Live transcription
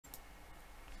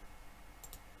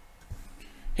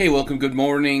Hey, welcome, good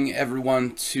morning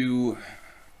everyone to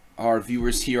our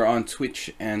viewers here on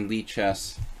Twitch and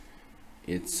lichess.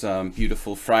 It's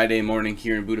beautiful Friday morning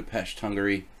here in Budapest,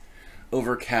 Hungary.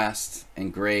 Overcast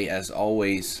and gray as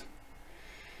always.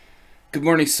 Good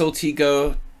morning,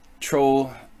 Soltigo,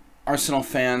 Troll, Arsenal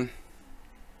fan.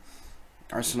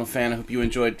 I hope you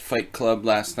enjoyed Fight Club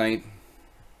last night.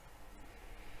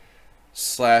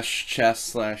 Slash chess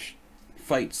slash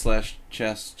fight slash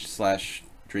chess slash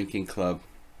drinking club.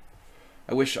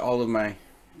 I wish all of my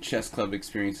chess club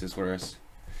experiences were as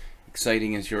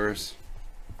exciting as yours.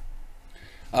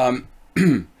 Yeah,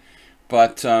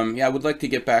 I would like to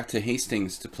get back to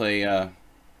Hastings to play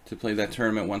that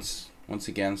tournament once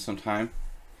again sometime.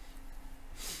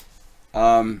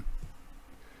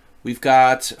 We've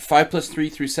got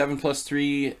 5+3 through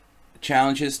 7+3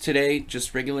 challenges today,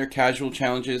 just regular casual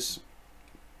challenges.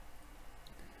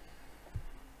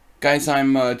 Guys,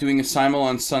 I'm doing a simul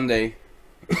on Sunday.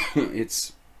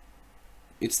 It's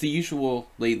the usual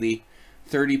lately.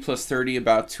 30+30,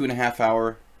 about 2.5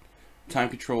 hour time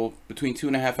control, between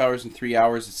 2.5 hours and 3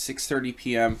 hours at 6:30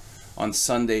 p.m. on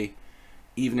Sunday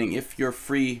evening. If you're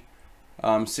free,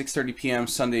 6:30 p.m.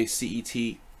 Sunday CET.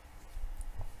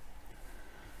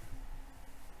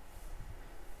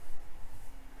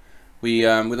 We'd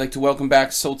like to welcome back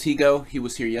Soltigo. He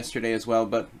was here yesterday as well,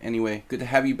 but anyway, good to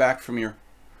have you back from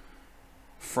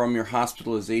your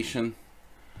hospitalization.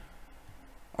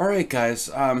 All right, guys.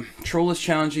 Troll is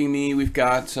challenging me. We've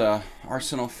got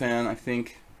Arsenal fan, I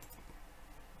think.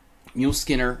 Mule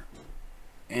Skinner,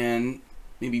 and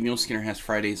maybe Mule Skinner has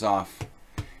Fridays off.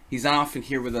 He's not often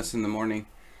here with us in the morning.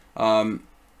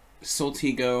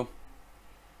 Soltigo.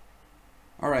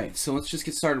 All right, so let's just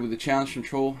get started with the challenge from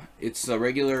Troll. It's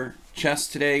regular chess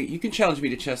today. You can challenge me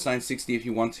to chess 960 if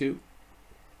you want to,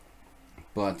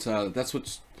 but that's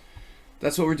what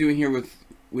we're doing here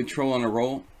with Troll on a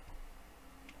roll.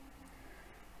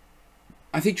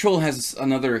 I think Troll has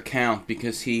another account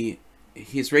because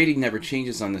his rating never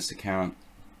changes on this account.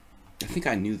 I think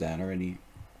I knew that already.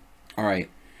 All right,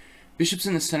 bishop's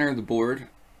in the center of the board.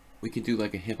 We could do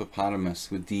like a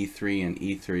hippopotamus with d3 and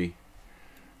e3.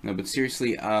 No, but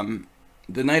seriously, the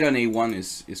knight on a1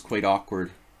 is quite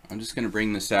awkward. I'm just going to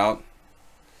bring this out.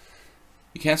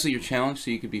 You cancel your challenge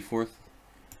so you could be fourth.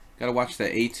 Got to watch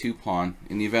that a2 pawn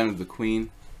in the event of the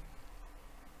queen.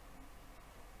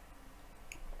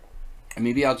 And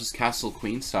maybe I'll just castle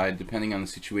queenside depending on the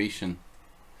situation.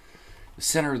 The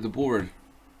center of the board.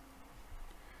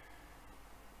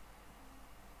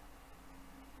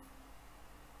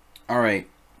 Alright.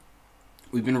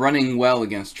 We've been running well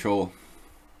against Troll.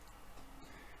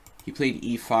 He played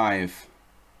e5.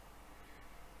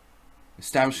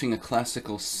 Establishing a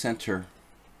classical center.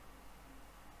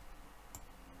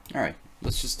 Alright,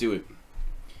 let's just do it.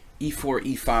 e4,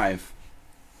 e5.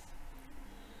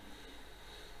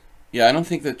 Yeah, I don't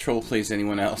think that Troll plays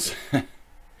anyone else.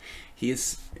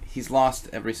 He's lost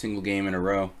every single game in a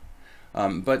row.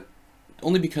 But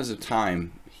only because of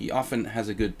time. He often has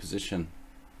a good position.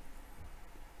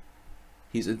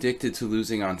 He's addicted to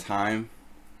losing on time.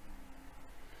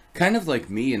 Kind of like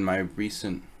me in my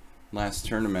last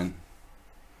tournament.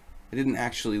 I didn't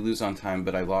actually lose on time,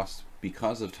 but I lost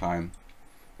because of time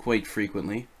quite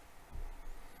frequently.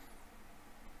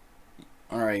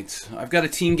 Alright, I've got a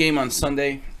team game on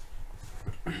Sunday.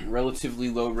 Relatively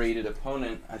low rated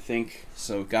opponent, I think,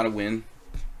 so gotta win.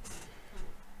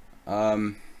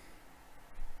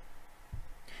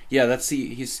 Yeah,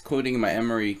 he's quoting my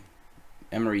Emery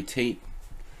Tate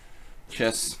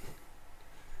chess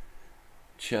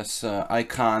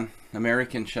icon,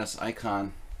 American chess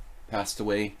icon, passed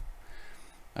away.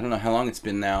 I don't know how long it's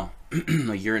been now,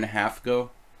 a year and a half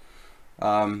ago.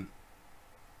 I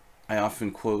often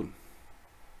quote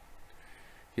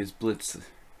his blitz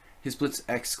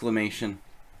exclamation.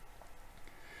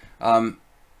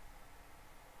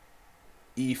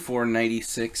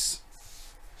 E496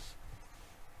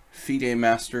 FIDE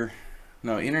master,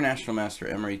 no, international master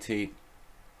Emery Tate.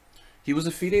 He was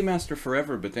a FIDE master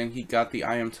forever, but then he got the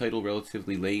IM title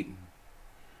relatively late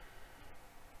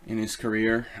in his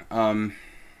career.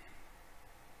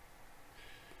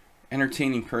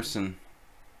 Entertaining person.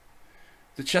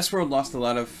 The chess world lost a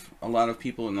lot of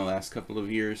people in the last couple of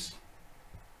years.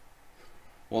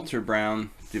 Walter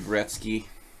Brown, Dvoretsky.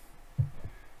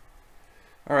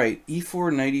 All right,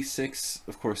 E496,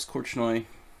 of course, Korchnoi.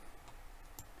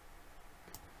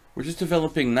 We're just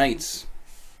developing knights.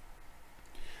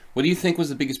 What do you think was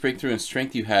the biggest breakthrough in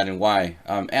strength you had, and why?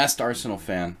 Asked Arsenal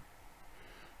fan.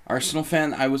 Arsenal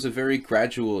fan, I was a very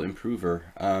gradual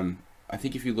improver. I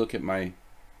think if you look at my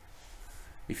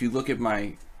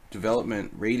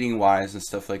development rating wise and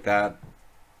stuff like that,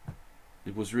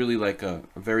 It was really like a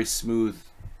very smooth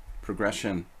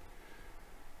progression,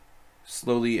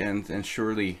 slowly and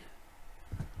surely.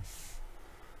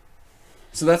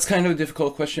 So that's kind of a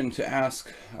difficult question to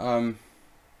ask. I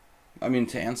mean,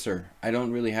 to answer. I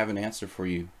don't really have an answer for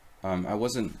you. I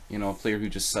wasn't, you know, a player who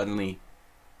just suddenly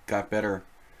got better.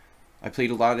 I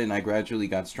played a lot and I gradually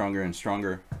got stronger and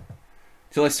stronger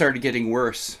till I started getting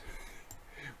worse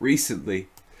recently.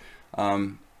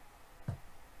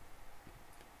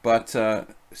 But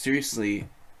seriously,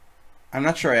 I'm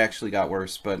not sure I actually got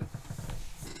worse, but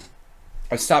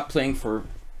I stopped playing for,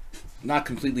 not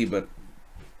completely, but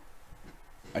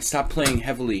I stopped playing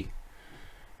heavily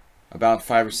about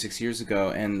 5 or 6 years ago,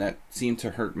 and that seemed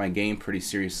to hurt my game pretty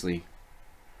seriously.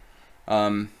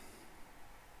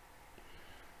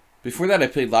 Before that, I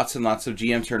played lots and lots of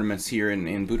GM tournaments here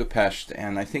in Budapest,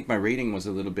 and I think my rating was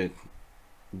a little bit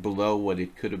below what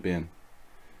it could have been.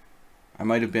 I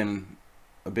might have been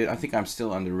a bit, I think I'm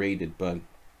still underrated, but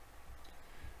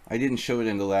I didn't show it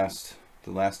in the last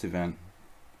event.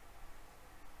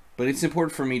 But it's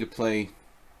important for me to play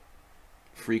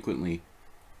frequently.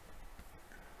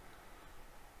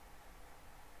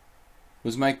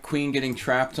 Was my queen getting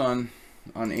trapped on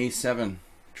a7?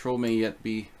 Troll may yet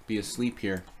be asleep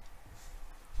here.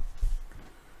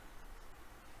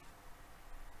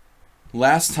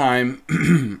 Last time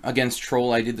against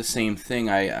Troll, I did the same thing.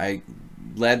 I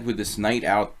led with this knight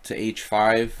out to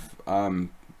h5.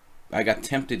 I got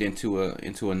tempted into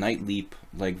a knight leap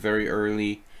like very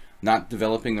early, not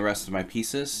developing the rest of my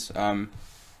pieces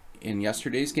in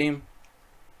yesterday's game.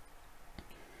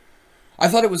 I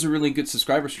thought it was a really good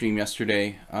subscriber stream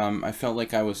yesterday. I felt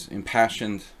like I was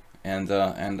impassioned, and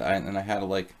I had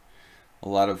like a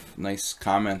lot of nice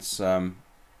comments I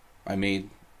made.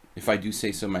 If I do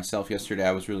say so myself, yesterday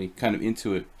I was really kind of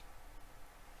into it.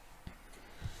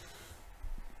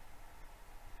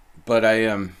 But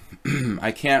I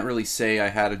can't really say I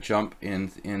had a jump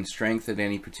in strength at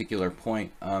any particular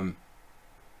point. You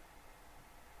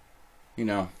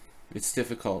know, it's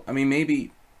difficult. I mean,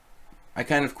 maybe I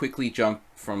kind of quickly jumped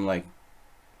from like,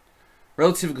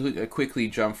 relatively quickly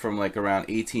jumped from like around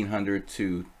 1800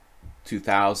 to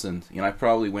 2000. You know, I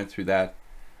probably went through that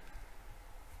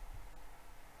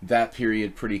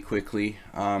period pretty quickly.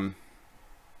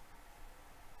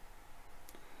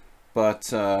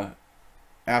 But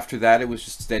after that, it was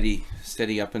just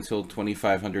steady up until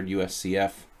 2500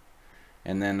 USCF,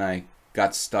 and then I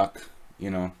got stuck. You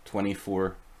know,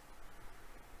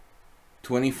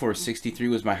 2463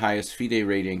 was my highest FIDE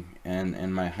rating,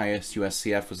 and my highest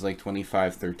USCF was like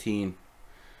 2513.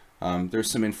 There's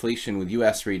some inflation with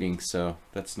US ratings, so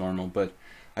that's normal, but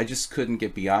I just couldn't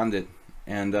get beyond it,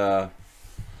 and I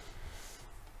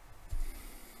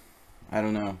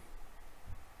don't know.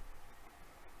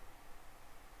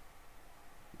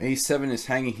 A7 is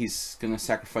hanging. He's gonna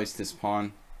sacrifice this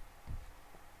pawn.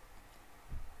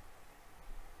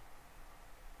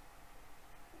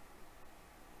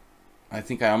 I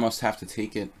think I almost have to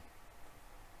take it.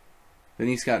 Then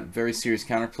he's got very serious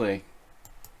counterplay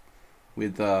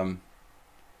with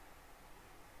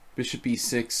bishop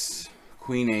e6,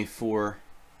 queen a4,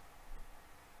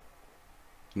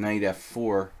 knight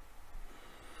f4.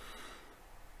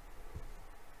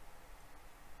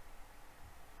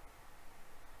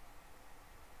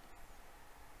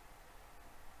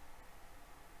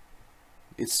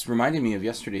 It's reminding me of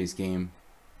yesterday's game,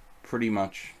 pretty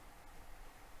much.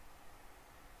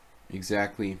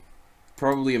 Exactly.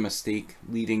 Probably a mistake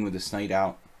leading with this knight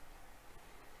out.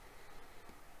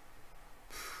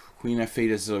 Queen f8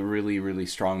 is a really, really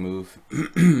strong move.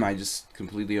 I just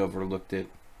completely overlooked it.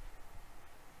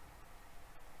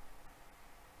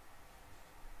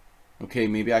 Okay,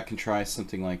 maybe I can try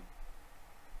something like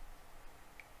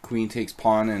queen takes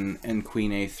pawn and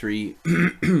queen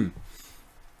a3.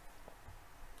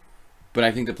 But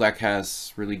I think that black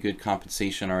has really good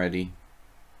compensation already.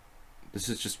 This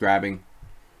is just grabbing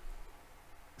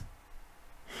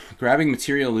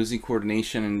material, losing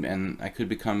coordination, and I could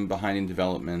become behind in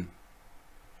development.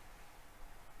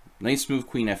 Nice move,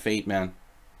 queen f8, man.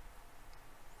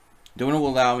 Don't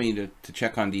allow me to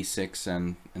check on d6,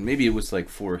 and maybe it was like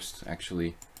forced,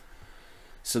 actually.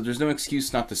 So there's no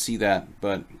excuse not to see that,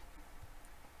 but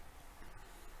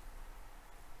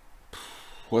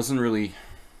wasn't really...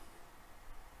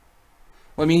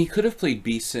 Well, I mean, he could have played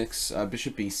b6,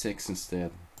 bishop b6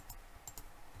 instead.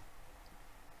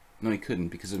 No, he couldn't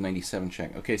because of 97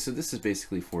 check. Okay, so this is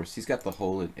basically forced. He's got the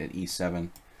hole at e7.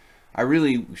 I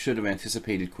really should have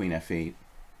anticipated queen f8.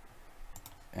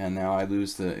 And now I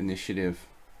lose the initiative.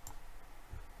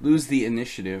 Lose the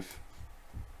initiative.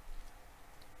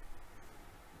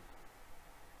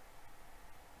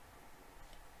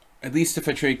 At least if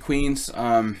I trade queens.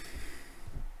 I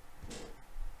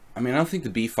mean, I don't think the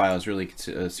b file is really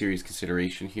a serious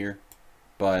consideration here,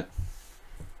 but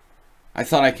I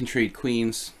thought I can trade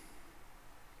queens,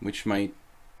 which might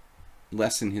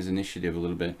lessen his initiative a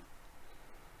little bit.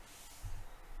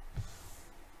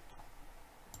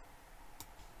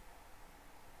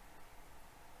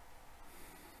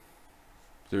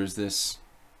 There's this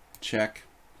check.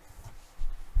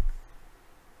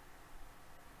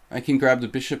 I can grab the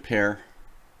bishop pair.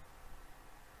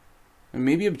 And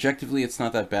maybe objectively it's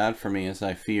not that bad for me as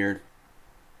I feared.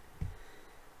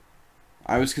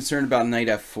 I was concerned about knight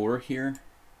f4 here.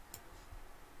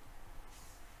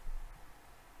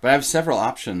 But I have several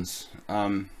options.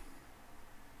 I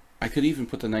could even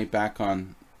put the knight back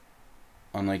on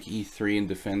like e3 and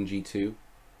defend g2.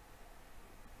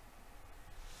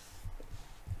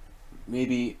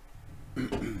 Maybe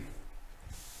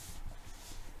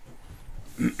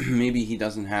maybe he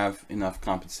doesn't have enough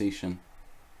compensation.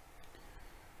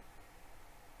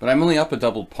 But I'm only up a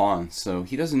double pawn, so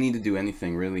he doesn't need to do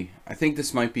anything really. I think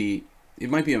this might be a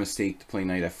mistake to play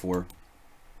knight f4.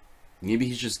 Maybe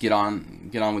he's just get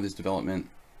on with his development.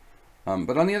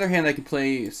 But on the other hand, I could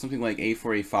play something like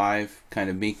a4, a5, kind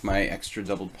of make my extra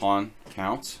doubled pawn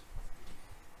count.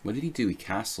 What did he do? He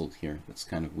castled here. That's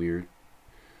kind of weird.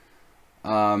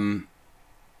 A4,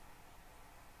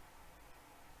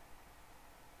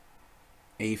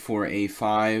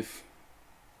 a5.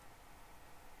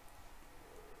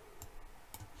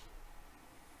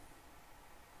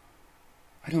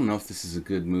 I don't know if this is a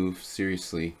good move,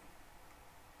 seriously.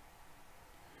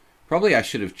 Probably I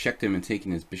should have checked him and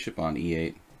taken his bishop on e8.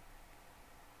 I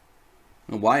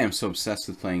don't know why I'm so obsessed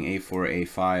with playing a4,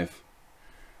 a5.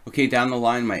 Okay, down the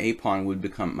line my a pawns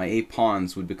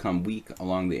would become weak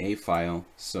along the a file.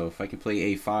 So if I can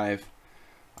play a5,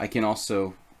 I can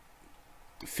also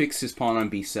fix his pawn on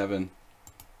b7.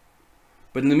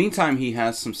 But in the meantime, he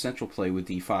has some central play with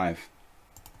d5.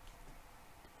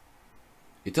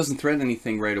 It doesn't threaten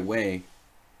anything right away,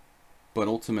 but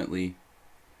ultimately,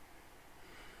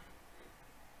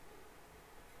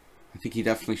 I think he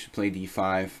definitely should play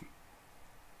d5.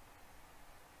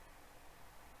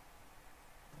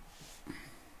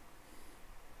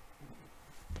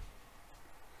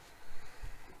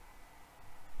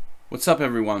 What's up,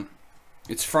 everyone?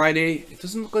 It's Friday. It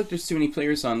doesn't look like there's too many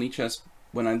players on lichess.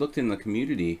 When I looked in the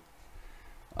community,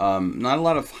 not a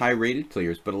lot of high-rated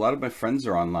players, but a lot of my friends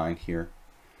are online here.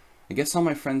 I guess all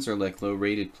my friends are like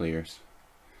low-rated players.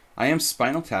 I Am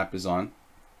Spinal Tap is on.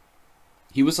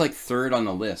 He was like third on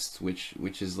the list,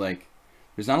 which is like,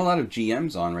 there's not a lot of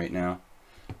GMs on right now.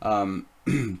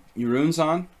 Jeroen's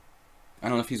on. I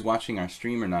don't know if he's watching our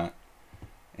stream or not.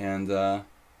 And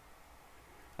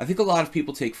I think a lot of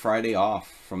people take Friday off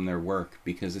from their work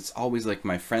because it's always like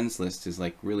my friends list is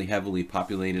like really heavily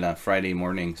populated on Friday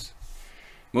mornings.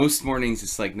 Most mornings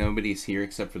it's like nobody's here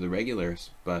except for the regulars,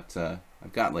 but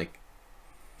I've got like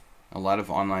a lot of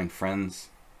online friends.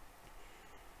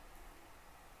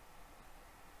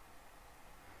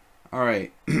 All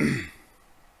right.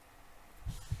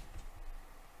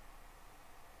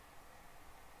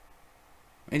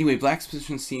 Anyway, black's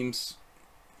position seems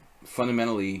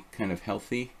fundamentally kind of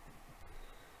healthy.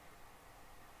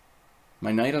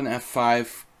 My knight on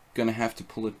f5, gonna have to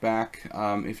pull it back.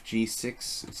 If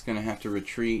g6, it's gonna have to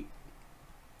retreat.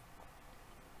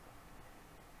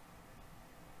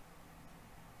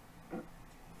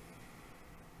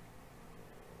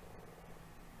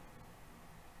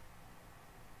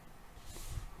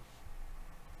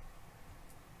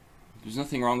 There's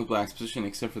nothing wrong with black's position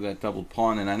except for that doubled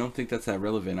pawn, and I don't think that's that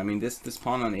relevant. I mean, this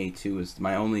pawn on a2 is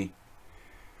my only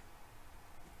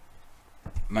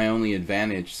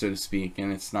advantage, so to speak,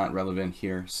 and it's not relevant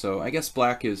here. So I guess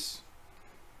black is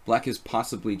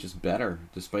possibly just better,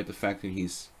 despite the fact that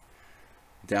he's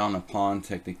down a pawn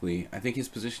technically. I think his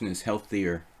position is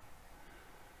healthier,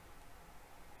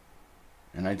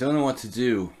 and I don't know what to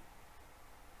do.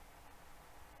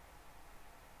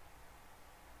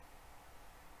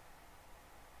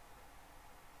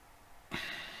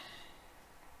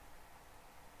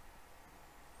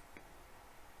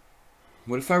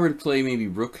 What if I were to play maybe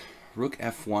rook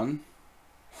f1,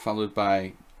 followed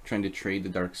by trying to trade the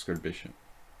dark squared bishop?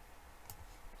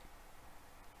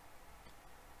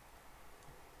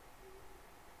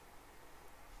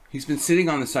 He's been sitting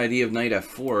on this idea of knight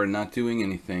f4 and not doing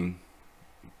anything.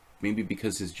 Maybe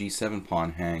because his g7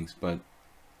 pawn hangs, but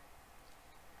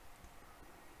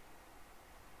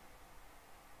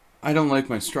I don't like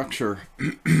my structure.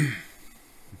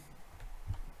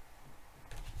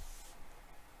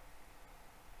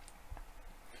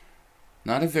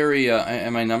 Not a very,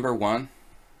 am I number one?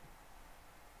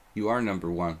 You are number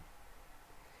 1.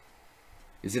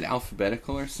 Is it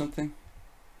alphabetical or something?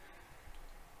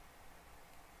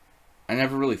 I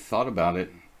never really thought about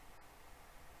it.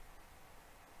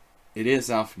 It is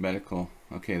alphabetical.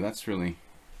 Okay, that's really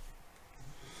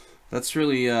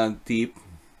deep.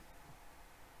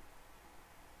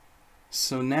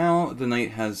 So now the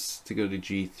knight has to go to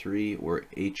g3 or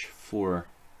h4.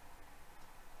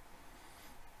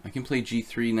 I can play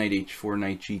g3, knight h4,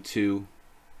 knight g2.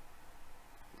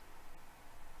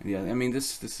 Yeah, I mean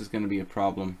this is going to be a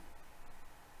problem.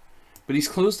 But he's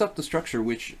closed up the structure,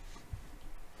 which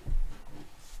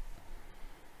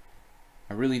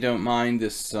I really don't mind.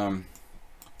 This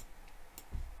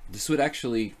this would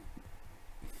actually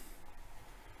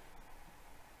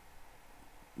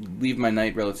leave my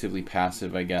knight relatively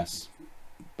passive, I guess.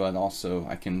 But also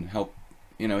I can help,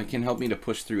 you know, it can help me to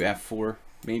push through f4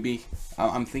 maybe.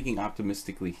 I'm thinking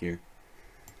optimistically here.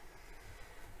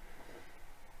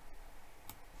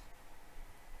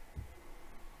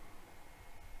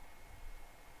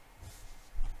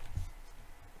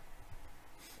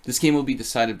 This game will be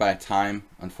decided by a time,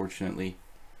 unfortunately,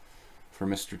 for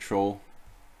Mr. Troll.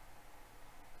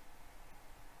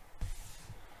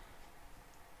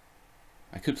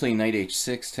 I could play knight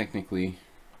h6 technically.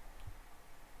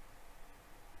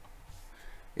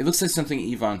 It looks like something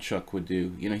Ivanchuk would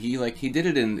do. You know, he did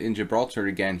it in Gibraltar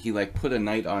again. He like put a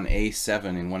knight on a7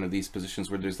 in one of these positions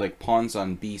where there's like pawns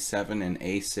on b7 and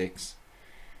a6.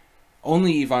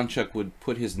 Only Ivanchuk would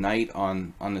put his knight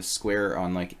on the square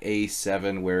on like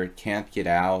a7 where it can't get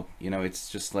out. You know,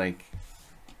 it's just like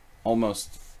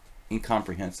almost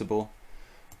incomprehensible.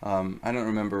 I don't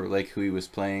remember like who he was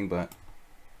playing, but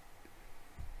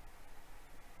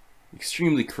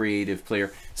extremely creative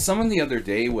player. Someone the other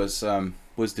day was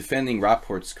defending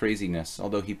Rapport's craziness,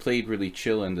 although he played really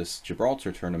chill in this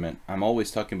Gibraltar tournament. I'm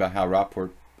always talking about how Rapport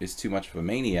is too much of a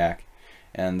maniac,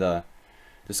 and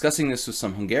discussing this with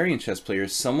some Hungarian chess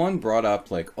players, someone brought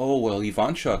up like, oh well,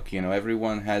 Ivanchuk, you know,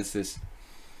 everyone has this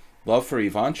love for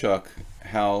Ivanchuk,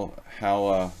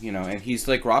 how you know, and he's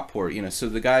like Rapport, you know. So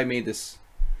the guy made this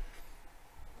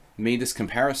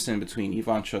comparison between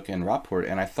Ivanchuk and Rapport,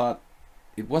 and I thought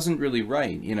it wasn't really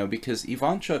right, you know, because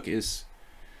Ivanchuk is,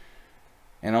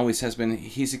 and always has been,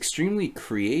 he's extremely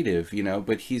creative, you know,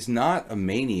 but he's not a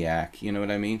maniac, you know what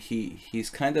I mean? He's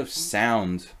kind of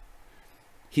sound.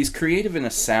 He's creative in a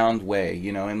sound way,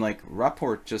 you know, and like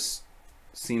Rapport just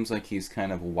seems like he's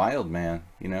kind of a wild man,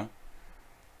 you know.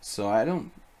 So I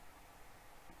don't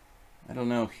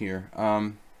know here.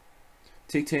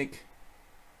 Take.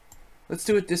 Let's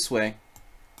do it this way.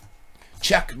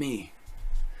 Check me.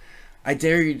 I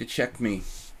dare you to check me.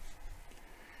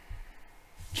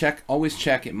 Check, always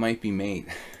check, it might be mate.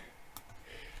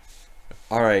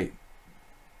 All right.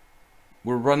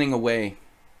 We're running away.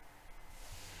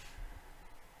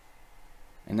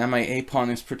 And now my A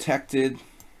pawn is protected.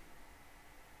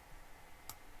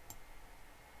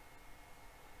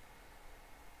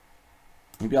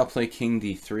 Maybe I'll play king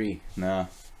d3. Nah.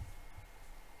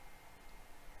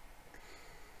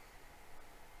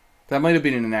 That might have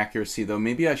been an inaccuracy though.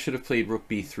 Maybe I should have played rook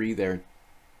b3 there.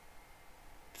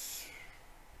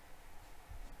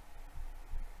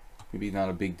 Maybe not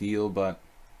a big deal, but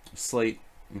a slight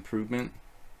improvement.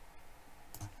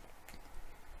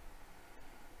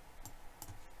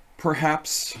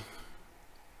 Perhaps.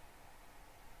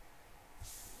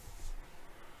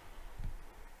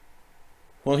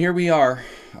 Well, here we are.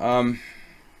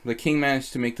 The king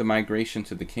managed to make the migration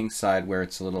to the king side where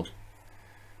it's a little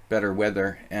better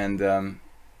weather, and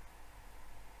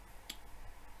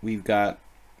we've got,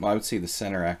 well, I would say the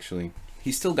center actually.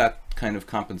 He's still got kind of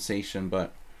compensation,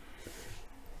 but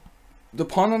the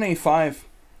pawn on a5,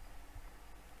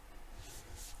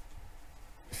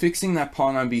 fixing that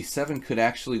pawn on b7 could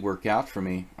actually work out for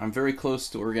me. I'm very close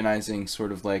to organizing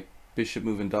sort of like bishop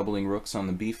move and doubling rooks on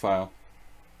the b file.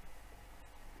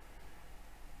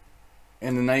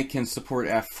 And the knight can support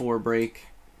f4 break.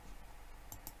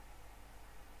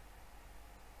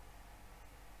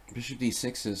 Bishop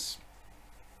d6 is...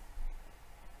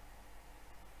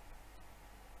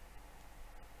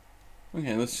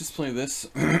 Okay, let's just play this.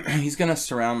 He's going to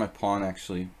surround my pawn,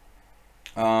 actually.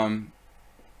 Alright,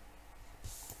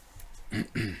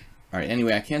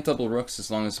 anyway, I can't double rooks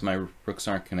as long as my rooks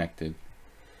aren't connected.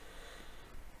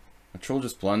 The troll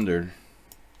just blundered.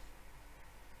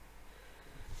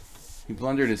 He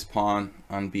blundered his pawn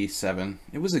on b7.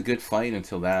 It was a good fight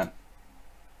until that.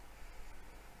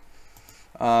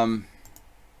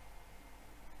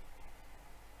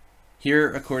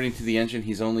 Here, according to the engine,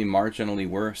 he's only marginally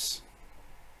worse.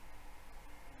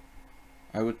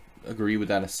 I would agree with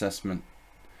that assessment.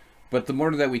 But the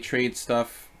more that we trade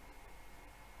stuff,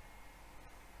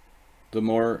 the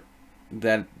more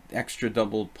that extra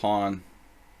doubled pawn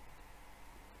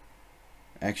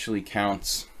actually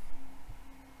counts.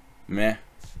 Meh.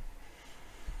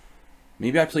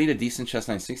 Maybe I played a decent chess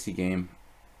 960 game.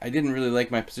 I didn't really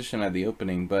like my position at the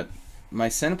opening, but my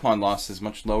center pawn loss is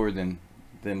much lower than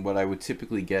what I would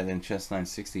typically get in chess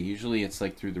 960. Usually it's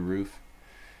like through the roof.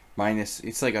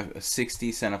 It's like a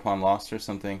 60 center pawn loss or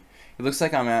something. It looks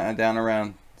like I'm down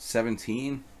around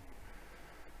 17.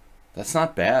 That's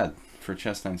not bad for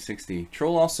chess 960.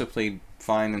 Troll also played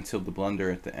fine until the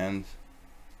blunder at the end.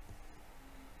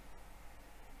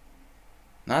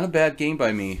 Not a bad game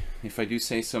by me, if I do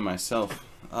say so myself.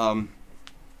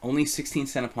 Only 16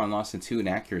 center pawn loss and 2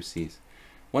 inaccuracies.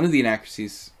 One of the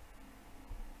inaccuracies...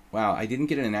 Wow, I didn't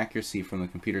get an inaccuracy from the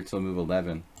computer till move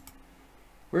 11.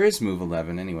 Where is move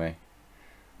 11 anyway?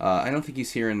 I don't think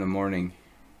he's here in the morning.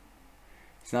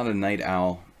 He's not a night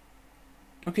owl.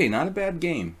 Okay, not a bad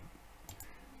game.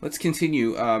 Let's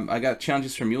continue. I got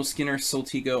challenges from Mule Skinner,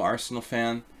 Soltigo, Arsenal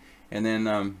fan, and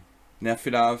then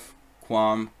Nefidov,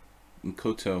 Quam, and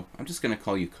Koto. I'm just going to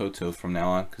call you Koto from now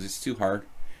on because it's too hard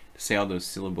to say all those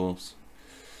syllables.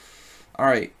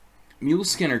 Alright, Mule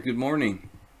Skinner, good morning.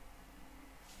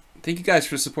 Thank you guys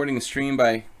for supporting the stream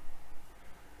by...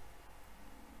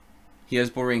 He has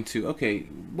boring too. Okay,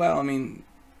 well, I mean...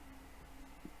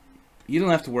 You don't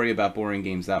have to worry about boring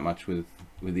games that much with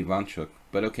Ivanchuk.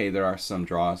 But okay, there are some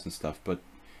draws and stuff. But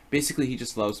basically, he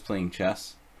just loves playing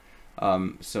chess.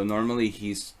 So normally,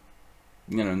 he's,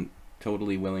 you know,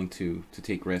 totally willing to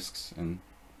take risks.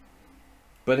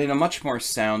 But in a much more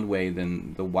sound way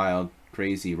than the wild,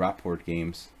 crazy Rapport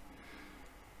games.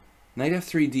 Knight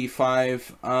f3,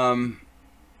 d5.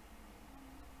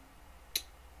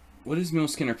 What does Mule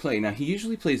Skinner play? Now, he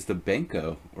usually plays the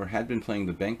Benko, or had been playing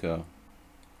the Benko.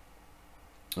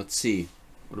 Let's see.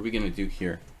 What are we going to do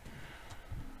here?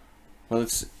 Well,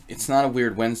 it's not a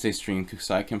weird Wednesday stream,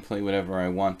 because I can play whatever I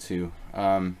want to.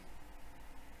 The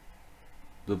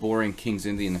boring King's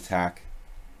Indian attack.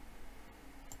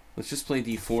 Let's just play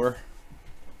d4.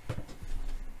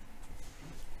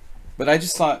 But I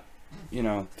just thought, you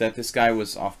know, that this guy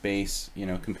was off base, you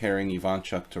know, comparing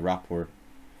Ivanchuk to Rapport.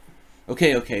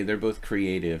 Okay, they're both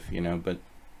creative, you know, but...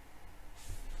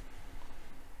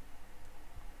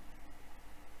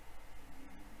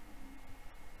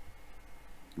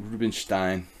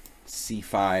 Rubinstein,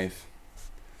 c5.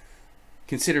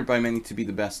 Considered by many to be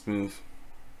the best move.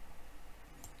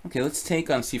 Okay, let's take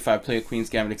on c5, play a Queen's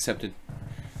Gambit accepted.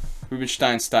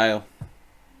 Rubinstein style.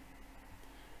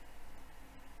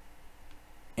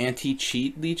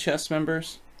 Anti-cheat lichess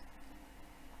members?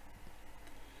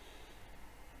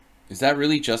 Is that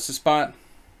really JusticeBot?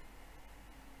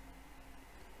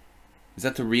 Is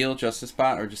that the real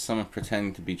JusticeBot or just someone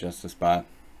pretending to be JusticeBot?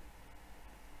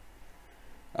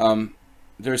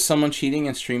 There's someone cheating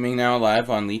and streaming now live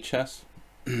on lichess.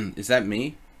 Is that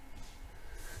me?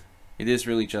 It is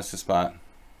really JusticeBot.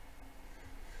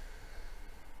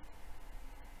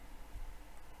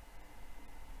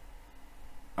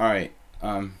 Alright,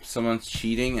 someone's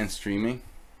cheating and streaming.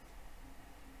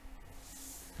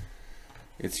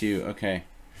 It's you, okay.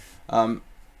 I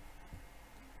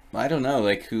don't know,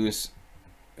 like who's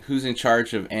in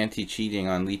charge of anti-cheating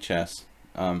on lichess.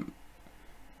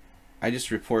 I just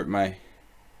report my...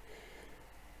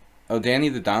 Oh, Danny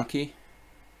the Donkey?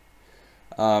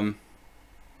 Donkey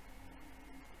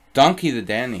the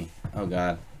Danny. Oh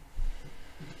god.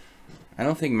 I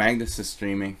don't think Magnus is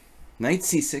streaming. Knight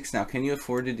c6 now. Can you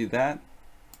afford to do that?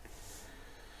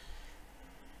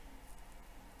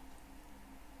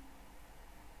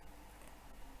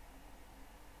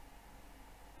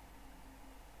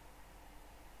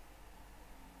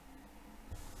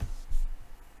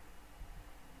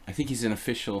 I think he's an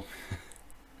official.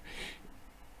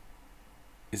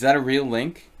 Is that a real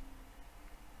link?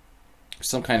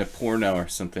 Some kind of porno or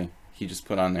something he just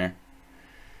put on there.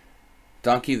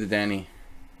 Donkey the Danny.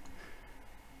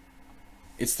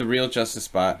 It's the real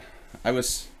JusticeBot. I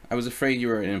was afraid you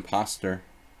were an imposter.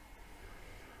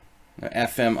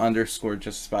 FM _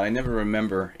 JusticeBot. I never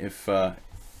remember if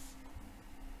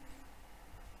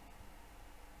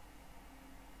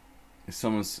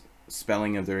someone's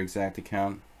spelling of their exact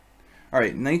account. All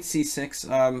right, Knight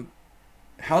c6.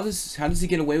 How does he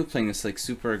get away with playing this like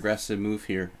super aggressive move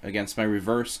here against my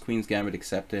reverse Queen's Gambit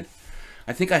accepted?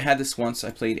 I think I had this once.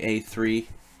 I played a3.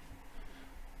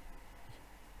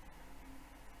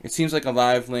 It seems like a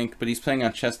live link, but he's playing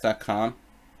on chess.com.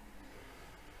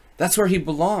 That's where he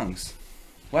belongs.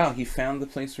 Wow, he found the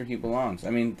place where he belongs. I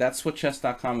mean, that's what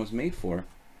chess.com was made for.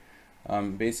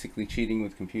 Basically cheating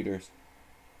with computers.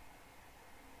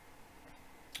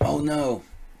 Oh no.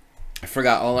 I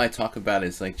forgot all I talk about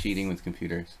is like cheating with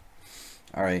computers.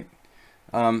 All right.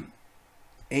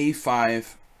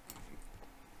 A5.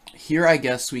 Here I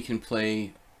guess we can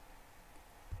play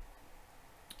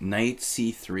knight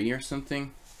c3 or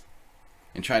something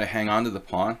and try to hang on to the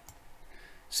pawn.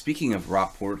 Speaking of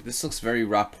rapport, this looks very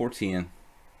Rapportian.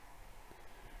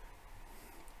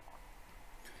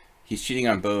 He's cheating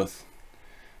on both.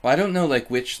 Well, I don't know like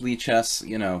which lichess,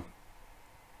 you know,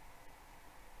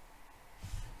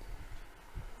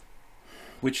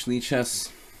 which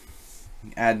lichess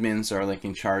admins are like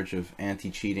in charge of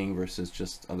anti-cheating versus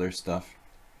just other stuff.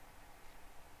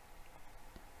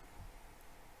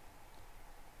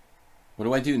 What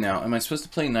do I do now? Am I supposed to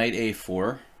play knight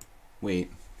a4?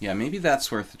 Wait, yeah, maybe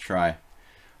that's worth a try.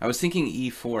 I was thinking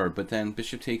e4, but then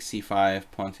bishop takes c5,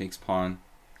 pawn takes pawn,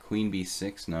 queen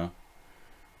b6, no.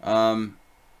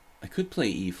 I could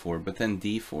play e4, but then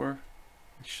d4,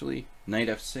 actually, knight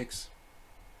f6.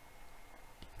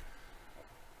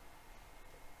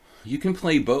 You can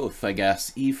play both, I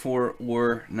guess, e4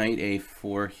 or knight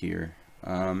a4 here.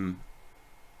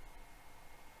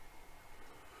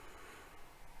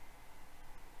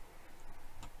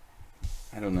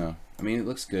 I don't know. I mean, it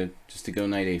looks good just to go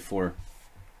knight a4.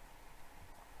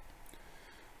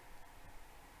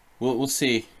 We'll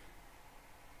see.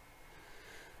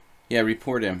 Yeah,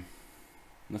 report him.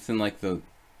 Nothing like the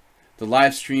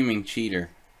live streaming cheater.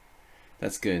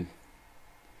 That's good.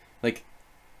 Like,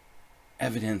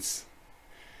 evidence.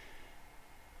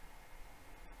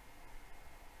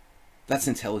 That's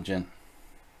intelligent.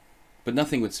 But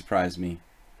nothing would surprise me.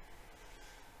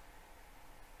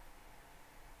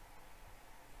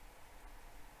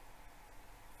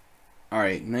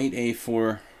 Alright, knight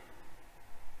a4.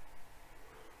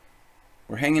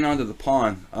 We're hanging on to the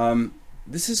pawn.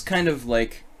 This is kind of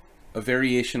like a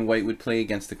variation white would play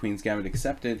against the Queen's Gambit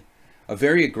accepted. A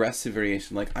very aggressive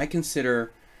variation. Like, I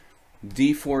consider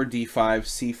d4, d5,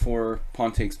 c4,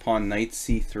 pawn takes pawn, knight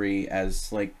c3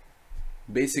 as like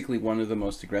basically one of the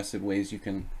most aggressive ways you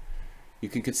can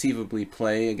conceivably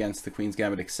play against the Queen's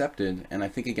Gambit accepted. And I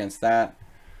think against that,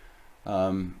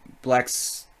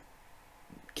 blacks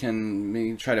can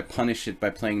maybe try to punish it by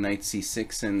playing knight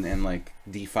c6 and like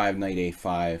d5, knight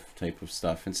a5 type of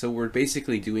stuff. And so we're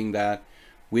basically doing that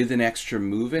with an extra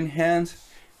move in hand.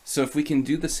 So if we can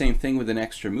do the same thing with an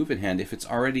extra move in hand, if it's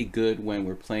already good when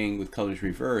we're playing with colors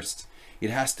reversed, it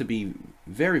has to be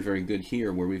very, very good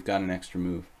here where we've got an extra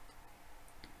move.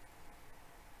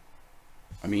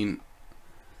 I mean,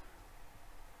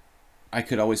 I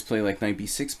could always play like knight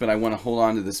b6, but I want to hold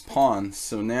on to this pawn.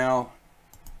 So now,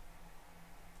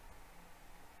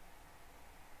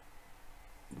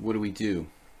 what do we do?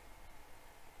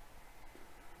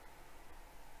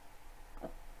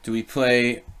 Do we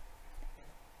play...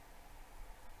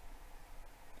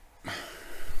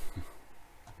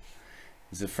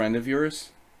 Is a friend of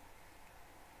yours?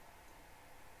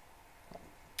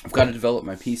 I've got to develop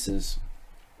my pieces,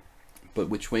 but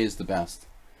which way is the best?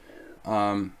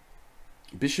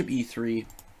 Bishop e3.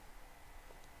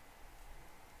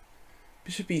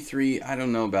 Bishop e3, I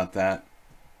don't know about that.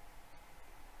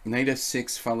 Knight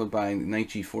f6 followed by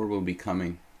knight g4 will be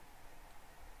coming.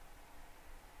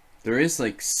 There is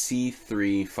like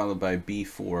c3 followed by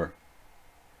b4.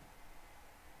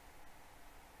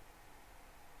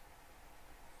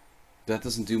 That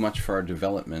doesn't do much for our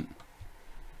development.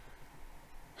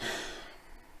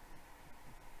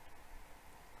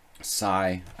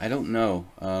 Sigh. I don't know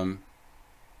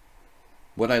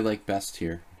what I like best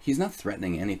here. He's not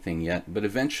threatening anything yet, but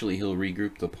eventually he'll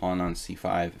regroup the pawn on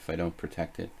c5 if I don't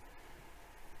protect it.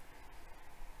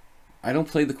 I don't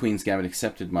play the Queen's Gambit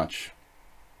accepted much.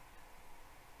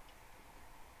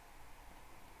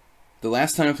 The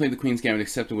last time I played the Queen's Gambit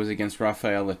accepted was against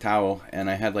Rafael Leitao, and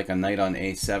I had like a knight on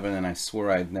a7, and I swore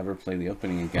I'd never play the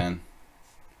opening again.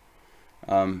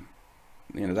 You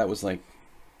know, that was like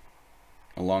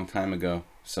a long time ago,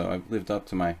 so I've lived up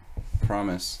to my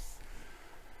promise.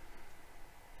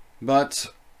 But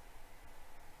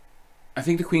I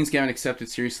think the Queen's Gambit accepted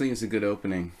seriously is a good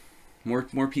opening.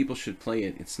 More people should play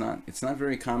it. It's not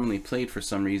very commonly played for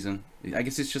some reason. I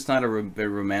guess it's just not a very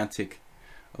romantic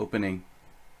opening.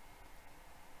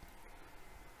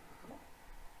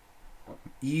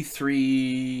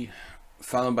 E3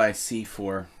 followed by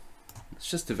c4. Let's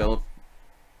just develop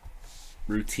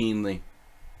routinely.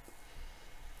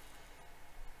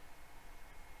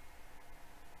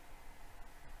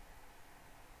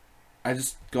 I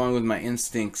just going with my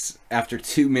instincts after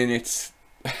 2 minutes.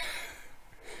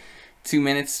 2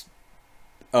 minutes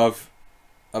of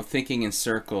thinking in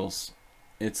circles.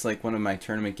 It's like one of my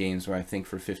tournament games where I think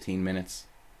for 15 minutes.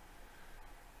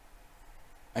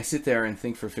 I sit there and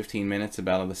think for 15 minutes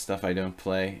about all the stuff I don't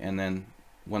play, and then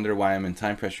wonder why I'm in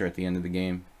time pressure at the end of the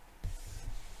game.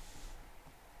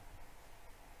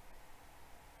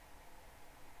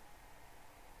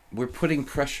 We're putting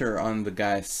pressure on the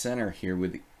guy's center here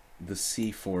with the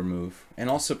c4 move, and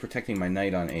also protecting my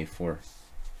knight on a4.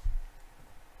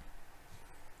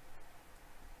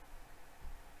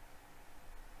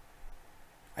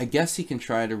 I guess he can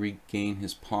try to regain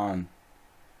his pawn.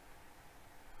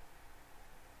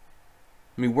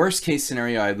 I mean, worst case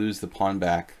scenario, I lose the pawn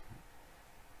back.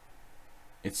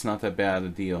 It's not that bad a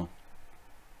deal.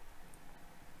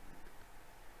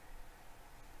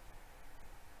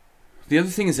 The other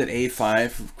thing is that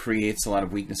a5 creates a lot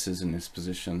of weaknesses in this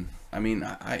position. I mean,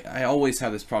 I always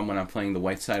have this problem when I'm playing the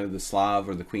white side of the Slav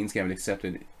or the Queen's Gambit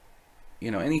Accepted.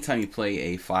 You know, anytime you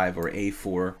play a5 or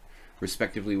a4,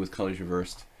 respectively, with colors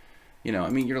reversed, you know,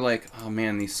 I mean, you're like, oh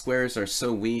man, these squares are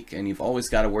so weak, and you've always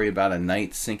got to worry about a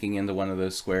knight sinking into one of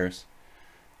those squares.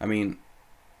 I mean,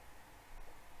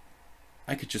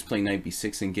 I could just play knight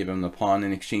b6 and give him the pawn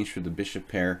in exchange for the bishop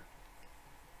pair.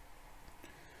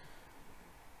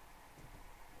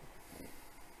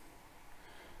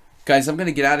 Guys, I'm going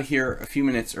to get out of here a few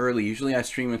minutes early. Usually I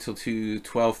stream until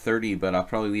 12:30, but I'll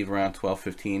probably leave around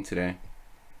 12:15 today.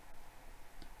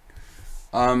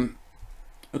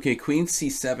 Okay, queen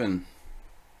c7.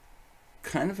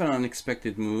 Kind of an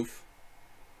unexpected move.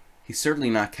 He's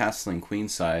certainly not castling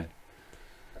queenside.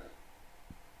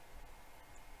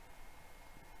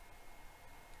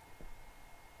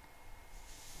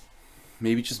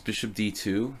 Maybe just bishop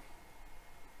d2.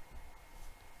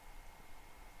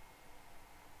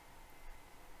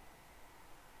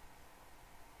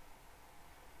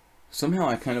 Somehow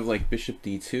I kind of like bishop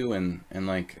d2 and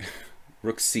like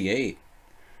rook c8.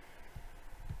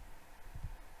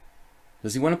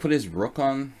 Does he want to put his rook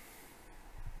on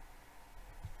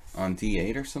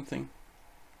d8 or something?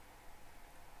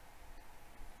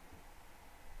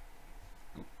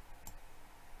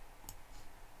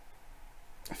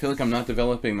 I feel like I'm not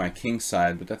developing my king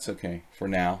side, but that's okay for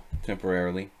now,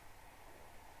 temporarily.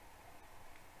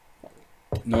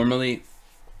 Normally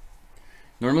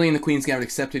in the Queen's Gambit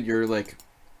Accepted, you're like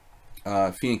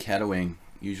fianchettoing,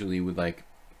 usually with like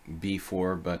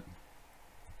b4, but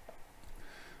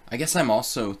I guess I'm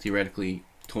also theoretically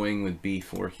toying with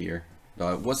b4 here,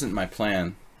 though it wasn't my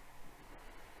plan.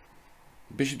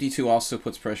 Bishop d2 also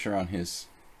puts pressure on his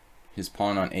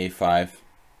pawn on a5.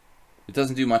 It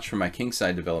doesn't do much for my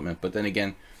kingside development, but then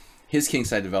again, his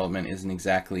kingside development isn't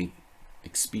exactly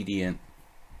expedient.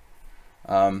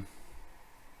 White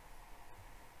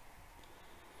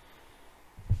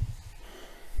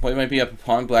might be up a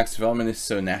pawn. Black's development is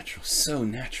so natural. So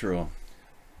natural.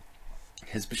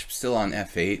 His bishop's still on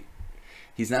f8.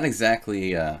 He's not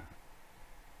exactly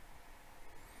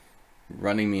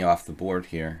running me off the board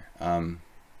here.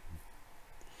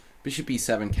 Bishop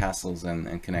e7 castles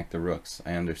and connect the rooks.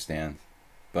 I understand.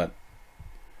 But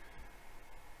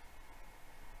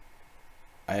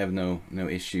I have no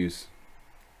issues.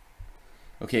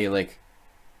 Okay, like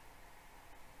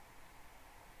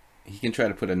he can try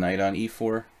to put a knight on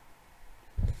e4.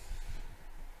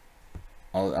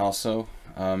 Also,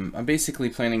 I'm basically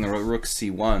planning a rook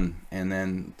c1 and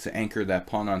then to anchor that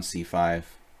pawn on c5.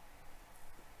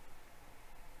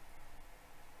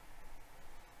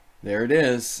 There it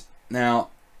is. Now,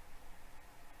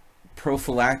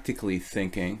 prophylactically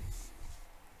thinking,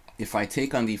 if I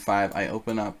take on d5, I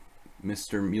open up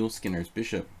Mr. Muleskinner's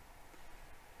bishop.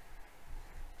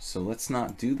 So let's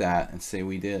not do that and say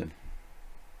we did.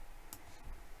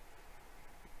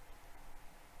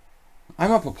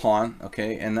 I'm up a pawn,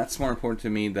 okay, and that's more important to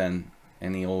me than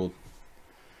any old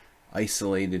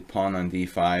isolated pawn on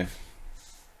d5.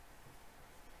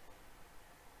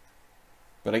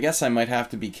 But I guess I might have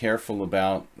to be careful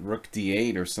about rook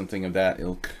d8 or something of that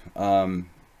ilk.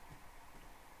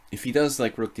 If he does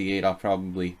like rook d8, I'll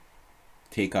probably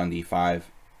take on d5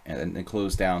 and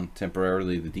close down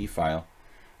temporarily the d file.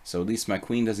 So at least my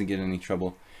queen doesn't get any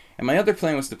trouble. And my other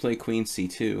plan was to play queen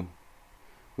c2,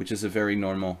 which is a very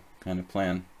normal kind of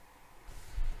plan.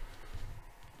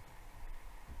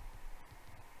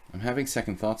 I'm having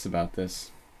second thoughts about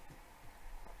this,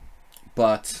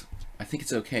 but I think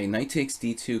it's okay. Knight takes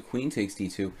d2, queen takes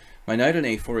d2. My knight on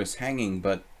a4 is hanging,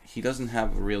 but he doesn't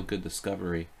have a real good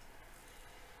discovery.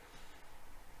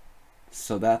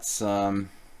 So that's not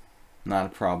a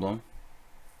problem.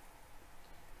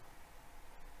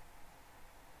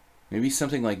 Maybe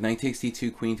something like knight takes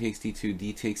d2, queen takes d2,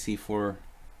 d takes c4.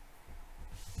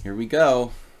 Here we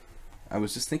go. I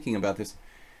was just thinking about this.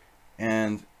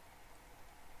 And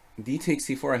d takes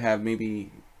c4, I have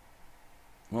maybe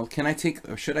Well, can I take,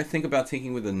 or should I think about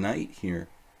taking with a knight here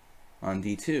on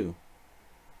d2?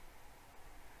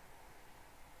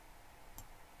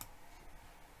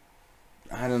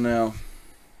 I don't know.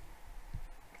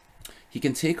 He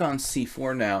can take on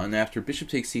c4 now, and after bishop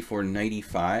takes c4, knight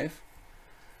e5.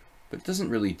 But it doesn't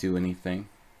really do anything,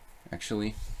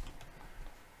 actually.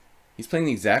 He's playing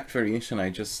the exact variation I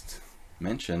just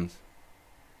mentioned.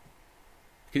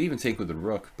 Could even take with the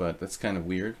rook, but that's kind of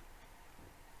weird.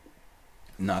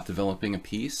 Not developing a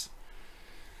piece.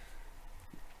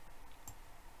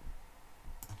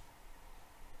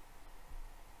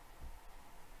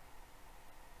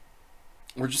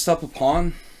 We're just up a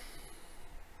pawn.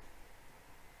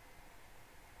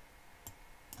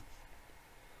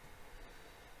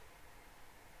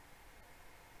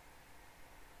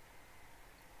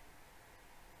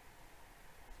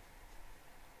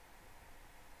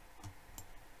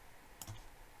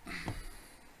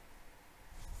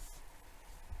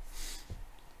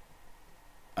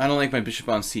 I don't like my bishop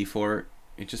on c4.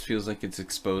 It just feels like it's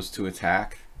exposed to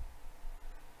attack.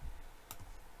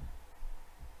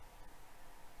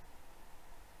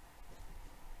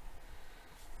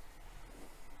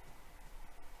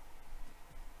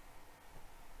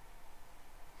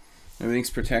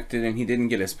 Everything's protected, and he didn't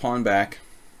get his pawn back.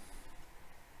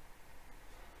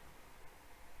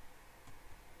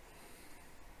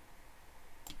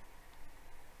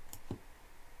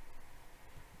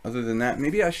 Other than that,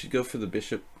 maybe I should go for the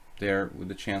bishop there with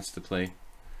the chance to play,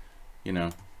 you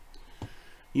know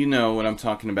what I'm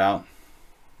talking about.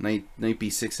 Knight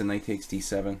b6 and knight takes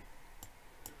d7.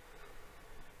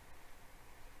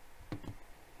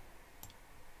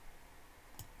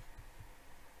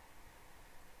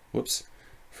 Whoops.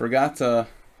 Forgot our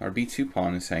b2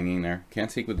 pawn is hanging there.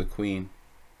 Can't take with the queen.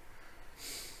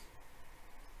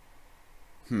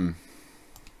 Knight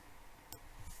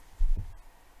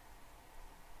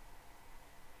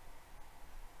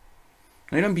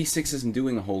on b6 isn't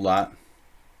doing a whole lot.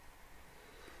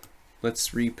 Let's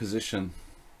reposition.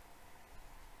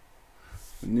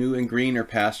 New and greener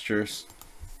pastures.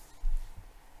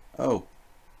 Oh.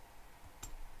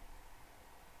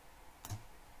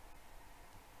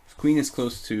 Queen is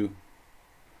close to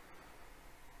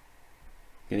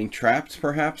getting trapped,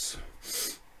 perhaps.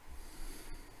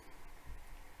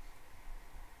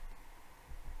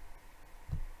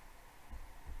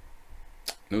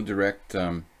 No direct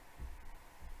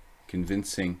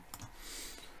convincing.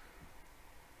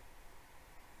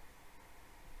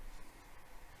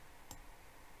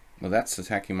 Well, that's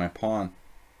attacking my pawn.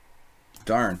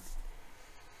 Darn.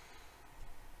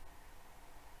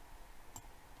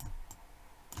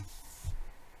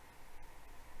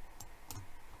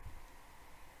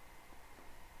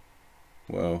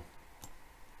 Whoa.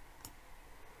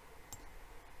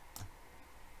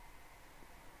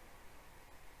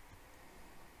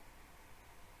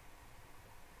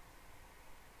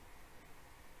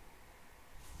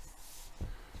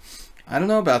 I don't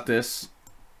know about this.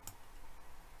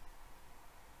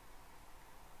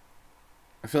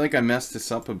 I feel like I messed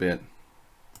this up a bit.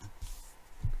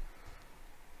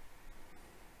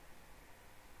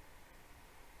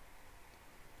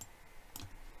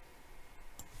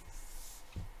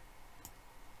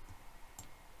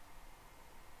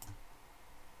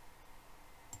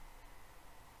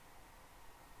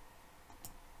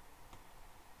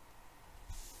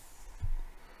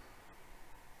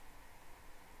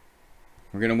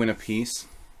 We're gonna win a piece.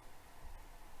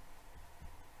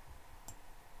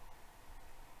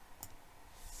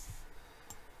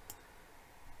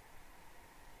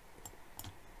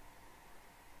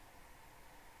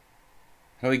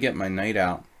 How do I get my knight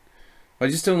out? Well,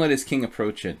 I just don't let his king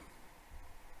approach it.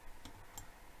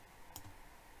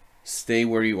 Stay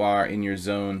where you are in your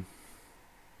zone.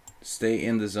 Stay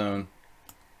in the zone.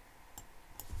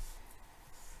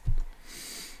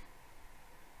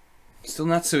 Still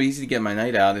not so easy to get my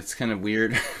knight out. It's kind of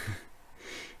weird.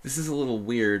 This is a little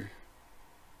weird.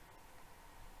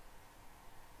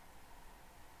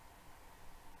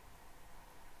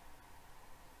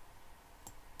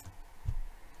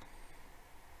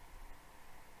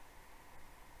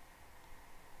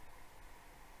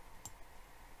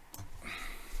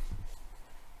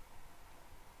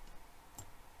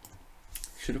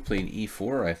 Should have played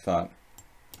e4, I thought.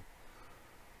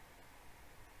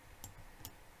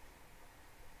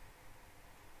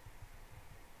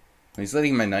 He's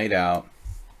letting my knight out.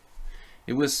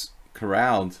 It was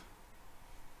corralled.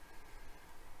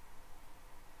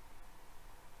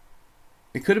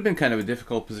 It could have been kind of a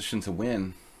difficult position to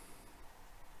win.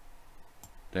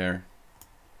 There.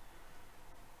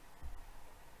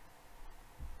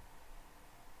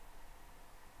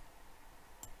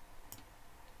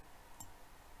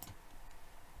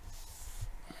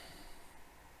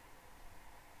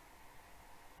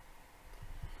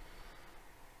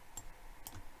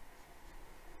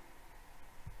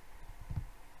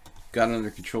 got it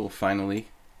under control finally.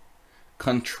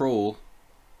 Control.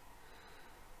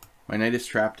 My knight is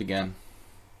trapped again.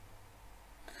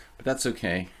 But that's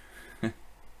okay.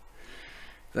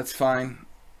 That's fine.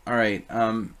 Alright,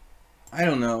 I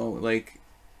don't know, like,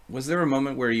 was there a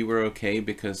moment where you were okay?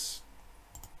 Because,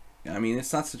 I mean,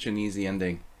 it's not such an easy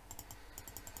ending.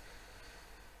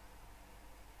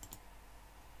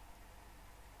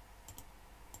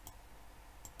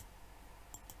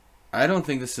 I don't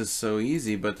think this is so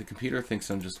easy, but the computer thinks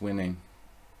I'm just winning.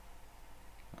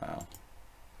 Wow.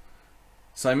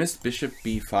 So I missed bishop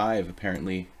b5,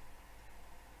 apparently.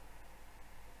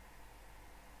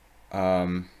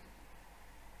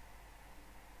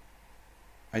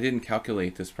 I didn't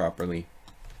calculate this properly.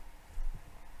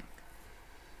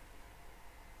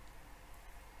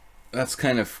 That's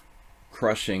kind of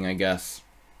crushing, I guess.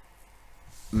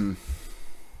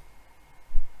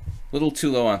 Little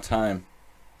too low on time.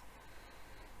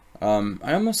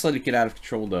 I almost let it get out of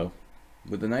control though.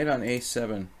 With the knight on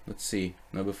a7, let's see.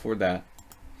 No, before that.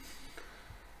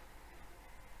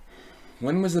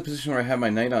 When was the position where I had my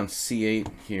knight on c8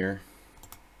 here?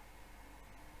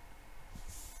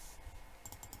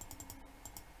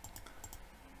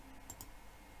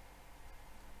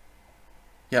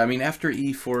 Yeah, I mean, after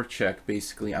e4 check,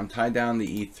 basically, I'm tied down to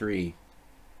e3.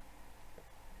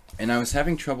 And I was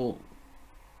having trouble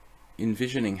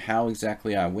envisioning how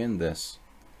exactly I win this.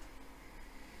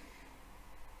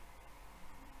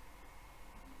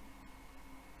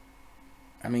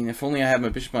 I mean, if only I had my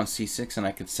bishop on c6 and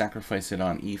I could sacrifice it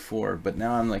on e4, but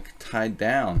now I'm like tied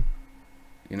down.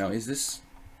 You know, is this...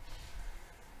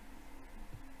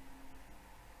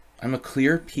 I'm a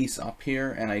clear piece up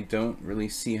here and I don't really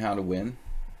see how to win.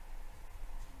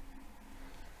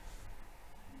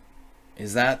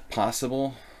 Is that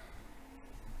possible?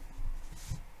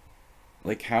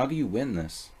 Like, how do you win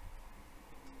this?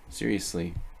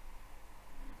 Seriously.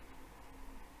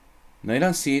 Knight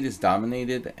on c8 is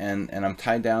dominated, and I'm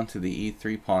tied down to the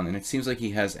e3 pawn, and it seems like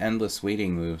he has endless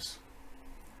waiting moves.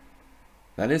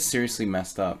 That is seriously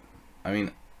messed up. I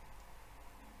mean,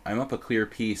 I'm up a clear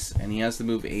piece, and he has to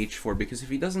move h4, because if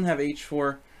he doesn't have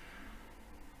h4,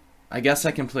 I guess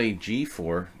I can play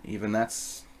g4. Even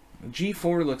that's...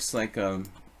 g4 looks like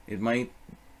it might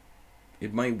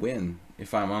win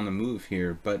if I'm on the move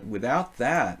here, but without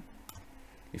that,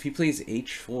 if he plays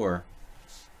h4,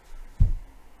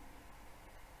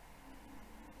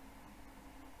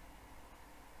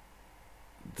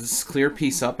 this is clear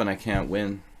piece up and I can't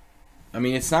win. I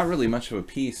mean, it's not really much of a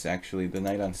piece actually, the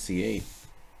knight on c8.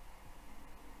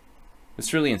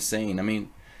 It's really insane. I mean,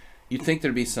 you'd think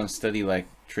there'd be some study like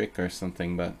trick or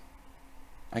something, but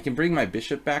I can bring my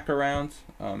bishop back around,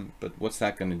 but what's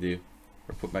that going to do?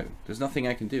 Or put my... There's nothing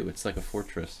I can do. It's like a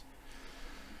fortress.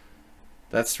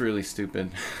 That's really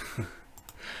stupid.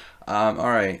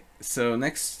 Alright, so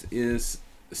next is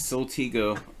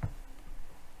Soltigo.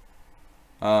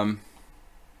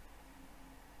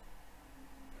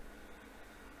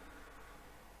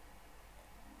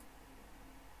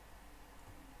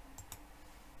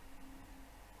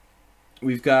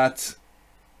 We've got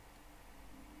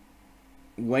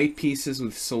white pieces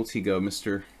with Soltigo,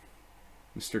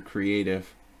 Mr.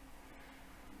 Creative.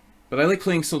 But I like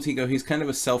playing Soltigo. He's kind of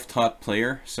a self-taught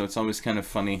player, so it's always kind of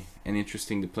funny and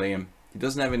interesting to play him. He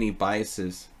doesn't have any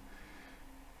biases.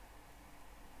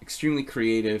 Extremely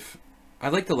creative. I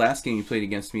like the last game you played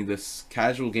against me, this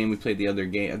casual game we played the other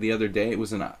day. It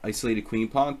was an isolated queen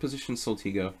pawn position,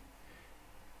 Soltigo.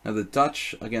 Now the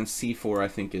Dutch against c4 I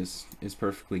think is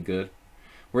perfectly good.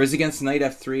 Whereas against knight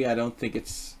f3, I don't think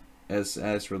it's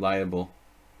as reliable.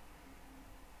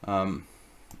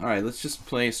 Alright, let's just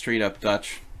play straight up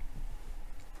Dutch.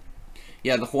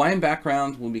 Yeah, the Hawaiian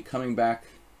background will be coming back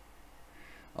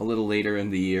a little later in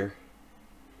the year.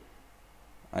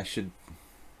 I should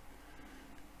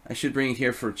bring it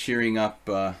here for cheering up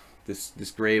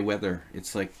this gray weather.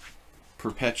 It's like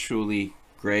perpetually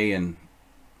gray and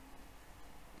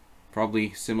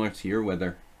probably similar to your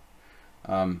weather.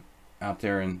 Out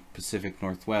there in Pacific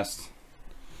Northwest.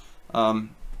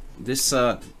 This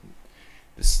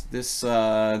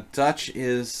Dutch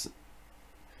is,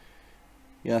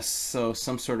 yes, so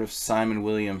some sort of Simon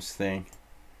Williams thing.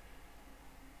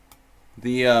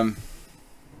 The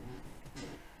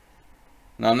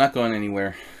no, I'm not going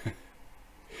anywhere.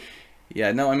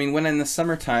 Yeah, no, I mean, when in the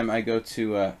summertime I go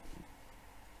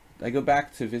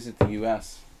back to visit the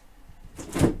US.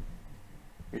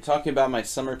 You're talking about my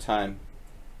summertime.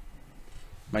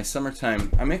 My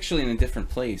summertime, I'm actually in a different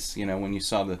place, you know, when you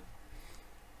saw the,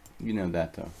 you know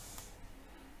that though.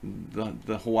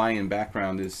 The Hawaiian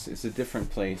background is a different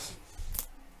place.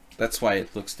 That's why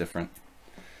it looks different.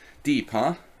 Deep,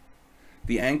 huh?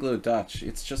 The Anglo-Dutch.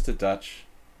 It's just a Dutch.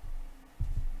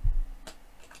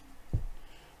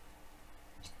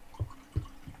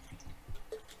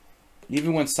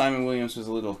 Even when Simon Williams was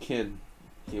a little kid,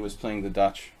 he was playing the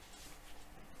Dutch.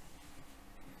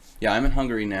 Yeah, I'm in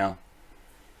Hungary now.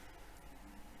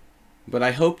 But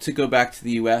I hope to go back to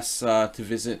the US to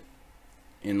visit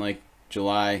in like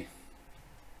July.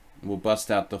 We'll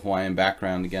bust out the Hawaiian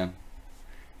background again.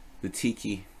 The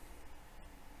tiki.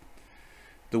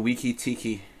 The Wiki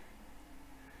Tiki.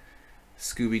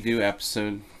 Scooby-Doo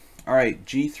episode. Alright,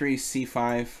 G3,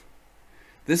 C5.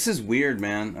 This is weird,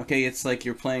 man. Okay, it's like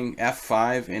you're playing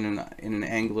F5 in an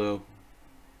Anglo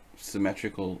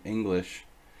symmetrical English.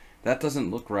 That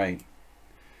doesn't look right.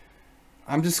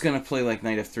 I'm just gonna play like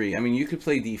knight F3. I mean, you could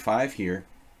play D5 here,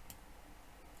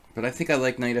 but I think I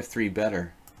like knight F3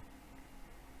 better.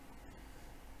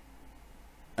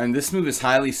 And this move is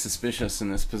highly suspicious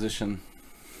in this position.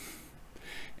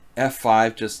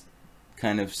 F5 just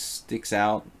kind of sticks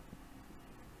out,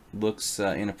 looks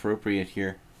inappropriate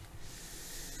here.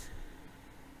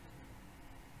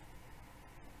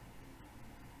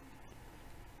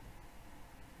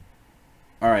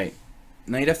 Alright,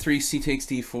 knight F3, C takes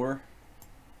D4.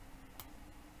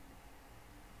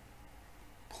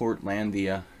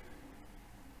 Portlandia.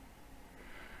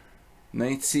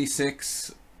 Knight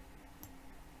C6.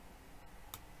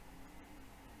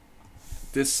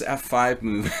 This F5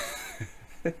 move.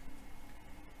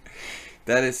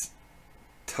 That is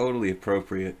totally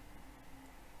appropriate.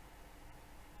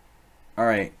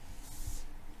 Alright.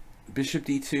 Bishop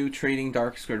D2, trading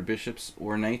dark squared bishops,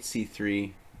 or knight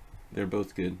C3. They're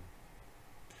both good.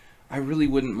 I really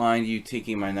wouldn't mind you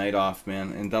taking my knight off,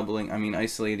 man, and doubling, I mean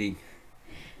isolating.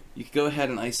 You could go ahead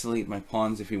and isolate my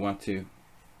pawns if you want to.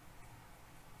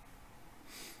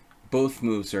 Both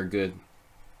moves are good.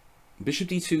 Bishop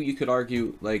D2, you could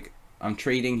argue, like, I'm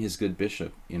trading his good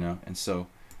bishop, you know, and so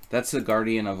that's the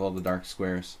guardian of all the dark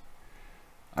squares.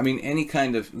 I mean, any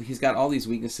kind of, he's got all these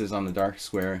weaknesses on the dark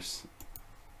squares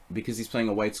because he's playing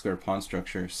a white square pawn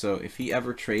structure. So if he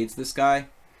ever trades this guy,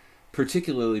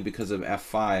 particularly because of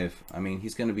F5, I mean,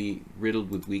 he's going to be riddled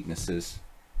with weaknesses.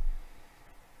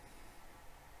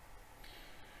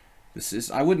 This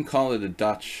is, I wouldn't call it a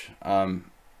Dutch.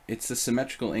 It's a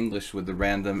symmetrical English with the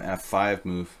random F5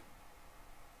 move.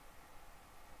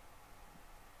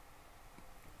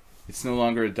 It's no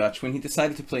longer a Dutch. When he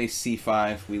decided to play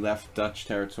C5, we left Dutch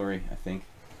territory, I think.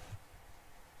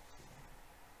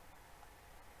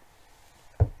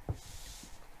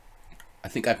 I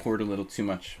think I poured a little too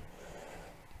much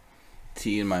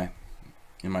tea in my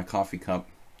coffee cup.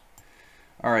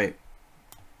 All right.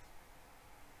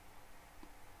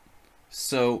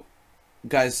 So,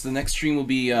 guys, the next stream will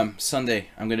be Sunday.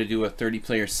 I'm going to do a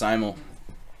 30-player simul.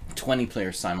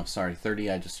 20-player simul, sorry. 30,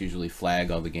 I just usually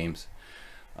flag all the games.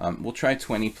 We'll try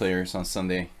 20 players on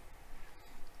Sunday.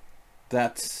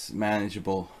 That's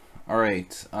manageable. All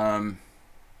right.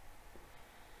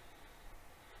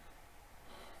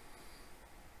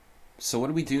 So what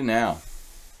do we do now?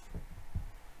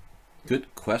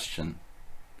 Good question.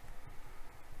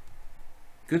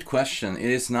 Good question.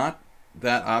 It is not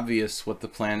that obvious what the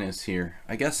plan is here.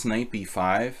 I guess knight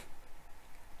b5.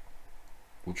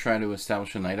 We'll try to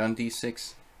establish a knight on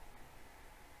d6.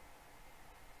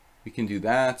 We can do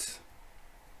that.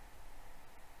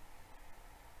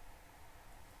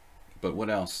 But what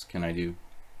else can I do?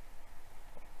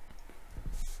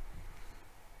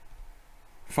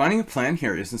 Finding a plan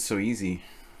here isn't so easy.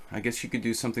 I guess you could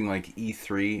do something like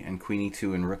e3 and queen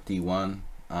e2 and rook d1.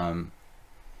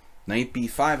 Knight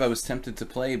b5 I was tempted to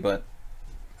play, but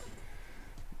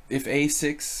if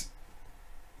a6,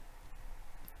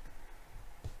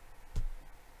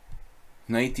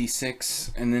 knight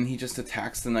d6, and then he just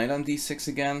attacks the knight on d6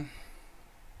 again,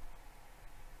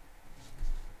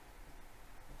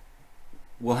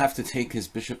 we'll have to take his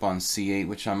bishop on c8,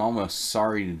 which I'm almost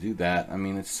sorry to do that. I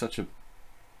mean, it's such a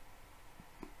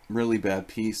really bad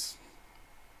piece.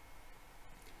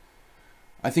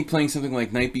 I think playing something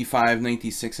like knight b5, knight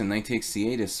d6, and knight takes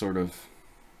c8 is sort of,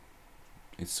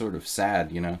 it's sort of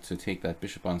sad, you know, to take that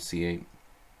bishop on c8.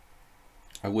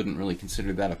 I wouldn't really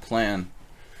consider that a plan.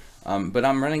 But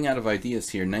I'm running out of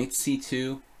ideas here. Knight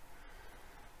c2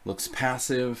 looks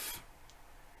passive.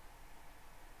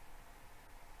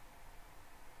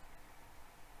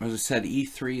 As I said,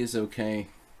 e3 is okay.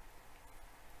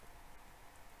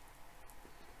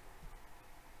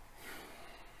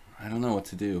 I don't know what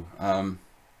to do.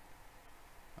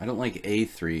 I don't like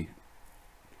a3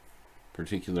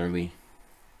 particularly.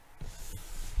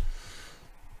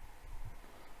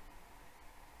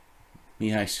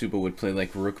 Mihai Suba would play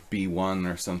like rook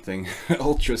b1 or something.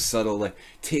 Ultra subtle, like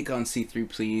take on c3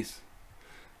 please.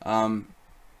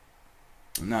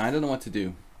 No, I don't know what to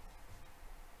do.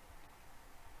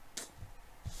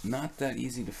 Not that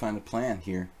easy to find a plan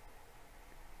here.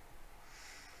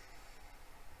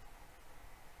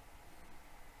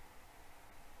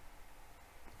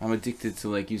 I'm addicted to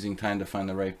like using time to find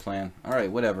the right plan.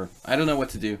 Alright, whatever. I don't know what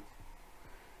to do.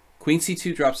 Queen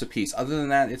c2 drops a piece. Other than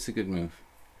that, it's a good move.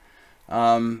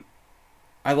 I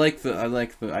like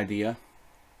the idea.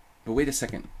 But wait a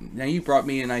second. Now you brought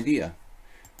me an idea.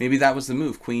 Maybe that was the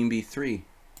move. Queen b3.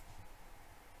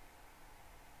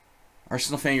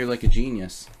 Arsenal fan, you're like a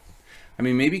genius. I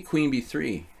mean, maybe queen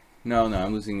b3. No,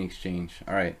 I'm losing the exchange.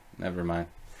 Alright, never mind.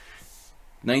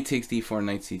 Knight takes d4,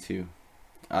 knight c2.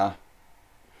 I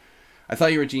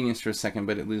thought you were a genius for a second,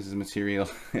 but it loses material.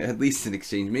 At least in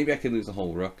exchange. Maybe I could lose a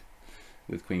whole rook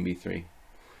with queen b3.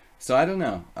 So I don't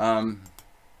know.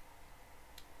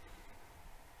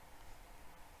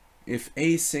 If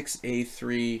a6,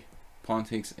 a3, pawn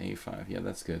takes a5. Yeah,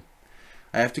 that's good.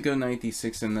 I have to go knight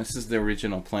d6, and this is the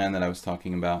original plan that I was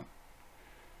talking about.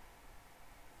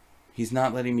 He's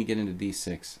not letting me get into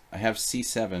d6. I have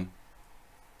c7.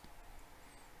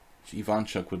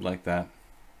 Ivanchuk would like that.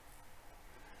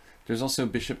 There's also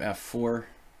bishop f4,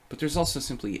 but there's also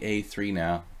simply a3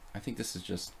 now. I think this is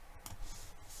just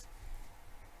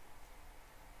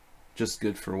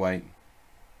good for white.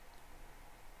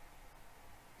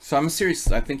 So I'm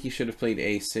serious. I think he should have played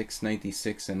a6, knight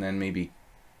d6, and then maybe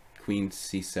queen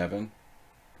c7.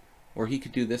 Or he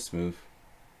could do this move,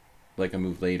 like a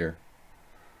move later.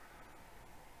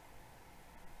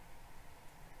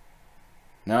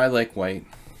 Now I like white.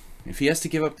 If he has to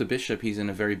give up the bishop, he's in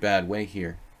a very bad way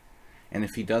here. And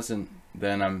if he doesn't,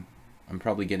 then I'm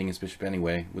probably getting his bishop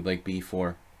anyway with like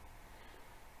b4.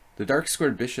 The dark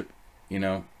squared bishop, you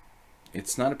know,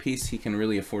 it's not a piece he can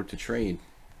really afford to trade,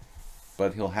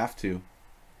 but he'll have to.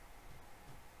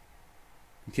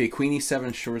 Okay, queen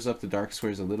e7 shores up the dark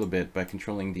squares a little bit by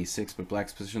controlling d6, but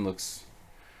black's position looks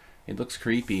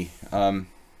creepy.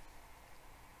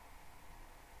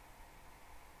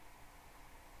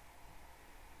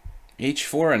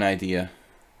 h4 an idea.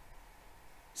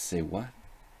 Say what?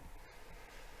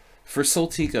 For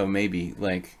Soltico, maybe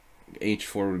like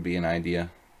h4 would be an idea,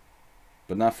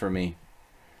 but not for me.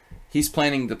 He's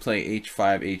planning to play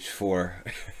h5, h4,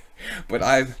 but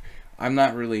I'm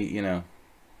not really, you know,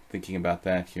 thinking about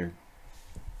that here.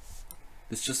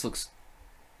 This just looks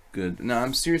good. No,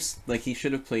 I'm serious. Like he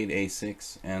should have played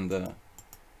a6, and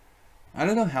I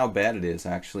don't know how bad it is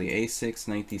actually. a6,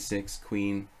 knight d6,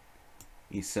 queen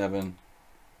e7.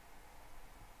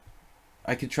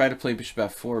 I could try to play bishop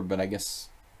f4, but I guess,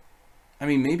 I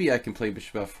mean, maybe I can play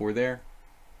bishop f4 there,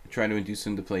 try to induce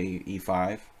him to play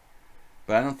e5,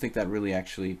 but I don't think that really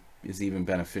actually is even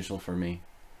beneficial for me.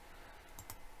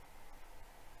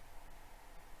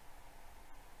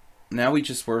 Now we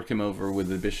just work him over with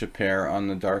the bishop pair on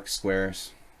the dark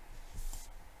squares.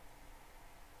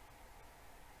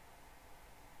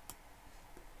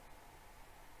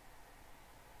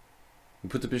 We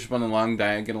put the bishop on the long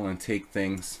diagonal and take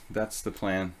things. That's the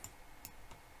plan.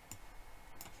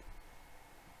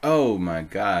 Oh my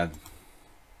god.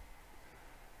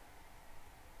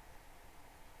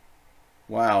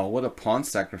 Wow, what a pawn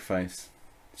sacrifice.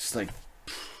 Just like,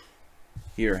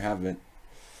 here, have it.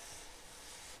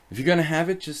 If you're gonna have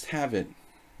it, just have it.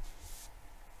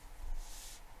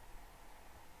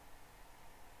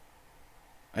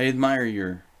 I admire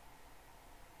your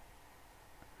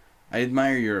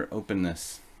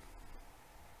openness.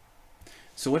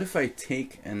 So what if I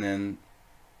take and then,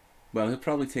 well, he'll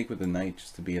probably take with the knight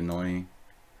just to be annoying.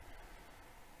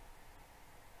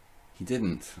 He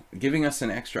didn't, giving us an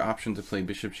extra option to play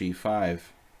bishop g5.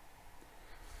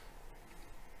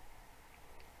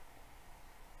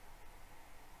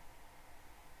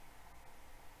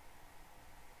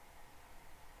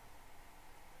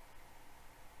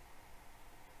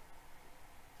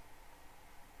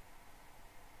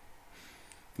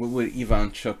 What would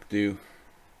Ivanchuk do?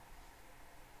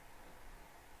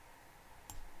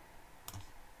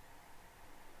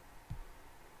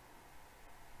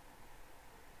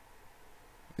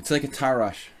 It's like a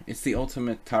Tarash. It's the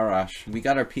ultimate Tarash. We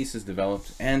got our pieces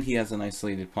developed, and he has an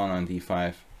isolated pawn on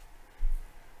d5.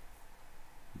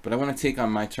 But I want to take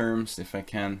on my terms if I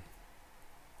can.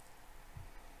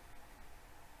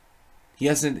 He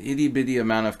has an itty-bitty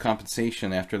amount of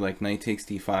compensation after like knight takes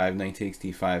d5, knight takes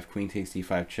d5, queen takes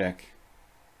d5 check.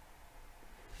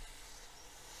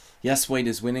 Yes, white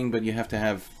is winning, but you have to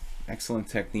have excellent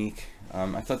technique.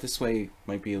 I thought this way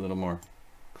might be a little more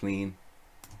clean.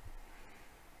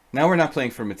 Now we're not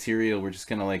playing for material, we're just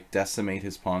gonna like decimate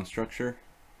his pawn structure,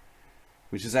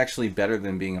 which is actually better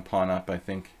than being a pawn up, I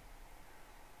think.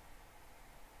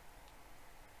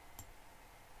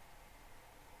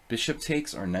 Bishop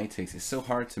takes or knight takes. It's so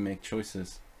hard to make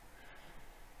choices.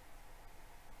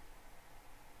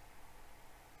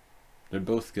 They're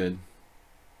both good.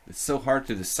 It's so hard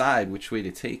to decide which way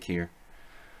to take here.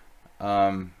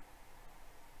 All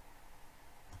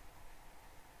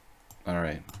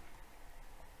right.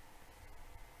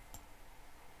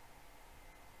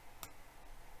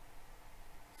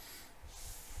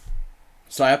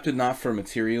 So I opted not for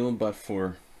material, but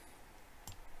for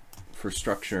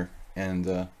structure.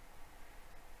 And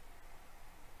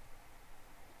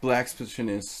Black's position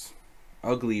is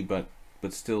ugly, but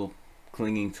still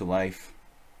clinging to life.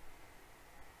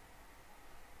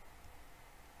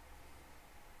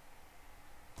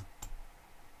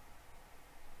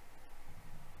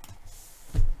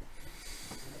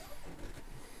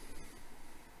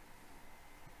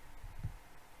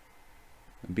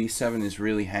 B7 is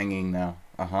really hanging now.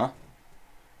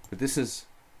 But this is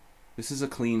a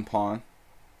clean pawn.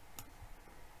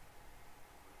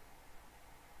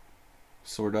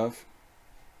 Sort of.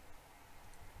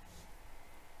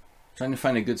 Trying to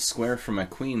find a good square for my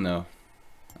queen though.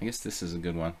 I guess this is a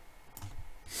good one.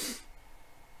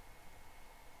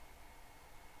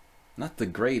 Not the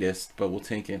greatest, but we'll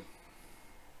take it.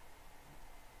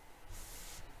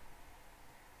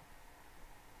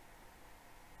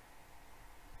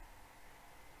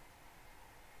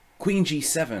 Queen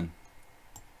G7.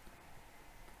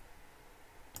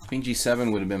 Queen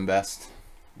G7 would have been best.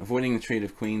 Avoiding the trade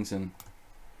of queens and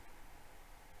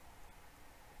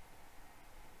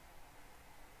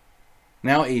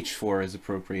now H4 is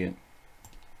appropriate.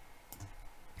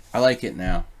 I like it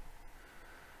now.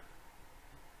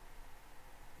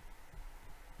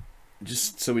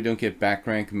 Just so we don't get back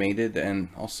rank mated and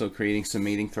also creating some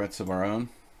mating threats of our own.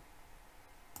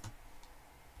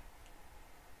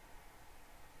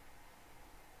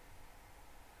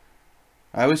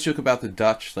 I always joke about the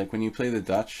Dutch, like when you play the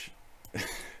Dutch,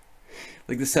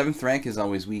 like the 7th rank is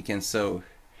always weak, and so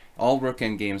all rook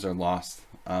endgames are lost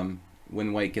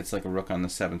when white gets like a rook on the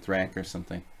 7th rank or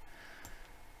something.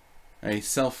 A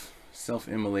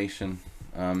self-immolation.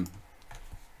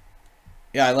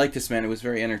 Yeah, I like this, man. It was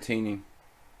very entertaining.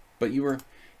 But you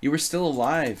were still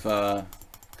alive,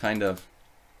 kind of.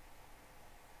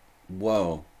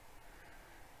 Whoa.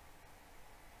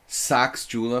 Sachs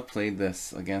Jula played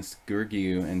this against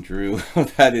Gurgiu and drew.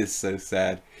 That is so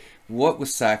sad. What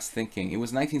was Sachs thinking? It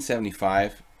was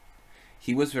 1975.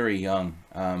 He was very young.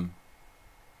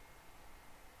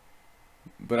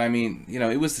 But I mean, you know,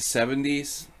 it was the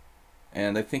 70s,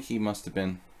 and I think he must have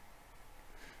been...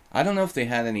 I don't know if they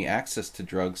had any access to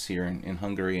drugs here in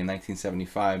Hungary in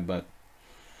 1975, but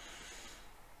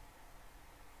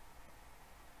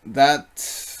that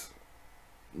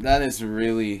is a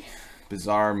really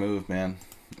bizarre move, man.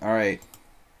 All right.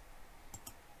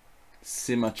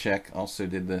 Simacek also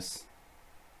did this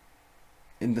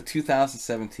in the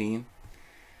 2017.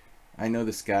 I know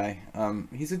this guy.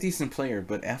 He's a decent player,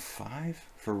 but F5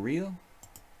 for real?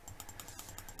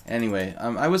 Anyway,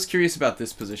 I was curious about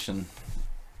this position.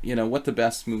 You know, what the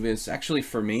best move is, actually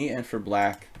for me and for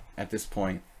black at this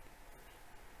point.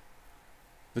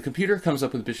 The computer comes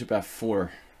up with bishop f4,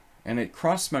 and it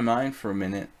crossed my mind for a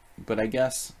minute, but I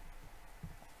guess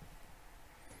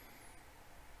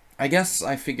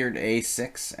I figured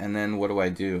a6, and then what do I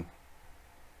do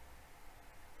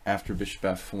after bishop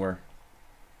f4?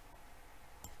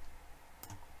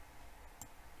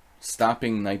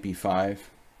 Stopping knight b5.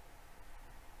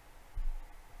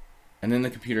 And then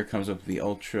the computer comes up with the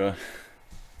ultra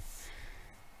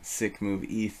sick move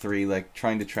e3, like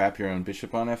trying to trap your own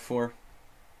bishop on f4.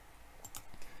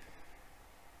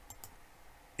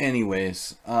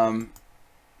 Anyways,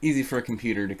 easy for a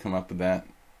computer to come up with that.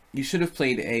 You should have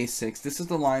played a6. This is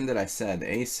the line that I said.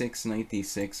 a6, knight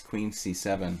d6, queen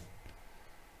c7.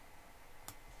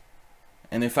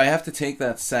 And if I have to take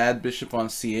that sad bishop on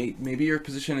c8, maybe your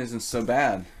position isn't so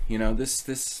bad. You know, this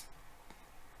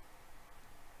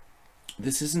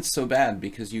isn't so bad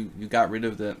because you got rid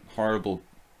of the horrible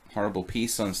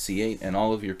piece on c8, and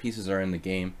all of your pieces are in the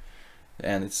game,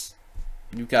 and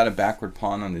you've got a backward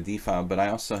pawn on the d file, but I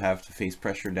also have to face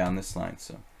pressure down this line,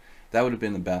 so that would have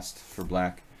been the best for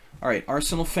black. All right,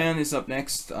 Arsenal fan is up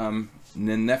next,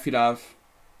 Nefidov,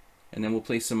 and then we'll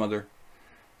play some other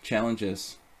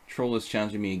challenges. Troll is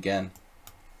challenging me again.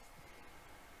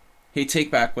 Hey,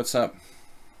 Take Back, what's up?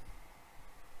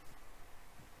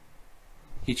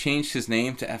 He changed his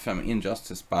name to FM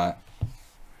Injustice Bot.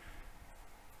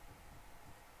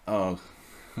 Oh.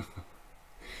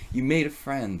 You made a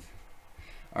friend.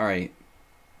 Alright.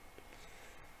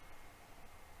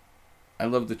 I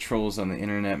love the trolls on the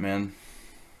internet, man.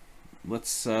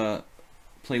 Let's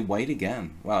play white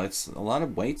again. Wow, it's a lot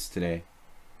of whites today.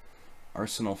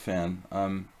 Arsenal fan.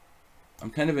 I'm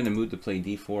kind of in a mood to play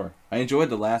d4. I enjoyed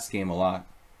the last game a lot.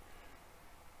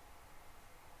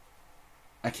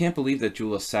 I can't believe that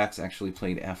Julius Sachs actually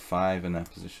played f5 in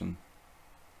that position.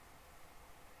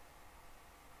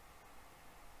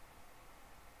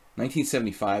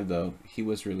 1975, though, he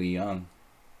was really young.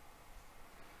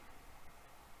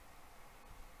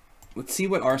 Let's see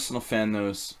what Arsenal fan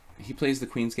knows. He plays the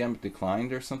Queen's Gambit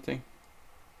declined or something.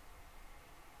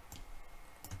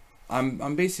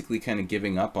 I'm basically kind of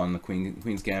giving up on the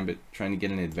Queen's Gambit, trying to get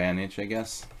an advantage, I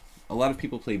guess. A lot of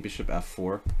people play Bishop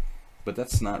f4, but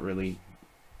that's not really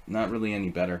any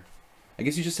better. I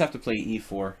guess you just have to play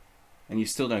e4, and you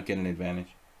still don't get an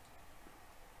advantage.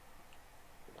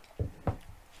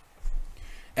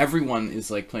 Everyone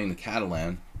is like playing the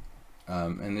Catalan,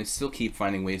 and they still keep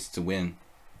finding ways to win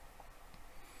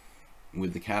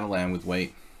with the Catalan with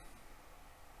white.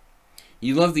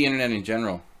 You love the internet in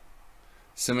general.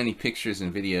 So many pictures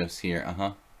and videos here.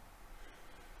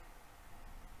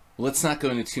 Let's not go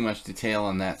into too much detail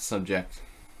on that subject.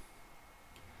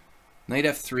 Knight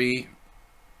f3.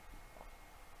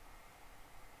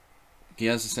 He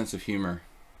has a sense of humor.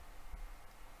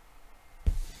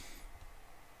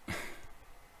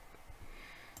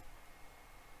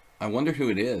 I wonder who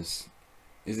it is.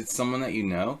 Is it someone that you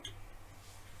know?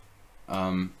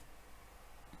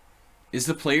 Is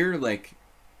the player like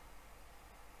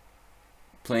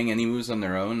playing any moves on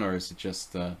their own, or is it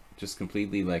just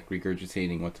completely like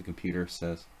regurgitating what the computer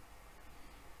says?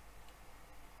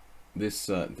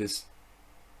 This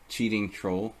cheating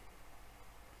troll.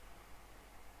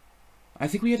 I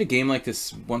think we had a game like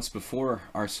this once before,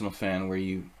 Arsenal fan, where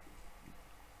you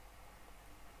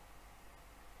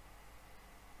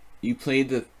played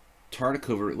the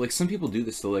Tartakover. Like, some people do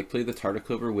this, they'll like play the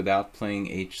Tartakover without playing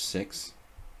h6.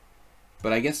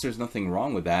 But I guess there's nothing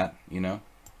wrong with that, you know?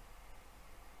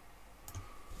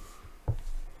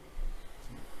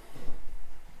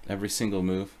 Every single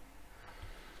move.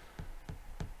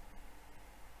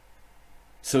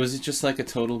 So is it just like a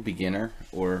total beginner,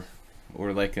 or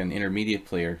like an intermediate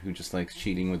player who just likes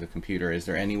cheating with the computer? Is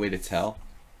there any way to tell?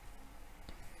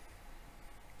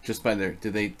 Just by their, do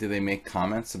they make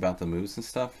comments about the moves and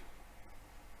stuff?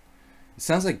 It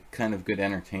sounds like kind of good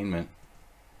entertainment.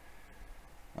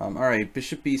 Alright,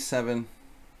 bishop b7.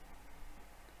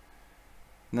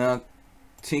 Now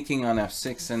taking on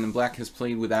f6, and then black has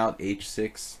played without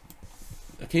h6.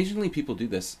 Occasionally people do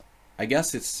this. I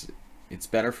guess it's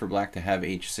better for black to have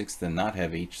h6 than not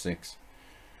have h6.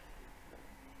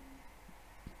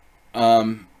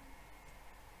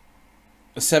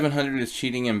 A 700 is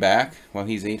cheating him back while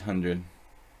he's 800.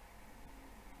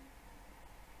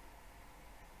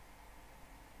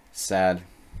 Sad,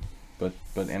 but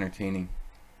entertaining.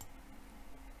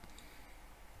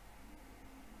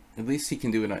 At least he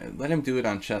can do it. Let him do it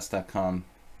on chess.com.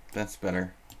 That's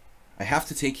better. I have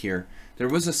to take here. There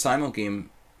was a simul game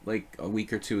like a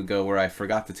week or two ago where I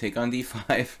forgot to take on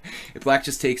d5. If black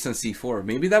just takes on c4.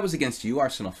 Maybe that was against you,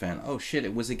 Arsenal fan. Oh shit,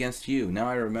 it was against you. Now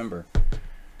I remember.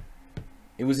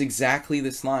 It was exactly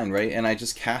this line, right? And I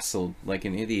just castled like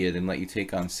an idiot and let you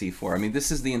take on c4. I mean,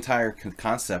 this is the entire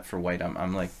concept for white.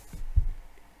 I'm like,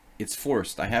 it's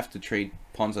forced. I have to trade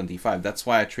pawns on d5. That's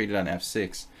why I traded on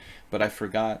f6. But I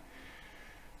forgot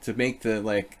to make the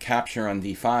like capture on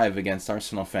d5 against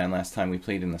Arsenal fan last time we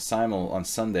played in the simul on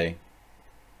Sunday.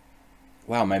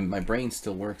 Wow, my brain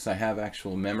still works. I have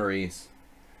actual memories.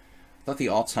 I thought the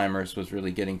Alzheimer's was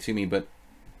really getting to me, but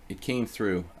it came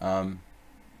through.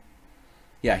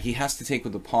 Yeah, he has to take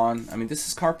with the pawn. I mean, this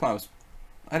is Karpov.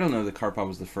 I don't know that Karpov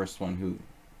was the first one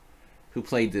who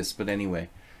played this, but anyway,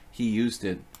 he used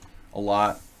it a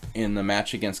lot in the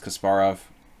match against Kasparov.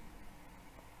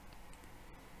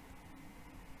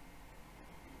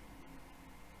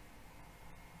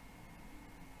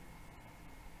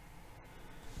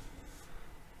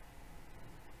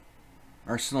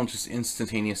 Arsenal just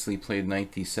instantaneously played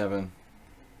knight d7.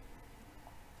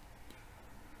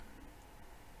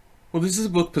 Well, this is a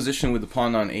book position with the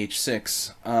pawn on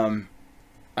h6.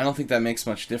 I don't think that makes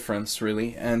much difference,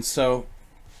 really. And so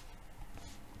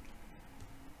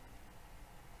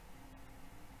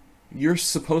you're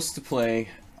supposed to play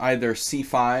either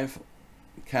c5,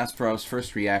 Kasparov's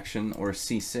first reaction, or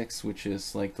c6, which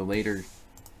is like the later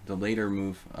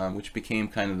move, which became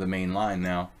kind of the main line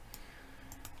now.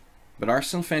 But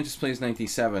Arsenal fan just plays knight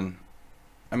d7.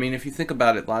 I mean, if you think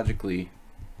about it logically,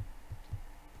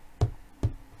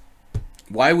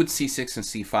 Why would c6 and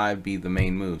c5 be the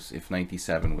main moves if knight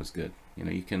d7 was good? You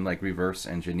know, you can like reverse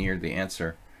engineer the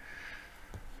answer.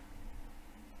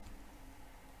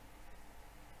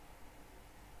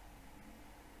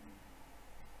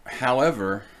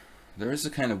 However, there is a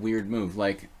kind of weird move.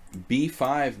 Like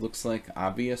b5 looks like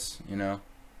obvious, you know.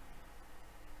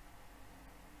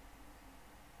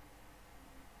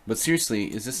 But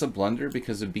seriously, is this a blunder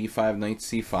because of b5 knight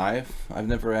c5? I've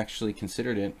never actually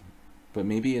considered it, but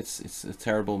maybe it's a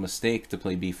terrible mistake to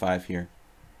play b5 here.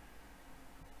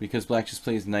 Because black just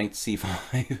plays knight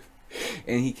c5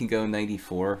 and he can go knight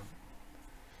e4.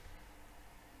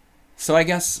 So I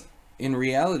guess in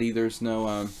reality there's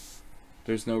no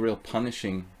real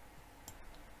punishing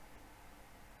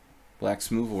black's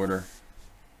move order.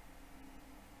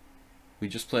 We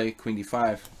just play queen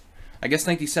d5. I guess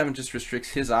knight d7 just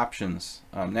restricts his options.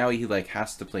 Now he like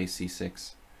has to play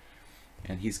c6,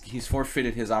 and he's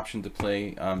forfeited his option to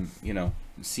play you know,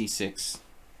 c6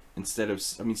 instead of,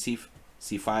 I mean,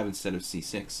 c5 instead of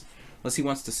c6, unless he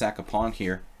wants to sack a pawn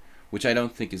here, which I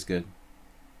don't think is good.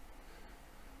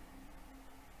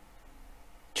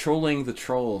 Trolling the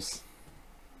trolls.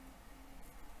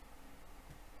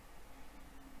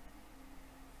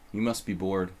 You must be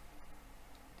bored.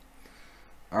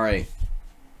 All right.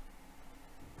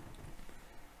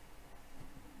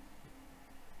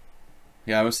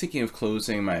 Yeah, I was thinking of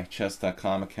closing my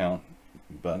chess.com account,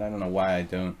 but I don't know why I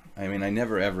don't. I mean, I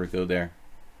never ever go there.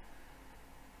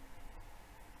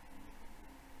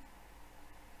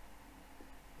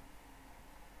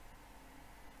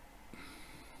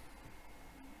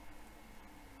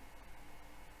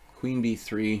 Queen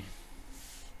b3.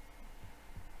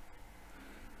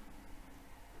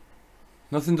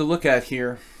 Nothing to look at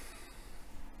here.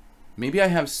 Maybe I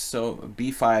have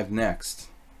b5 next.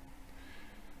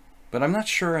 But I'm not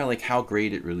sure like how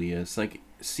great it really is. Like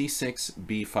c6,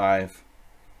 b5.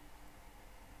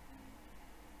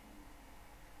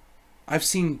 I've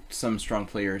seen some strong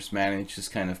players manage this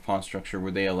kind of pawn structure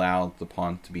where they allow the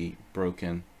pawn to be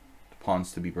broken, the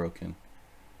pawns to be broken.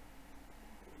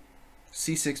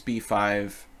 c6,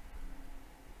 b5.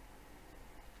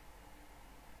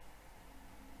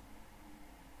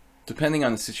 Depending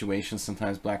on the situation,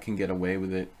 sometimes black can get away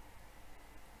with it.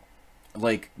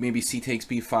 Like maybe c takes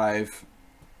b5,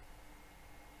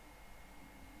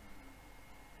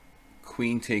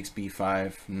 queen takes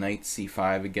b5, knight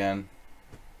c5 again,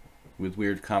 with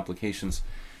weird complications.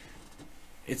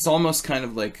 It's almost kind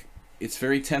of like, it's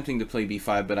very tempting to play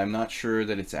b5, but I'm not sure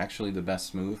that it's actually the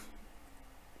best move.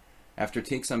 After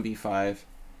takes on b5,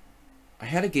 I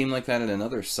had a game like that at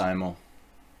another simul,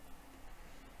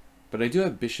 but I do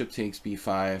have bishop takes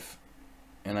b5,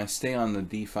 and I stay on the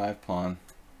d5 pawn.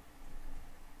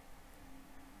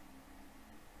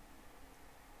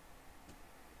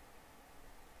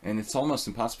 And it's almost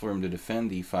impossible for him to defend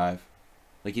e5.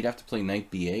 Like he'd have to play knight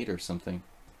b8 or something.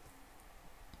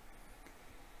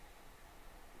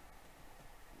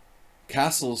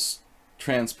 Castles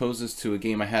transposes to a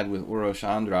game I had with Uroš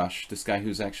Andraš, this guy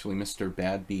who's actually Mr.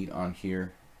 Bad Beat on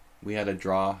here. We had a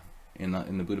draw in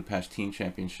the Budapest Team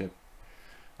Championship.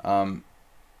 I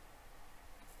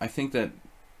think that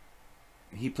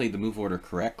he played the move order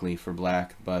correctly for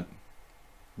black, but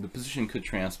the position could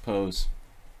transpose.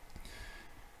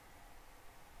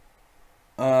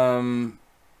 But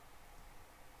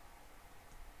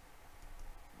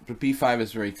b5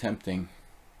 is very tempting.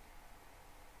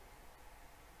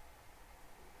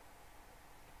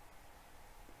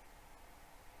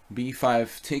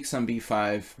 b5 takes on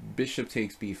b5, bishop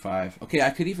takes b5. Okay, I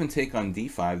could even take on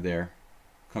d5 there,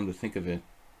 come to think of it.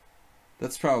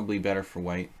 That's probably better for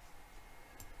white.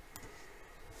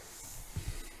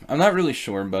 I'm not really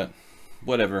sure, but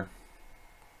whatever.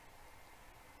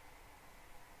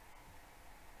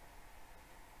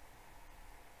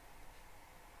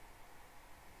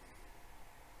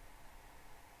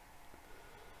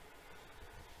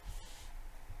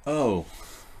 Oh.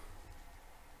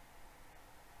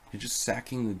 You're just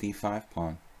sacking the d5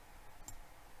 pawn.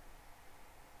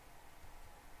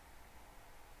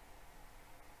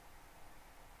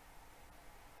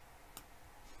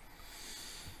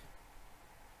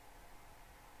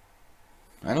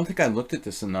 I don't think I looked at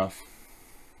this enough.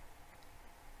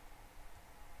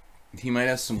 He might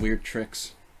have some weird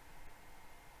tricks.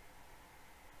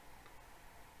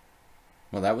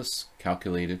 Well, that was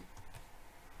calculated.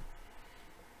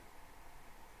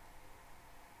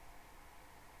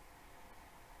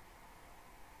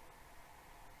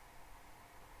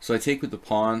 So I take with the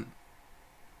pawn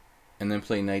and then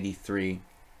play knight e3.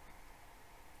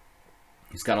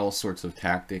 He's got all sorts of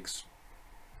tactics.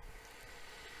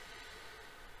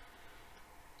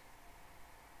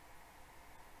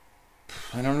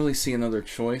 I don't really see another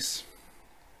choice.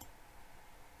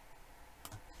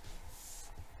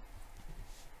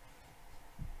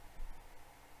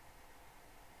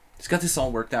 He's got this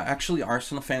all worked out. Actually,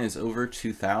 Arsenal fan is over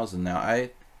 2,000 now.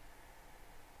 It's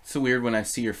so weird when I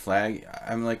see your flag.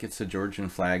 I'm like, it's a Georgian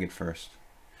flag at first.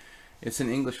 It's an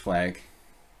English flag.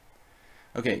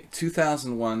 Okay,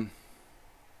 2001.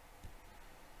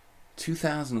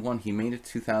 2001. He made it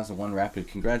 2001 rapid.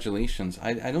 Congratulations.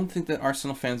 I don't think that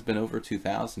Arsenal fan's been over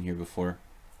 2,000 here before.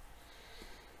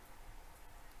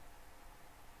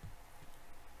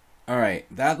 All right,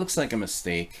 that looks like a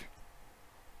mistake.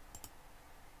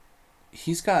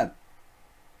 He's got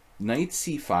knight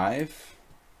c5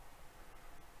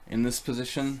 in this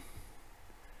position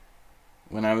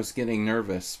when I was getting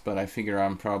nervous, but I figure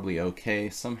I'm probably okay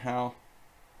somehow,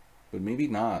 but maybe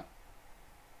not.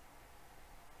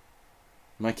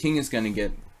 My king is going to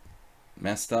get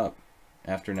messed up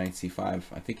after knight c5.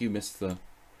 I think you missed the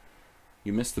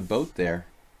boat there,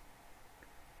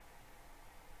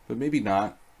 but maybe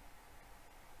not.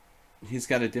 He's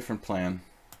got a different plan.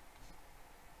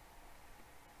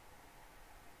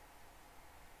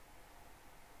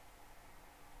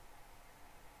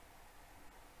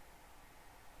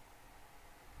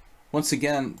 Once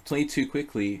again, play too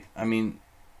quickly. I mean,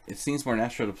 it seems more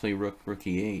natural to play rook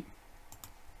e8.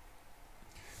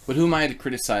 But who am I to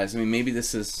criticize? I mean, maybe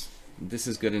this is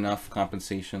good enough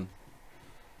compensation.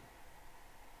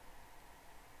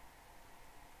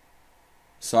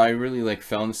 So I really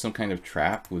fell into some kind of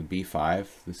trap with b5.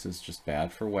 This is just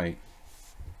bad for white.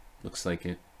 Looks like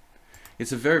it.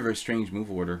 It's a very, very strange move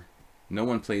order. No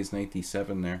one plays knight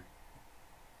d7 there.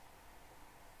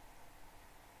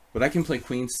 But I can play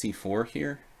queen c4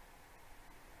 here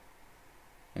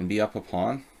and be up a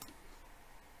pawn.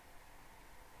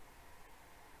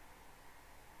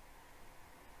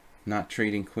 Not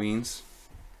trading queens.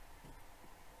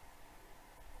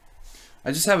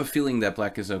 I just have a feeling that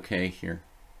black is okay here.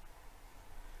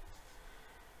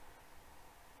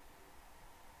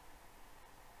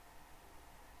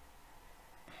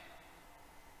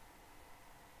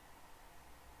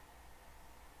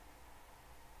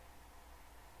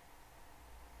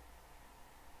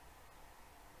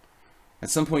 At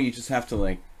some point you just have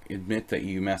to admit that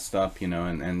you messed up, you know,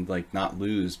 and not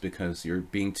lose because you're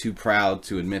being too proud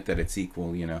to admit that it's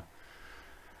equal, you know.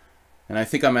 And I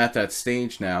think I'm at that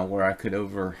stage now where I could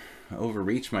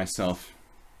overreach myself.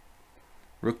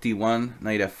 Rook d1,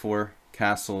 knight f4,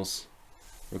 castles,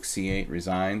 rook c8,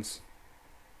 resigns.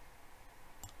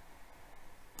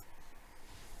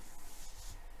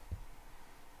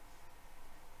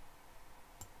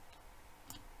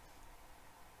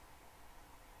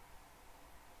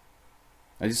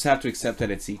 I just have to accept that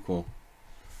it's equal.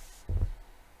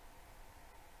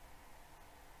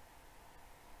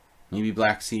 Maybe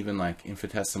black's even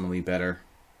infinitesimally better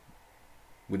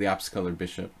with the opposite colored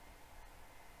bishop.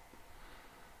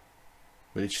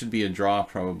 But it should be a draw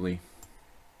probably.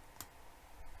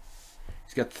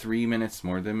 He's got 3 minutes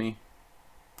more than me.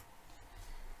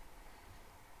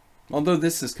 Although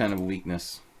this is kind of a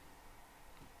weakness.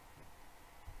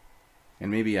 And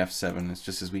maybe f7 is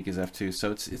just as weak as f2.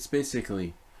 So it's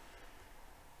basically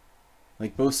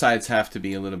both sides have to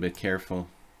be a little bit careful.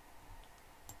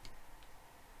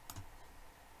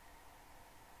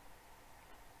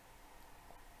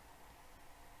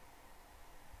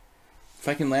 If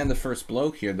I can land the first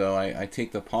blow here, though, I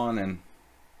take the pawn and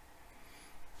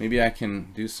maybe I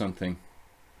can do something.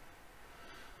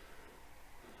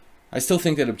 I still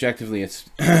think that objectively it's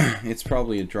it's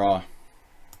probably a draw.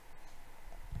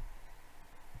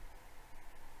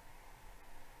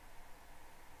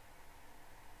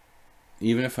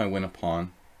 Even if I win a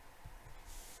pawn.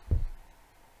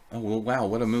 Oh, well, wow,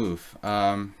 what a move.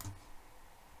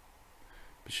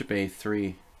 Bishop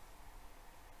a3.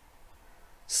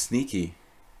 Sneaky.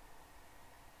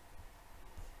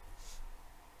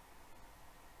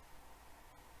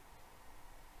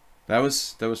 That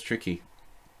was tricky.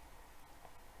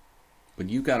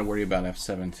 But you got to worry about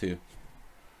f7 too.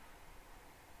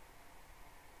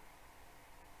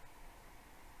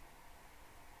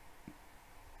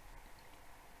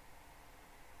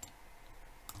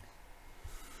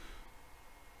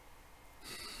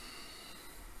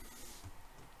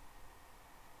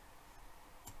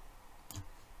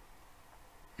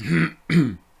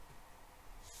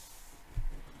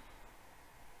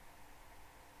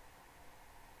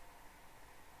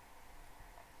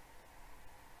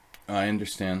 I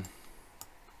understand.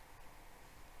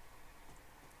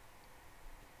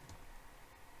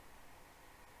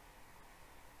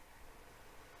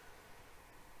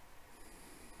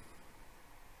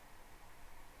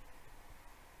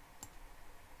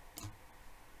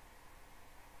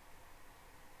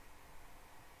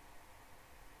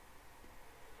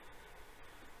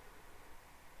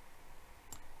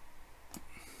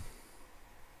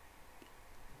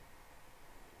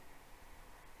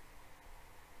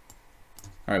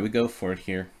 Alright, we go for it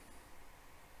here.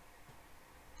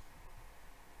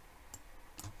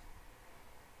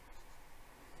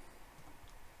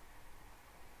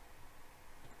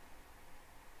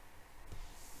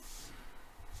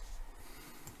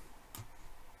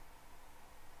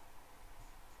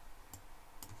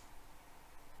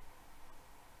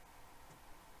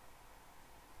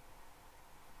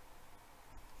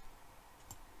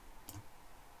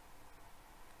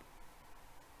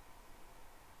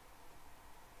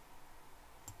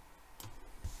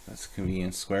 That's a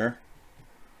convenient square.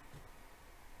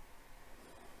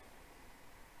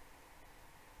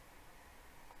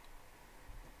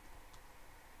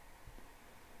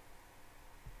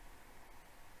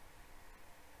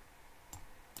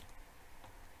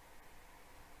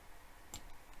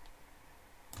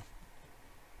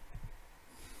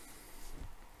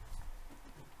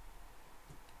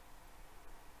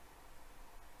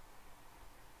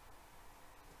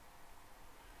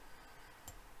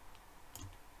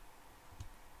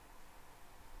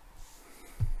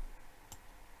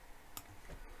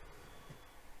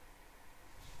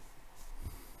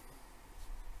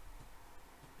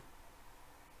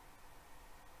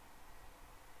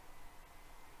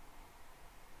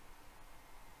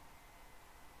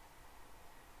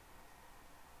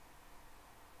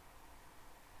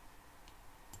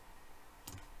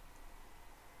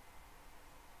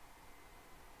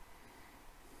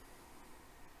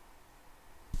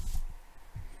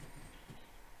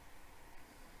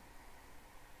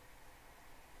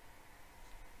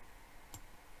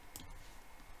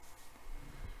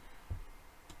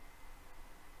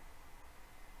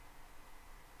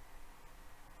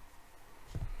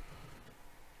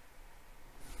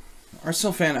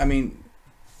 Arsenal fan, I mean,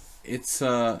 it's,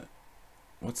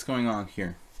 what's going on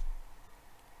here?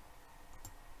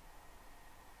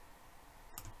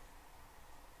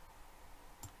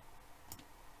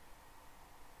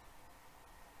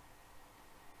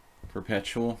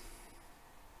 Perpetual.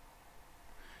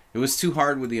 It was too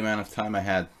hard with the amount of time I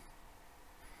had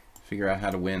to figure out how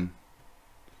to win.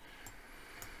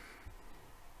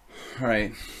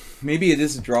 Alright, maybe it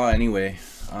is a draw anyway,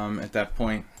 at that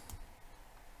point.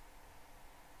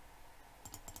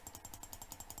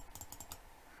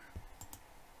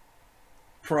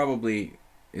 Probably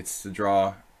it's the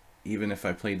draw, even if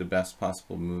I played the best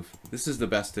possible move. This is the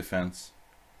best defense.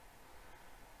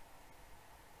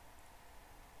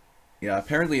 Yeah,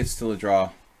 apparently it's still a draw,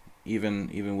 even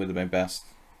with my best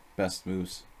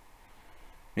moves.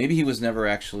 Maybe he was never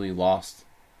actually lost,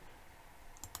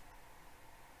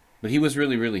 but he was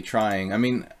really trying. I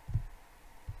mean,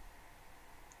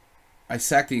 I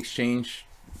sacked the exchange.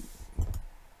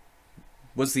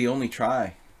 Was the only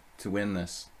try to win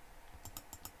this.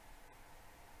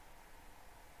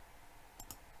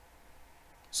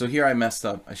 So here I messed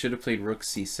up. I should have played rook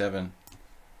c7.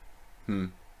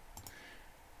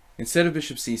 Instead of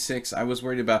bishop c6, I was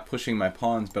worried about pushing my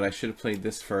pawns, but I should have played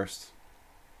this first.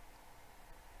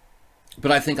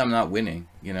 But I think I'm not winning,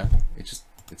 you know?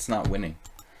 It's not winning.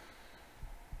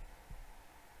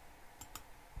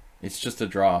 It's just a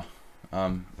draw,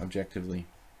 objectively.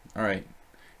 Alright.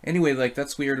 Anyway, like,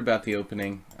 that's weird about the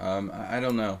opening. I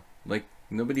don't know. Like,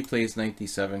 nobody plays knight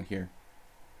d7 here.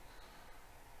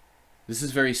 This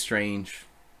is very strange.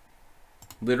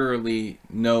 Literally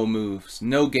no moves,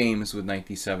 no games with knight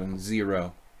d7,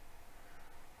 0.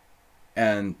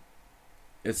 And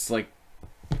it's like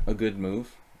a good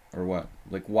move, or what?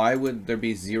 Like, why would there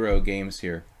be 0 games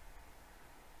here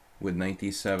with knight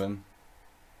d7?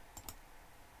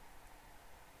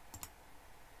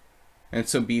 And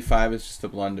so b5 is just a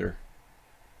blunder.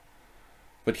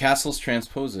 But castles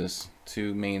transposes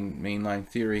to mainline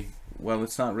theory. Well,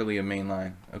 it's not really a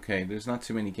mainline. Okay, there's not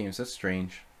too many games. That's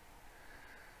strange.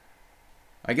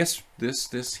 I guess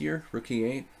this here, rook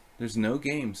e8. There's no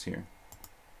games here.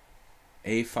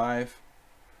 a5.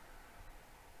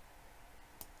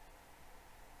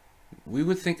 I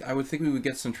would think we would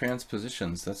get some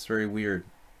transpositions. That's very weird.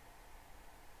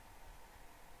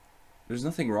 There's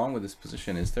nothing wrong with this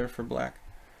position, is there, for black?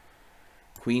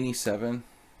 Queen e7.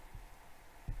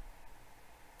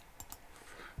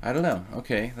 I don't know.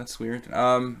 Okay, that's weird.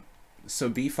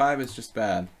 So b5 is just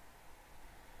bad.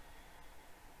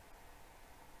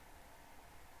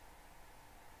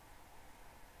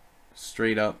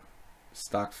 Straight up,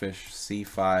 stockfish,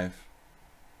 c5.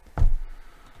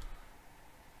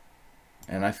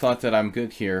 And I thought that I'm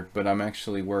good here, but I'm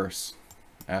actually worse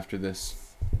after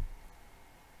this.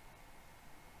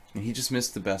 And he just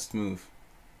missed the best move.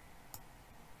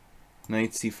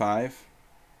 Knight c5.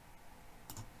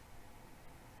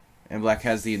 And black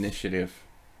has the initiative.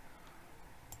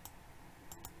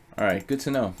 Alright, good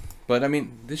to know. But I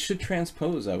mean, this should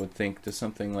transpose, I would think, to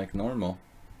something like normal.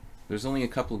 There's only a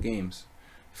couple games.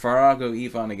 Farago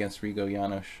Ivan against Rigo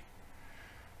Janos.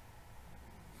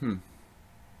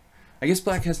 I guess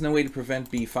black has no way to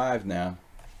prevent b5 now.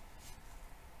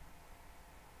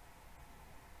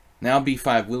 Now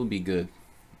b5 will be good,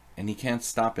 and he can't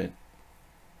stop it.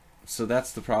 So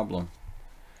that's the problem.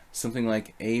 Something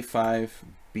like a5,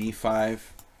 b5.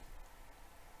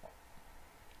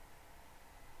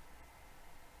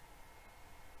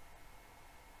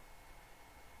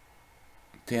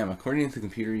 Damn, according to the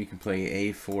computer, you can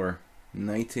play a4.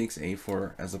 Knight takes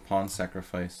a4 as a pawn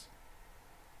sacrifice.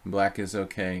 Black is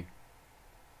okay.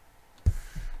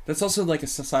 That's also like a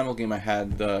simul game I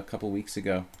had a couple weeks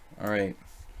ago. Alright.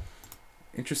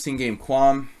 Interesting game.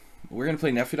 Quam. We're going to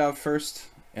play Nefedov first,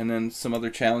 and then some other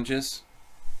challenges.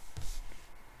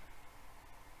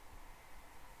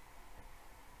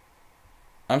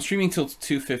 I'm streaming till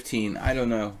 2:15. I don't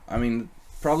know. I mean,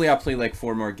 probably I'll play like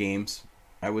 4 more games.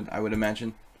 I would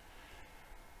imagine.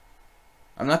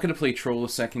 I'm not going to play Troll a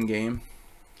second game.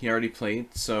 He already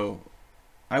played, so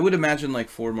I would imagine like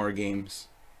 4 more games,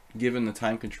 given the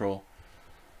time control.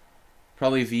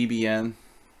 Probably VBN,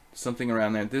 something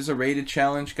around there. There's a rated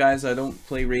challenge, guys. I don't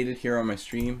play rated here on my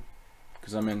stream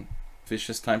because I'm in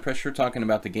vicious time pressure talking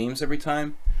about the games every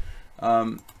time.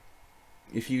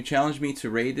 If you challenge me to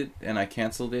rated and I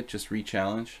canceled it, just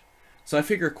re-challenge. So I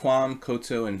figure Quam,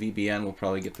 Koto, and VBN will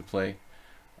probably get to play.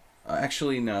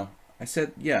 Actually, no. I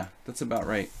said, yeah, that's about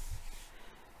right.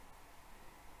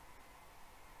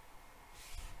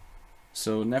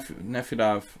 So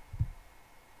Nefedov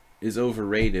is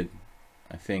overrated,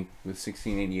 I think, with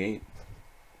 1688.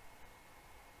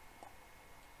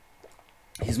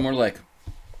 He's more like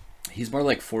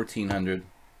 1400.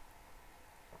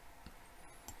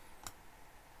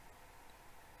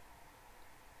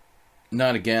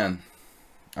 Not again.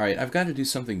 All right, I've got to do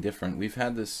something different. We've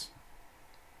had this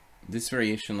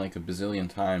variation like a bazillion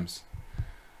times.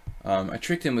 I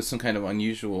tricked him with some kind of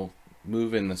unusual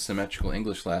move in the symmetrical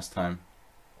English last time.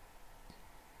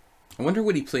 I wonder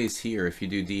what he plays here if you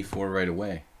do d4 right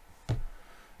away.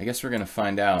 I guess we're going to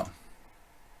find out.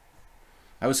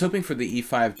 I was hoping for the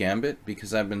e5 gambit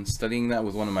because I've been studying that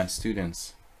with one of my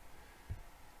students.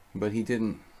 But he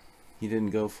didn't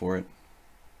go for it.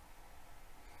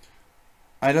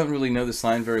 I don't really know this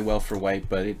line very well for white,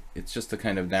 but it's just a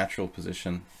kind of natural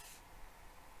position.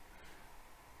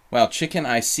 Wow, Chicken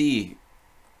IC,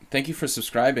 thank you for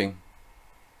subscribing.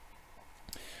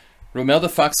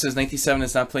 Romelda Fox says 97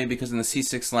 is not played because in the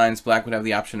c6 lines, black would have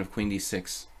the option of queen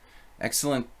d6.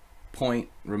 Excellent point,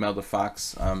 Romelda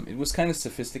Fox. It was kind of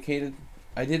sophisticated.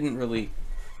 I didn't really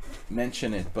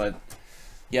mention it, but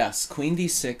yes, queen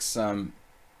d6.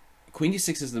 Queen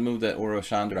d6 is the move that Orosh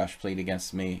Andrash played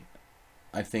against me.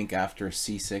 I think after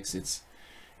c6,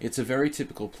 it's a very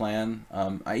typical plan.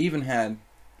 I even had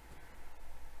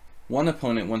one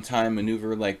opponent one time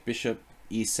maneuver like bishop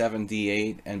e7,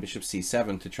 d8, and bishop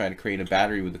c7 to try to create a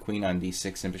battery with the queen on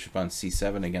d6 and bishop on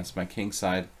c7 against my king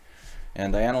side.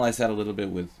 And I analyzed that a little bit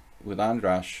with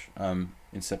Andrash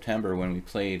in September when we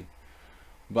played.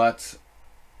 But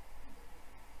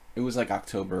it was like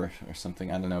October or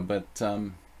something, I don't know. But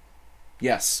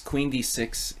yes, queen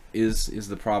d6 is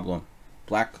the problem.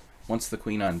 Black wants the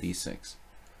queen on d6.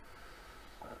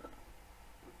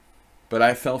 But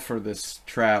I fell for this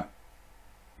trap.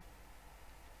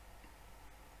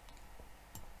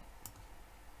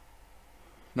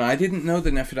 Now, I didn't know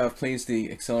that Nefedov plays the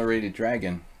accelerated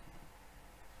dragon.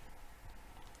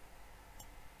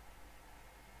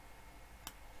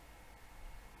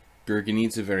 Gergen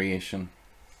needs a variation.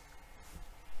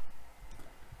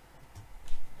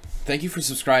 Thank you for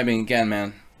subscribing again,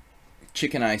 man.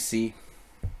 Chicken IC.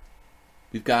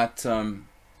 We've got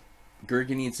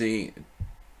Gergen needs a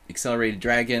accelerated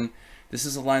dragon. This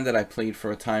is a line that I played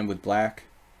for a time with black.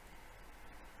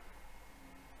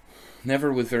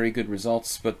 Never with very good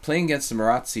results, but playing against the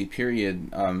Marazzi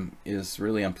period is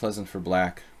really unpleasant for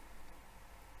black.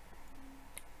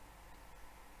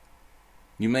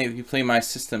 You play my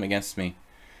system against me.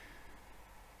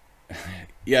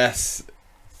 Yes,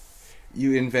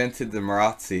 you invented the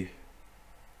Marazzi.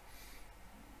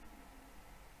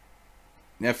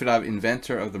 Nefedov,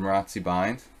 inventor of the Marazzi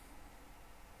bind.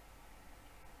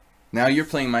 Now you're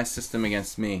playing my system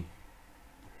against me.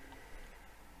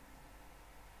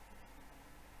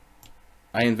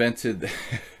 I invented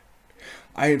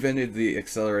the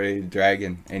accelerated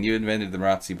dragon, and you invented the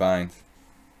Marazzi bind.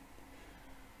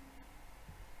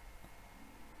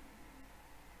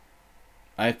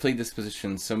 I've played this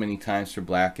position so many times for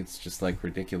black, it's just like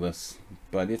ridiculous.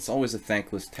 But it's always a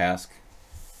thankless task.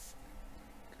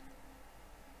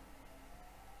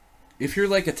 if you're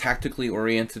like a tactically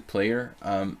oriented player,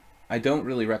 I don't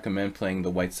really recommend playing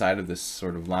the white side of this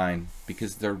sort of line,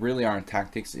 because there really aren't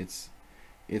tactics. It's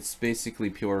basically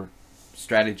pure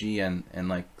strategy and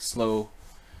like slow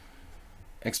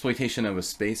exploitation of a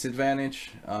space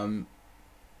advantage.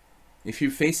 If you're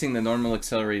facing the normal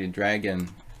accelerated dragon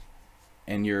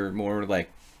and you're more like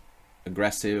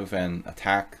aggressive and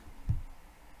attack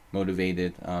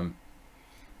motivated,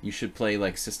 you should play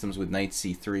like systems with knight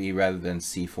c3 rather than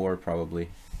c4 probably.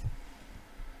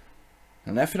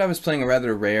 And after that, I was playing a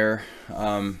rather rare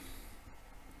line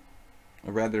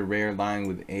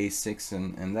with a6,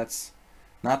 and that's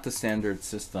not the standard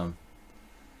system.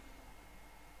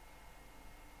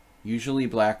 Usually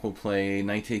black will play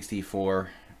knight takes d4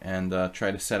 and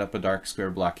try to set up a dark square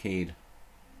blockade.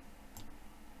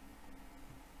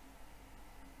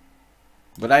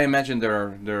 But I imagine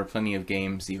there are plenty of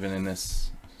games even in this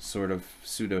sort of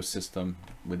pseudo system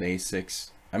with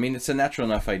a6. I mean, it's a natural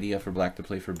enough idea for black to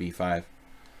play for b5.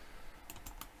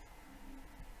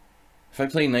 If I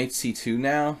play knight c2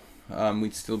 now,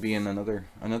 we'd still be in another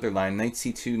line. Knight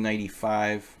c2, knight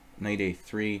e5, knight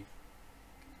a3.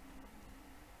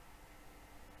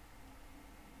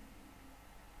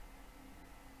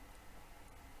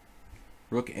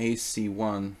 Rook a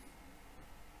c1.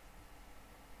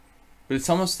 But it's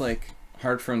almost like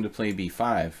hard for him to play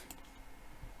b5.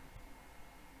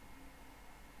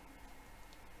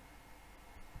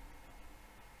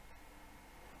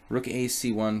 Rook a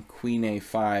c1, queen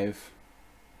a5,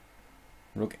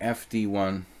 rook f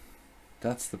d1.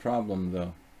 That's the problem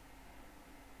though.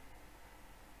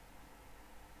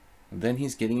 Then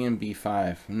he's getting in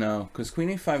b5. No, because queen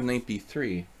a5, knight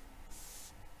b3.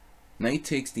 Knight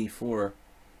takes d4,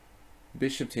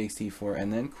 bishop takes d4,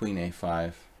 and then queen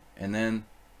a5. And then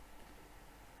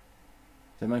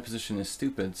my position is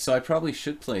stupid. So I probably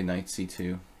should play knight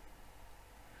c2.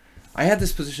 I had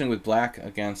this position with black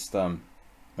against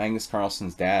Magnus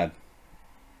Carlsen's dad.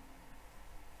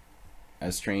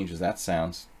 As strange as that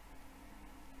sounds.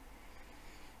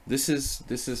 This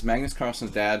is Magnus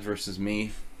Carlsen's dad versus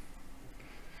me.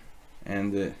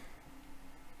 And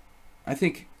I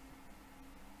think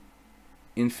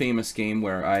infamous game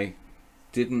where I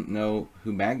didn't know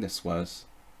who Magnus was.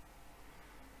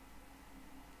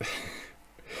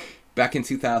 Back in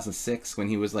 2006 when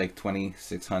he was like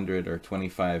 2600 or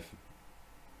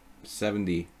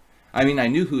 2570. I mean, I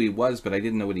knew who he was, but I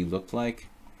didn't know what he looked like.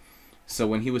 So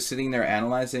when he was sitting there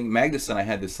analyzing, Magnus and I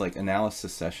had this like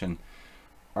analysis session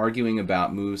arguing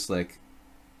about moves like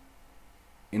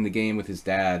in the game with his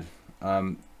dad.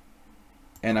 And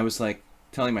I was like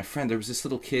telling my friend, there was this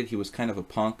little kid, he was kind of a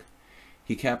punk.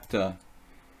 He kept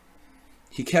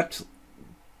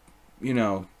you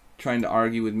know, trying to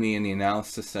argue with me in the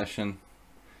analysis session.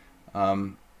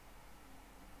 Nefedov,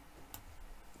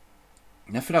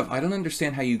 I don't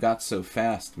understand how you got so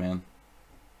fast, man.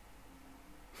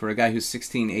 For a guy who's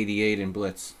 1688 in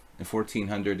blitz and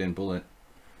 1400 in bullet.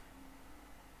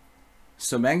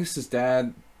 So Magnus's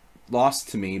dad lost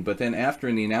to me, but then after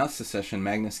in the analysis session,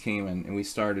 Magnus came and we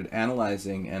started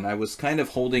analyzing, and I was kind of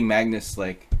holding Magnus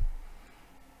like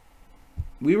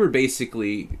we were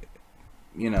basically,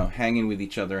 you know, hanging with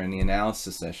each other in the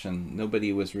analysis session.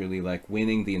 Nobody was really like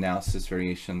winning the analysis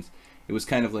variations. It was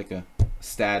kind of like a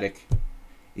static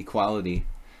equality,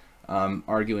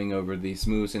 arguing over these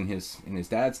moves in his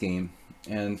dad's game,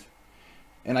 and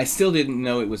I still didn't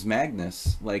know it was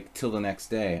Magnus like till the next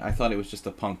day. I thought it was just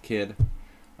a punk kid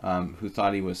who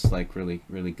thought he was like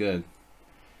really good.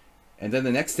 And then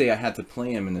the next day I had to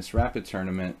play him in this rapid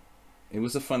tournament. It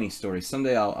was a funny story.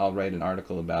 Someday I'll write an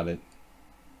article about it.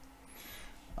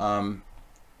 I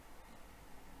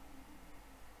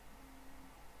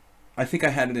think I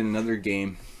had it in another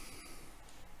game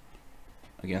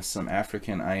against some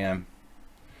African IM.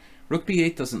 Rook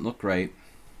b8 doesn't look right.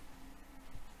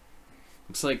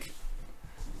 Looks like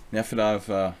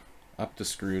Nefedov up to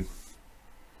screwed.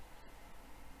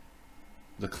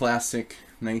 The classic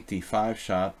knight d5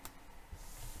 shot.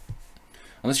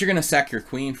 Unless you're going to sack your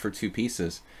queen for 2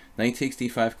 pieces. Knight takes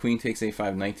d5, queen takes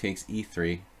a5, knight takes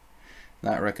e3.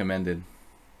 Not recommended.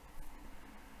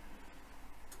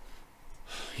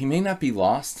 He may not be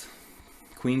lost.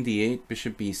 Queen d8,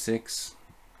 bishop b6,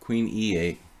 queen e8.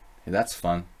 Hey, that's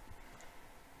fun.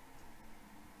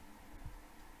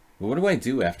 But what do I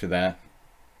do after that?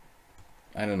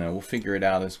 I don't know. We'll figure it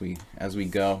out as we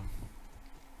go.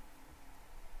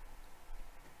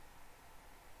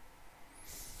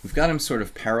 We've got him sort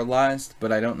of paralyzed,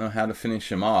 but I don't know how to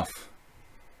finish him off.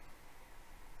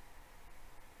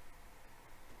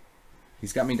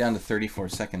 He's got me down to 34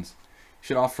 seconds.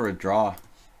 Should offer a draw.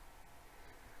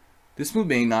 This move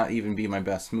may not even be my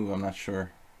best move, I'm not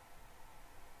sure.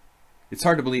 It's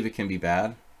hard to believe it can be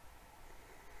bad.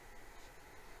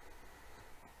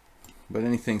 But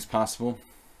anything's possible.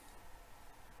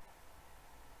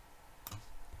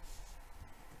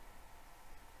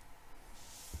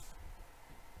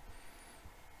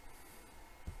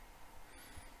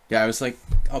 Yeah, I was like,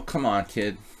 oh, come on,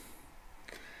 kid.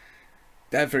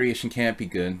 That variation can't be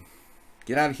good.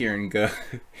 Get out of here and go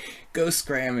go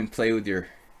scram and play with your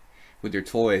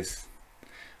toys.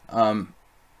 Whoa,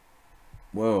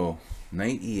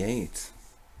 knight e8.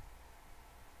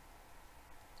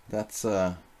 That's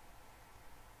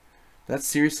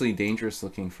seriously dangerous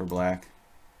looking for black.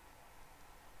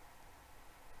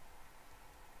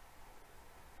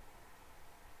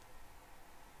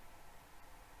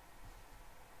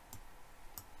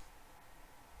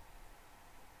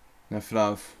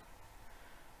 Nefrov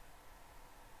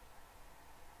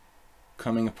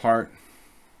coming apart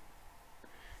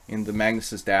in the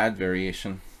Magnus's dad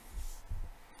variation.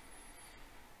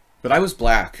 But I was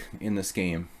black in this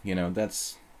game, you know,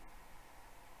 that's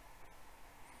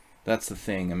the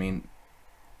thing. I mean,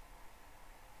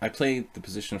 I played the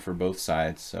position for both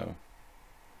sides, so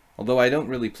although I don't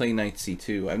really play knight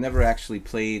c2, I've never actually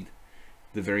played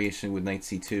the variation with knight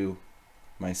c2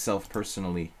 myself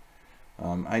personally.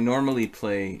 I normally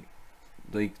play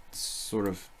like sort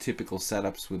of typical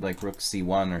setups with like rook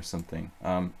c1 or something.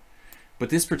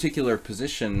 But this particular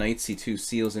position, knight c2,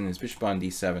 seals in his bishop on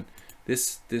d7.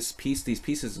 These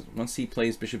pieces, once he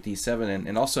plays bishop d7,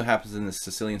 and also happens in the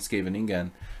Sicilian Scheveningen,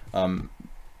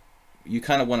 you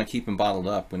kind of want to keep him bottled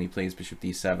up when he plays bishop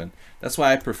d7. That's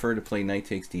why I prefer to play knight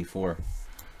takes d4.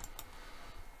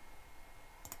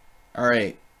 All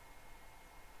right.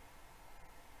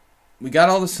 We got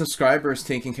all the subscribers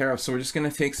taken care of, so we're just going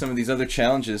to take some of these other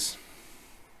challenges.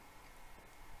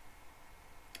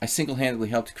 I single-handedly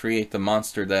helped create the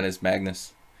monster that is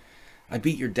Magnus. I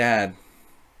beat your dad.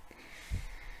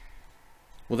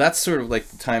 Well, that's sort of like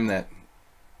the time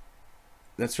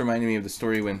that's reminding me of the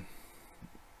story when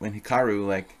Hikaru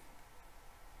like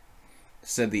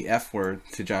said the F word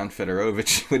to John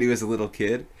Fedorovich when he was a little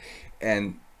kid,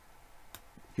 and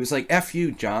he was like, "F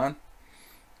you, John."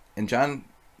 And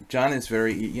John is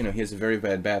very, you know, he has a very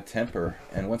bad temper,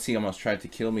 and once he almost tried to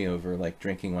kill me over like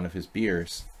drinking one of his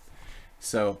beers.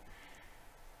 So,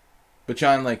 but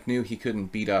John like knew he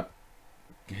couldn't beat up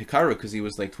Hikaru because he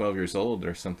was like 12 years old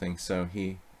or something. So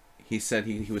he said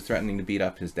he was threatening to beat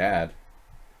up his dad.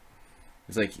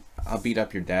 He's like, "I'll beat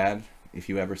up your dad if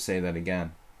you ever say that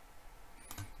again,"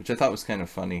 which I thought was kind of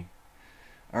funny.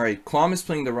 All right, Quam is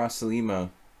playing the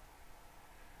Rossalimo.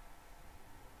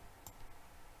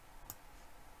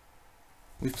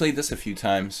 We've played this a few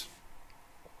times.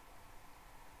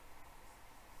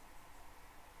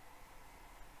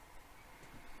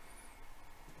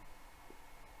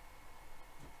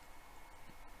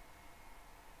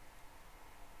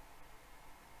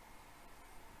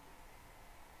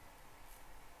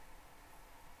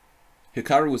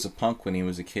 Hikaru was a punk when he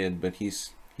was a kid, but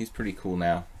he's pretty cool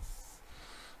now.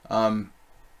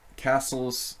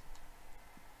 Castles.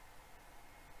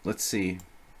 Let's see.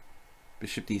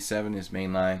 Bishop d7 is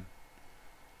main line.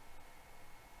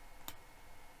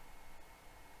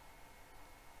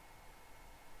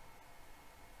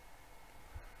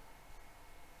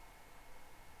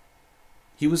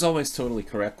 He was always totally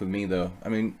correct with me, though. I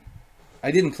mean,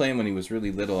 I didn't play him when he was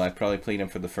really little. I probably played him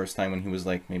for the first time when he was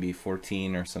like maybe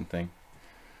 14 or something.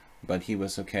 But he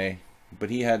was okay.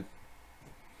 But he had...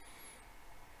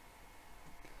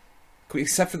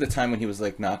 Except for the time when he was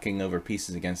like knocking over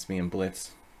pieces against me in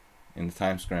blitz in the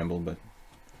time scramble, but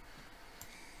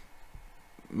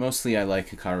mostly I like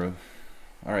Hikaru.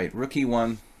 Alright, rook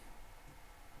e1.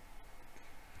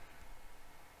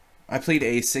 I played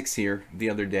a6 here the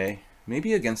other day.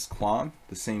 Maybe against Quam,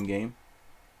 the same game.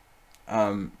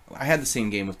 I had the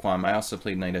same game with Quam. I also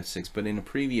played knight f6, but in a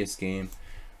previous game,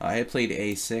 I had played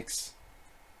a6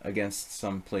 against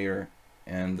some player,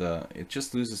 and it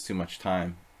just loses too much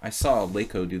time. I saw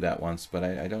Leiko do that once, but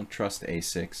I don't trust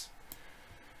a6.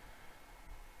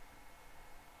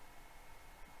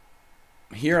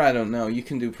 Here, I don't know. You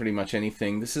can do pretty much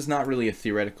anything. This is not really a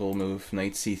theoretical move.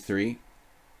 Knight c3.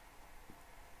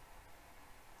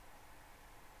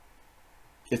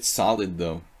 It's solid,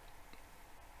 though.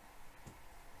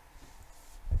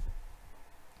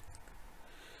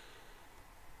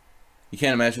 You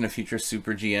can't imagine a future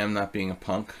super GM not being a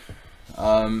punk.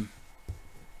 Well,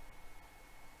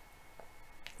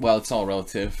 it's all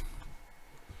relative.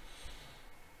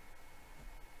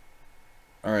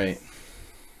 Alright.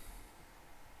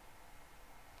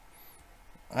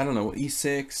 I don't know,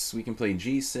 e6, we can play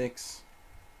g6.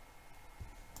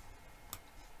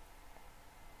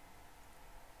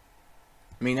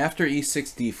 I mean, after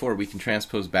e6, d4, we can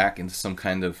transpose back into some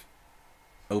kind of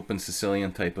open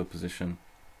Sicilian type of position.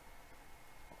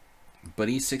 But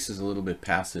e6 is a little bit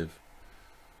passive.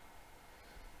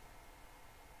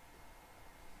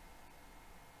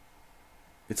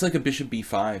 It's like a bishop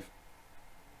b5.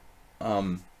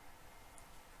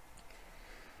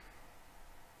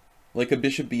 Like a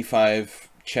bishop b5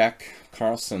 check,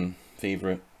 Carlsen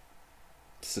favorite,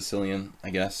 Sicilian, I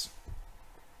guess.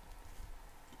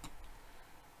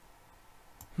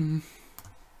 You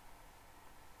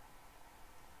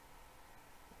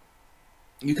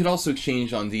could also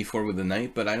exchange on d4 with the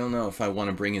knight, but I don't know if I want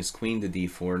to bring his queen to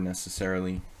d4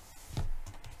 necessarily.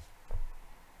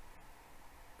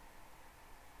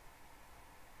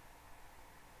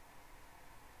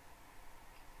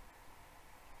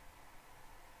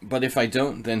 But if I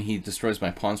don't, then he destroys my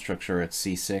pawn structure at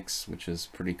c6, which is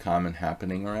pretty common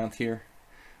happening around here.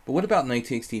 But what about knight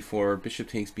takes d4, bishop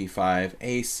takes b5,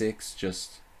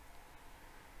 a6,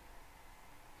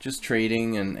 just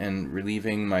trading and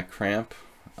relieving my cramp?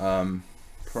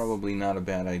 Probably not a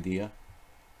bad idea.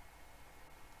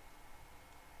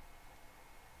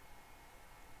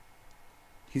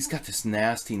 He's got this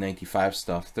nasty knight d5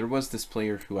 stuff. There was this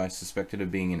player who I suspected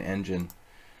of being an engine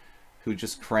who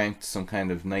just cranked some kind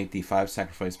of knight d5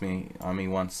 sacrifice on me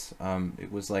once.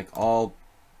 It was like all...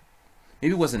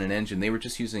 Maybe it wasn't an engine. They were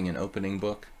just using an opening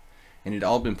book, and it had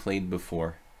all been played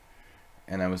before.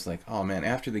 And I was like, oh man,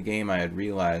 after the game I had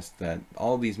realized that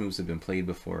all these moves have been played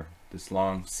before. This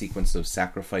long sequence of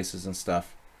sacrifices and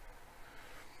stuff.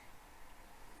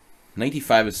 Knight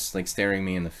d5 is like staring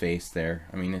me in the face there.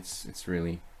 I mean, it's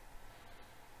really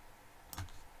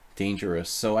dangerous.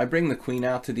 So I bring the queen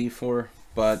out to d4,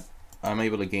 but I'm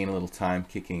able to gain a little time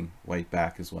kicking white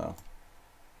back as well.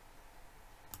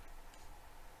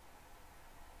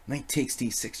 Knight takes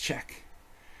d6 check.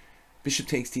 Bishop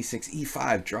takes d6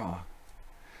 e5 draw.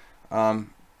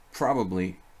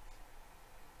 Probably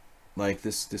like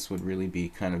this would really be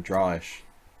kind of drawish.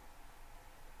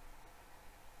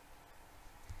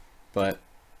 But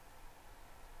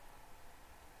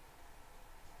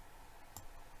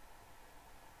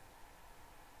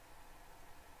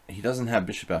he doesn't have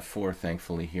bishop f4,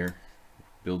 thankfully, here,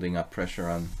 building up pressure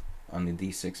on the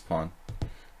d6 pawn.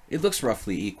 It looks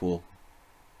roughly equal.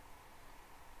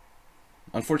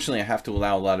 Unfortunately, I have to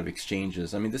allow a lot of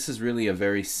exchanges. I mean, this is really a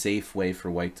very safe way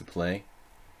for white to play.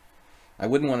 I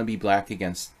wouldn't want to be black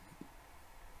against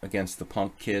the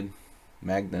punk kid,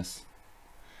 Magnus.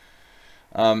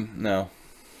 No.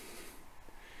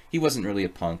 He wasn't really a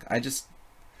punk. I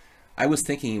was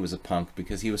thinking he was a punk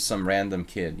because he was some random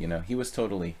kid, you know. He was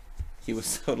totally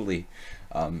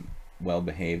well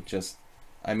behaved. Just,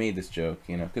 I made this joke,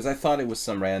 you know, because I thought it was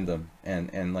some random,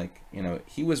 and like, you know,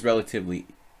 he was relatively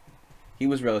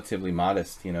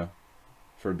modest, you know,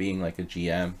 for being like a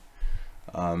GM.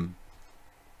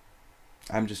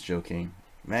 I'm just joking.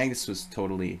 Magnus was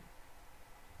totally,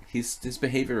 his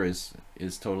behavior is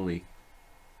totally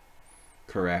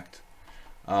correct.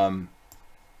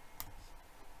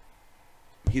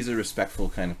 He's a respectful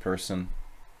kind of person.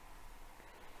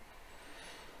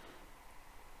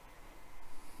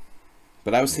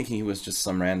 But I was thinking he was just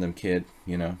some random kid,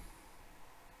 you know.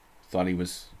 Thought he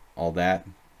was all that.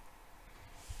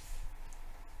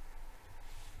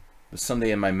 But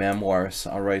someday in my memoirs,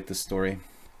 I'll write the story.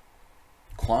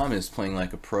 Kwame is playing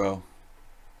like a pro.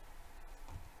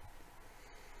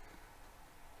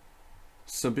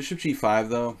 So bishop g5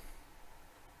 though.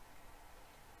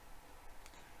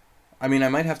 I mean, I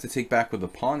might have to take back with the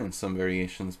pawn in some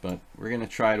variations, but we're going to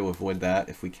try to avoid that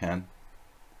if we can.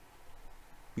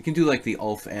 We can do like the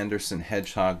Ulf Anderson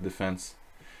hedgehog defense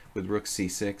with rook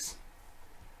c6.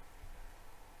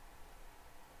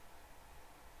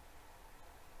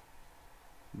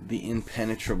 The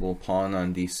impenetrable pawn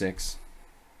on d6.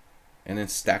 And then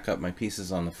stack up my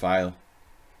pieces on the file.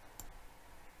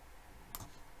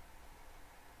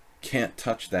 Can't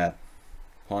touch that.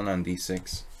 Pawn on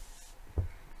d6.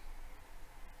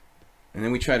 And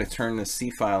then we try to turn the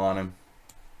c file on him.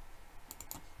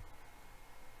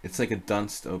 It's like a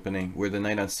dunce opening where the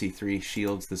knight on c3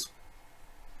 shields this.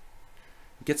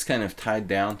 It gets kind of tied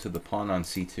down to the pawn on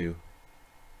c2.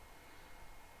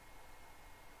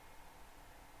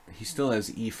 He still has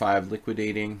e5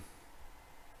 liquidating.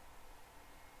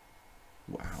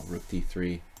 Wow, rook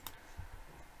d3.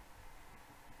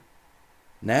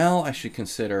 Now I should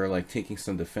consider like taking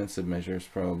some defensive measures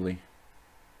probably.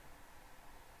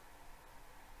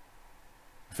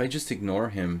 If I just ignore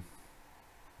him,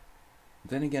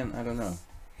 then again, I don't know.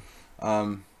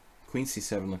 Queen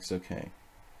c7 looks okay.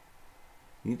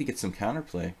 You need to get some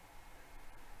counterplay.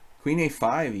 Queen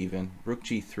a5 even, rook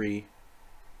g3.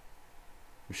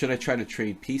 Or should I try to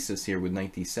trade pieces here with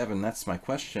knight d7? That's my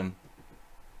question.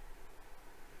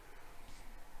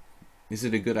 Is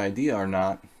it a good idea or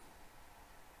not?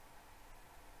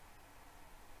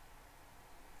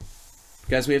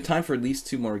 Guys, we have time for at least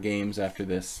 2 more games after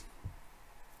this.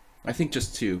 I think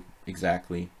just 2,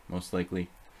 exactly, most likely.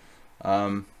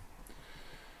 Yeah,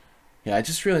 I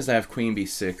just realized I have queen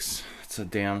b6. It's a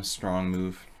damn strong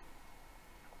move.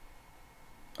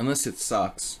 Unless it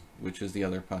sucks, which is the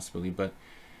other possibility. But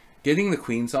getting the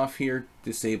queens off here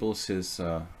disables his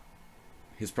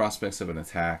prospects of an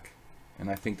attack.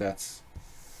 And I think that's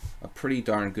a pretty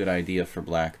darn good idea for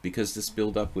black, because this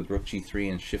build up with rook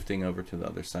g3 and shifting over to the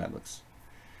other side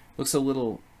looks a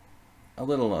little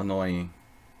annoying.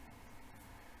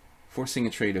 Forcing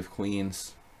a trade of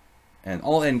queens. And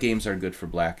all endgames are good for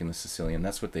black in the Sicilian.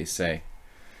 That's what they say.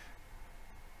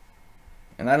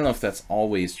 And I don't know if that's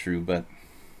always true, but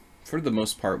for the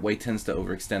most part, white tends to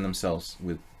overextend themselves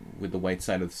with the white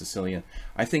side of the Sicilian.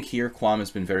 I think here Quam has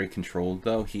been very controlled,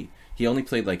 though. He only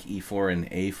played like e4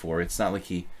 and a4. It's not like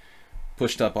he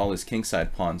pushed up all his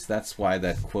kingside pawns. That's why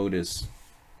that quote is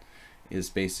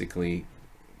basically,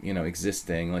 you know,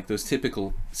 existing. Like those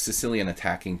typical Sicilian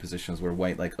attacking positions where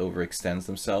white like overextends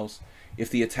themselves. If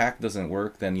the attack doesn't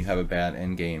work, then you have a bad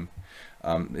endgame.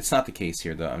 It's not the case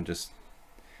here, though. I'm just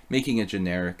making a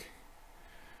generic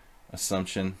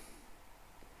assumption.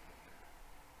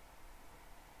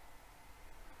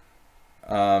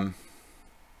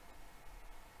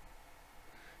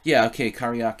 Yeah, okay,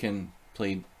 Karyakin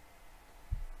played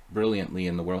brilliantly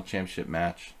in the World Championship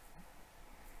match.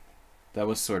 That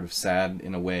was sort of sad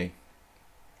in a way,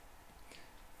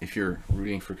 if you're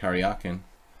rooting for Karyakin.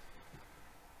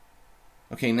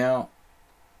 Okay, now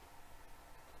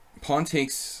pawn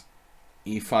takes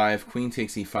e5, queen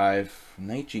takes e5,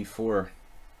 knight g4.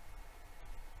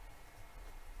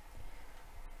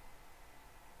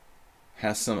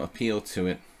 Has some appeal to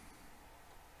it.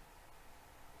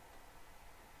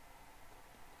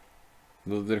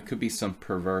 Though there could be some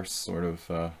perverse sort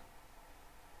of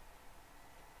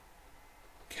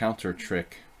counter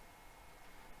trick.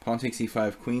 Pawn takes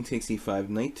e5, queen takes e5,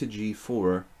 knight to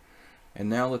g4. And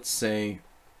now let's say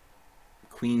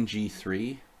queen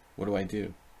g3. What do I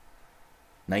do?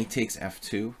 Knight takes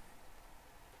f2.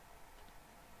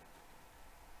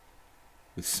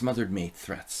 With smothered mate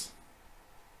threats.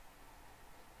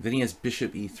 Then he has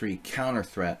bishop e3, counter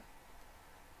threat.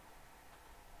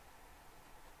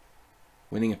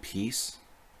 Winning a piece.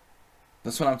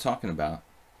 That's what I'm talking about.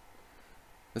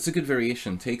 That's a good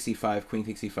variation. Takes e5, queen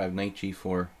takes e5, knight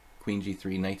g4, queen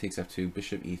g3, knight takes f2,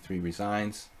 bishop e3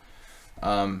 resigns.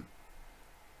 Pawn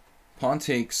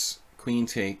takes, queen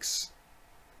takes,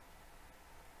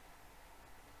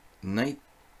 knight.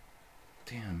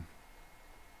 Damn.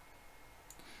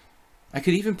 I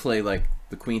could even play like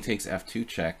the queen takes f2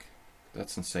 check.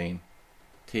 That's insane.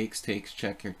 Takes,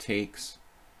 check here, takes.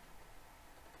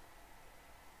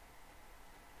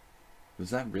 Does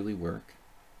that really work?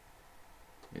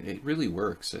 It really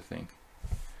works, I think.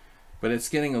 But it's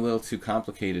getting a little too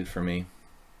complicated for me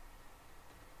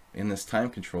in this time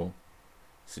control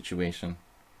situation.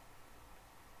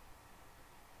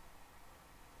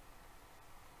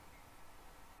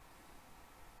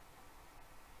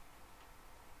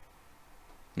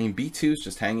 I mean, b2 is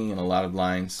just hanging in a lot of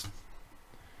lines.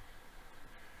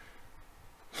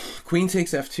 Queen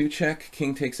takes f2 check,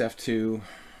 king takes f2,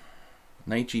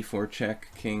 knight g4 check,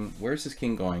 king. Where's this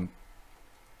king going?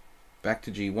 Back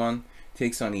to g1,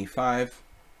 takes on e5.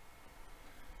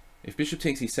 If bishop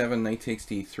takes e7, knight takes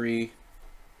d3.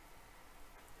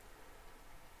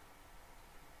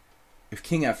 If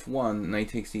king f1, knight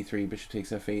takes d3, bishop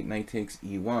takes f8, knight takes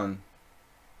e1,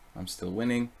 I'm still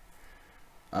winning.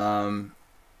 Queen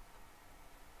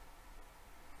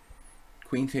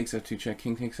takes f2 check,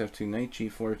 king takes f2, knight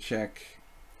g4 check,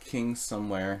 king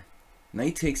somewhere.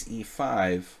 Knight takes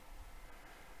e5.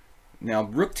 Now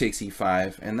rook takes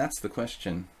e5, and that's the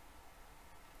question.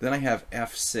 Then I have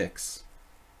f6.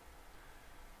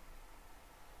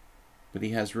 But he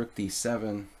has rook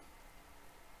d7.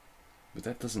 But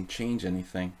that doesn't change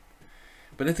anything.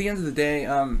 But at the end of the day,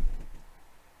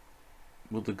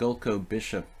 will the Golko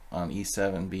bishop on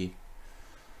e7 be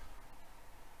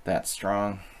that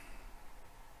strong?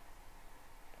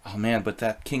 Oh man, but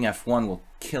that king f1 will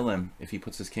kill him if he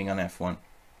puts his king on f1.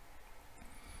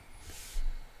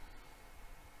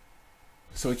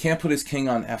 So he can't put his king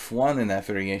on f1 in that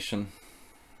variation.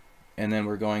 And then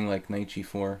we're going like knight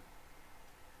g4.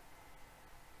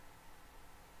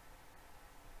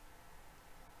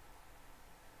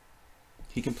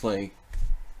 He can play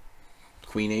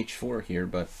queen h4 here,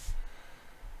 but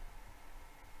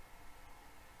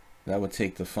That would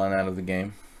take the fun out of the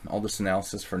game. All this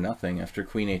analysis for nothing. After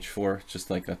queen h4, just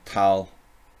like a towel.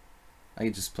 I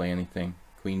could just play anything.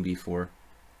 Queen b4.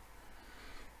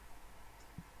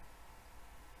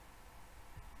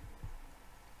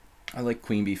 I like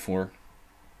queen b4.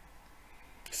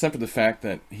 Except for the fact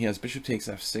that he has bishop takes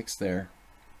f6 there.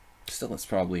 Still, it's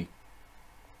probably...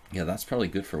 yeah, that's probably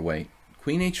good for white.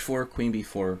 Queen h4, queen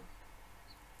b4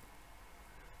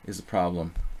 is a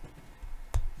problem.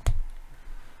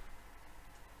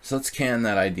 So let's can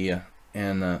that idea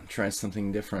and try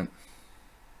something different.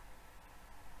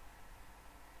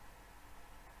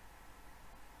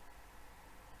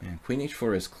 And queen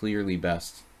h4 is clearly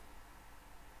best.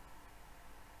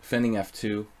 Defending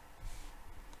f2.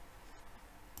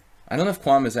 I don't know if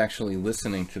Kwame is actually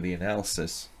listening to the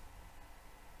analysis.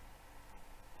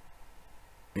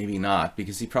 Maybe not,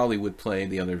 because he probably would play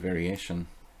the other variation.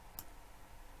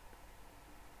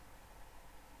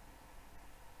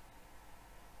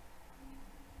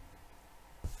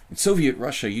 In Soviet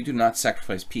Russia, you do not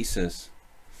sacrifice pieces.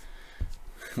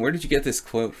 Where did you get this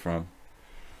quote from?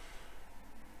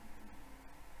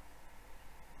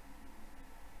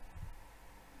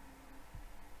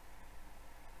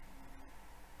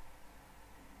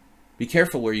 Be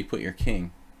careful where you put your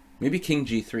king. Maybe king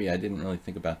g3. I didn't really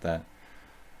think about that.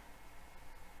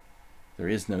 There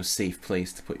is no safe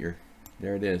place to put your...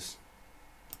 there it is.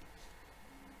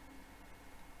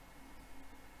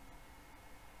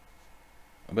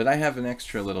 But I have an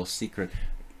extra little secret.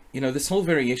 You know, this whole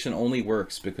variation only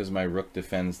works because my rook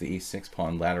defends the e6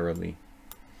 pawn laterally.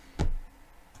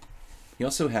 He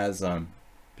also has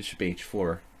bishop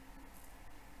h4.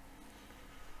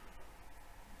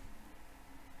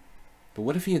 But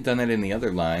what if he had done it in the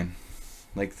other line?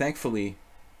 Like, thankfully,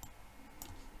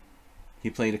 he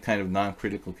played a kind of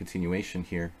non-critical continuation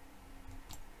here.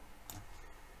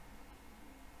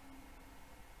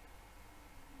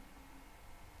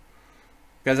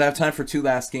 Guys, I have time for 2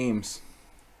 last games.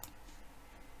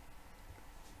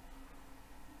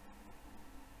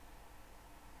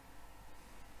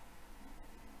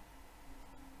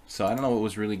 So I don't know what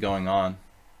was really going on.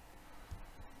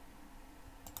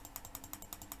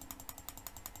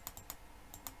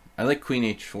 I like queen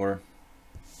h4.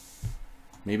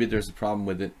 Maybe there's a problem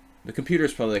with it. The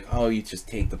computer's probably like, oh, you just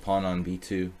take the pawn on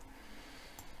b2.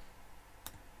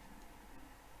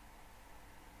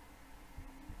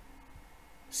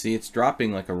 See, it's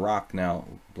dropping like a rock now,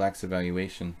 black's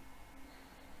evaluation.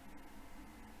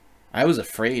 I was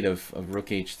afraid of rook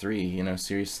h3, you know,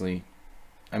 seriously.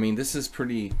 I mean, this is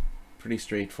pretty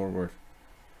straightforward.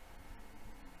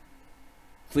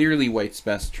 Clearly white's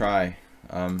best try,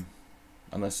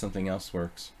 unless something else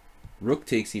works. Rook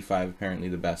takes e5, apparently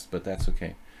the best, but that's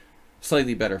okay.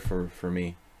 Slightly better for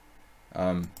me.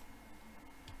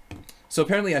 So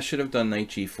apparently I should have done knight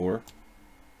g4.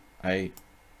 I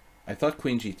thought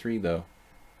queen g3 though.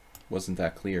 Wasn't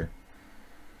that clear.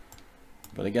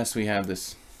 But I guess we have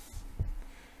this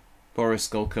Boris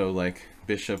Golko like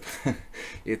bishop.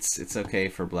 it's okay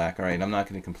for black. Alright, I'm not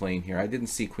going to complain here. I didn't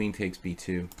see queen takes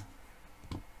b2.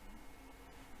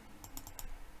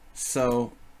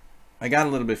 So I got a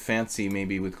little bit fancy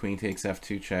maybe with queen takes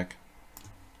f2 check.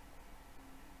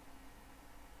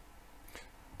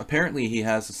 Apparently he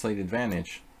has a slight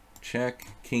advantage. Check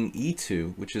king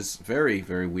e2, which is very,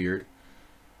 very weird.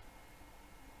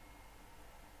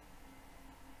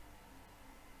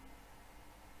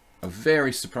 A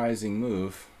very surprising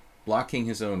move, blocking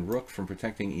his own rook from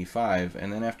protecting e5,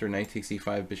 and then after knight takes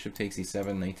e5, bishop takes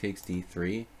e7, knight takes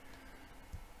d3.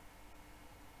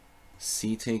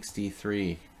 C takes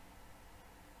d3.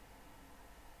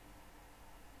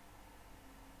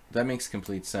 That makes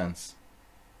complete sense.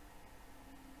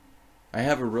 I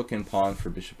have a rook and pawn for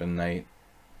bishop and knight.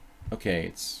 Okay,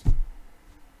 it's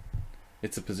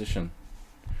a position.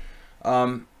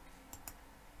 Alright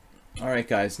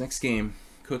guys, next game.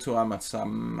 Koto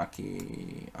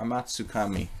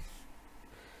Amatsukami.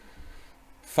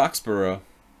 Foxborough.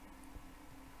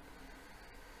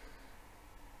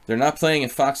 They're not playing in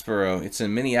Foxborough. It's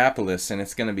in Minneapolis, and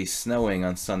it's going to be snowing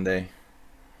on Sunday.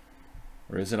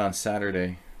 Or is it on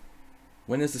Saturday?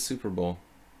 When is the Super Bowl?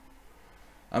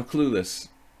 I'm clueless.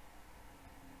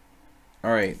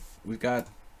 Alright, we've got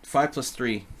 5 plus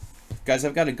 3. Guys,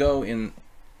 I've got to go in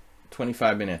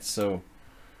 25 minutes, so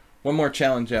one more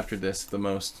challenge after this, the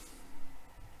most.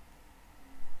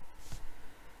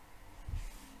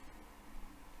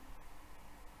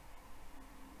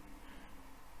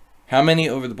 How many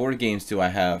over the board games do I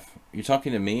have? You're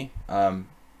talking to me?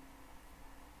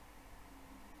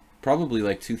 Probably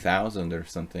like 2,000 or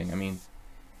something. I mean,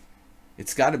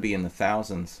 it's got to be in the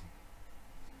thousands.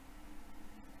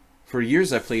 for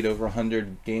years I played over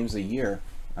 100 games a year.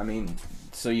 I mean,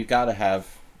 so I've got to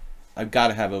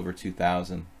have over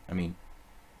 2,000. I mean,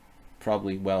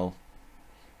 probably well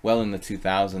in the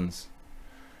 2,000s.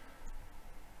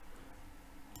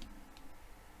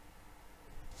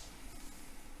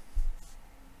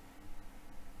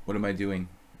 What am I doing?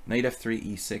 Knight f3,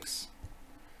 e6.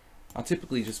 I'll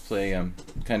typically just play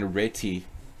kind of reti.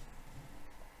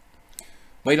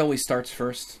 White always starts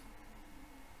first.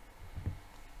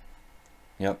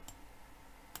 Yep.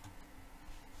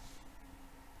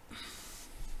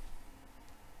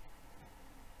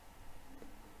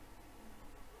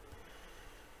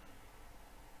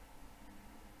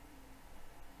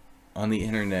 On the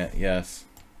internet, yes.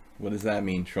 What does that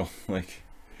mean, troll? Like,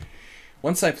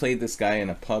 once I played this guy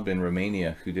in a pub in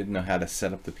Romania who didn't know how to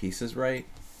set up the pieces right.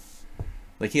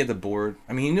 Like, he had the board,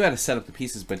 I mean, he knew how to set up the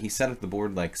pieces, but he set up the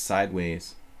board like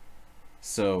sideways.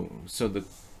 So the,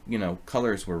 you know,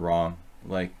 colors were wrong.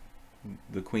 Like,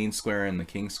 the queen square and the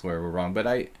king square were wrong. But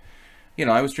I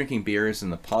was drinking beers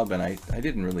in the pub, and I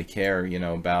didn't really care, you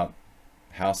know, about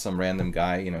how some random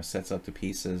guy, you know, sets up the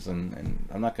pieces, and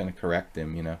I'm not going to correct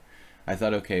him, you know. I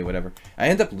thought, okay, whatever. I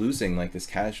ended up losing, like, this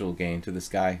casual game to this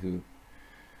guy who,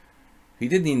 he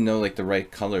didn't even know, like, the right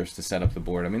colors to set up the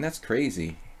board. I mean, that's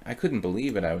crazy. I couldn't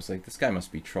believe it. I was like, this guy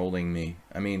must be trolling me.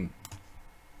 I mean,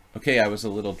 okay, I was a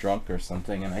little drunk or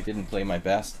something, and I didn't play my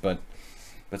best, but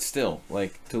still,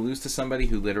 like, to lose to somebody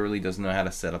who literally doesn't know how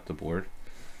to set up the board,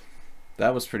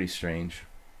 that was pretty strange.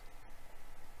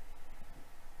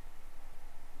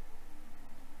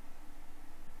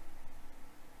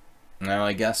 Now,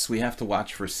 I guess we have to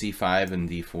watch for c5 and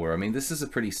d4. I mean, this is a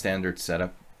pretty standard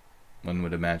setup, one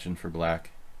would imagine, for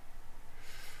black.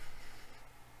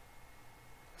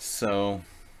 So,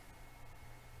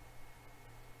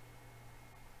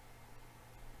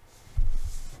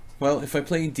 well, if I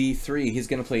play d3, he's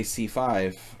going to play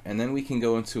c5, and then we can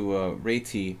go into a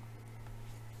reti.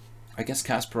 I guess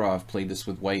Kasparov played this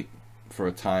with white for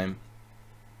a time.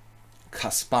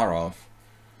 Kasparov.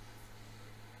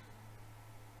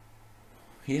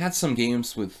 He had some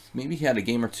games with, maybe he had a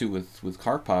game or two with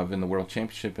Karpov in the World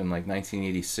Championship in like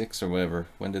 1986 or whatever.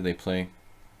 When did they play?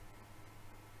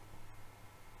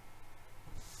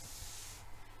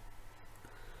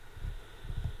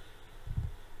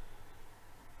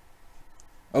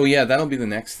 Oh yeah, that'll be the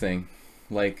next thing.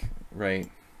 Like, right.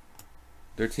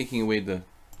 They're taking away the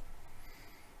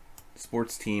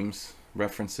sports teams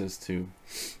references to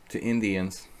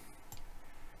Indians.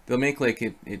 They'll make like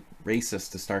it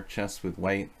racist to start chess with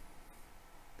white.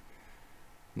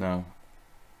 No.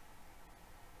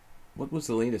 What was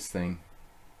the latest thing?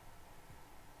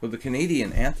 Well, the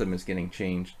Canadian anthem is getting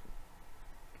changed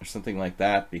or something like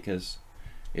that because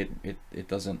it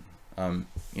doesn't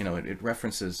you know, it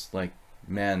references like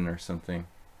men or something.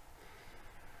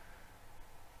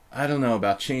 I don't know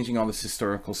about changing all this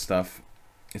historical stuff.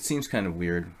 It seems kind of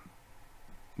weird.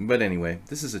 But anyway,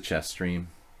 this is a chess stream.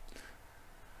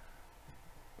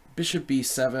 Bishop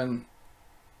b7.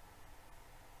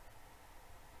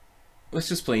 Let's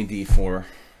just play d4.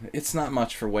 It's not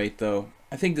much for white though.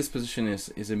 I think this position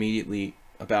is immediately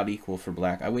about equal for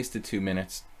black. I wasted 2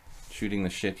 minutes shooting the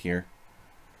shit here.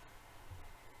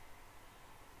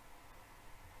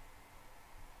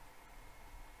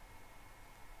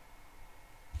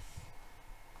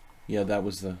 Yeah, that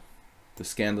was the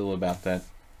scandal about that.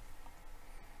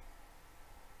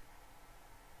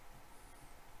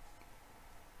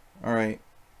 All right.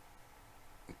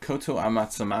 Koto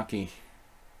Amatsamaki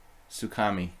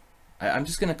Sukami. I'm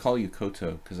just going to call you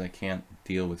Koto because I can't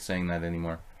deal with saying that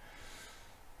anymore.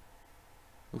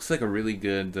 Looks like a really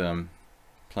good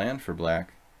plan for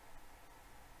black.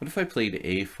 What if I played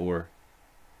a4?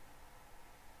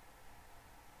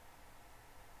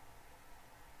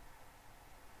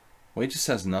 White just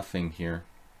has nothing here.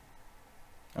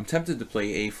 I'm tempted to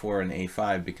play a4 and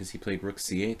a5 because he played rook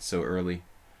c8 so early.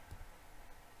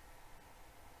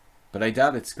 But I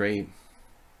doubt it's great.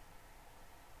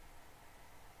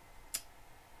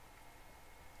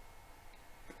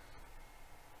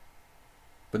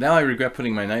 But now I regret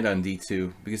putting my knight on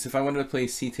d2, because if I wanted to play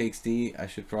c takes d, I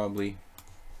should probably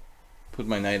put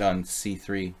my knight on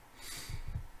c3.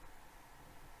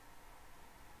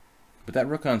 But that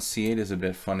rook on c8 is a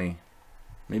bit funny.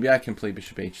 Maybe I can play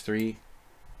bishop h3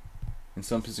 in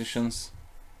some positions,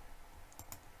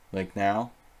 like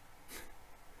now.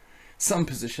 Some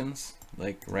positions,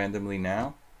 like randomly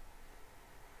now.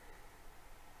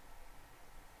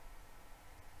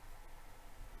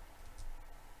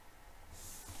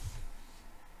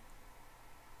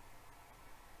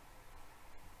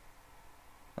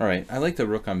 Alright, I like the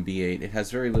rook on b8. It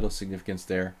has very little significance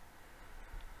there.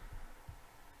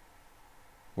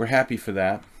 We're happy for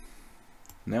that.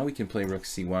 Now we can play rook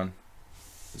c1.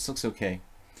 This looks okay.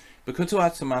 But Koto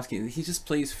Atsumaski, he just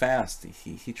plays fast.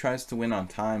 He tries to win on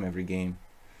time every game.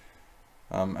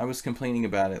 I was complaining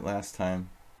about it last time.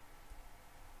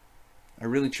 I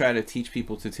really try to teach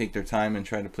people to take their time and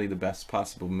try to play the best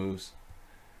possible moves.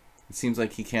 It seems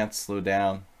like he can't slow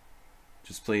down.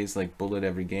 Just plays like bullet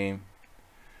every game.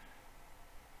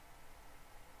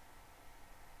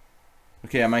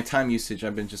 Okay, on my time usage,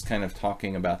 I've been just kind of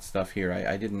talking about stuff here.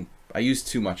 I used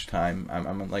too much time.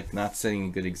 I'm like not setting a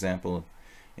good example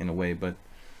in a way, but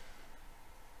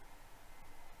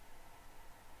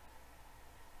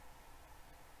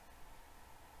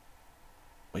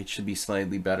white should be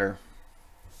slightly better.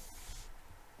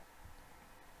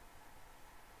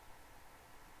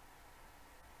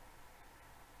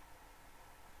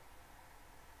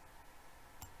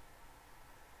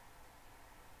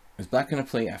 Is black going to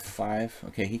play f5?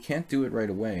 Okay, he can't do it right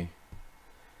away.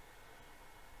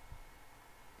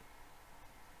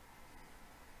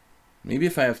 Maybe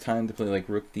if I have time to play like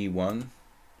rook d1.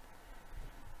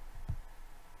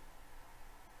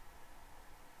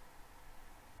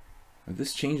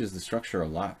 This changes the structure a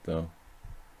lot though.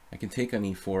 I can take on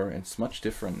e4 and it's much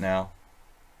different now.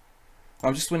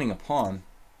 I'm just winning a pawn.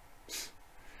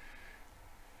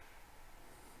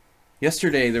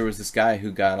 Yesterday there was this guy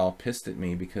who got all pissed at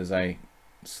me because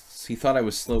he thought I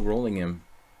was slow rolling him.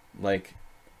 Like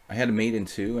I had a mate in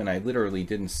 2 and I literally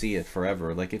didn't see it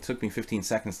forever. Like it took me 15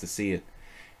 seconds to see it.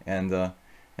 And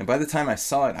by the time I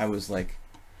saw it I was like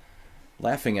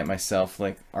laughing at myself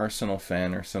like Arsenal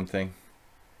fan or something.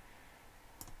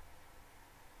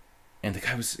 And the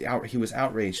guy was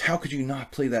outraged. How could you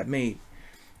not play that mate?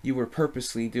 You were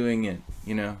purposely doing it,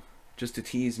 you know, just to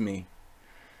tease me.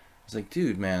 I was like,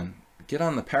 dude, man, get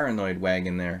on the paranoid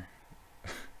wagon there.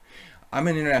 I'm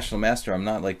an international master. I'm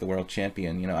not like the world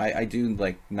champion. You know, I do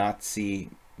like not see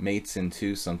mates in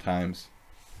 2 sometimes.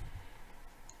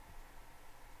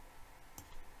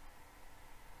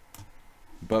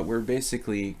 But we're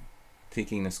basically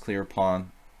taking this clear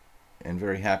pawn and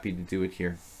very happy to do it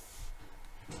here.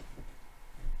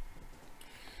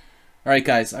 Alright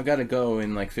guys, I've got to go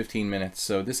in like 15 minutes.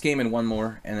 So this game and one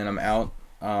more and then I'm out.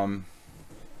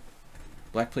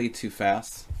 Black played too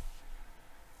fast.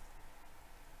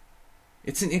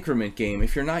 It's an increment game.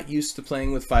 If you're not used to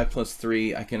playing with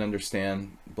 5+3, I can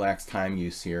understand black's time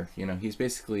use here. You know, he's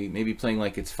basically maybe playing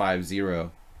like it's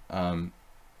 5-0. But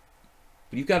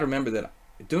you've got to remember that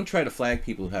don't try to flag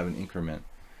people who have an increment.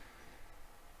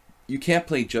 You can't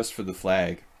play just for the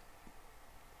flag.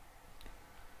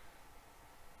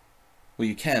 Well,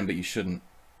 you can, but you shouldn't.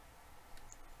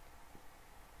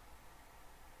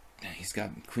 He's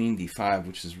got queen d5,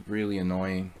 which is really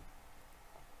annoying.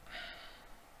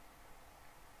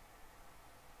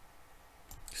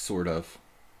 Sort of.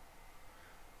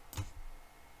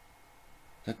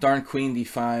 That darn queen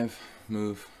d5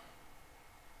 move.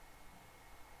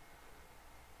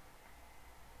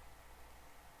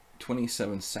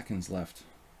 "27 seconds left.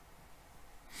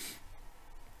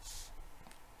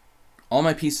 All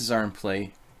my pieces are in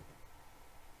play.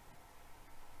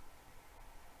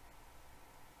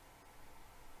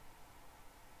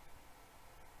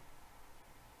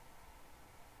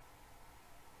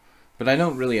 But I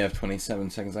don't really have 27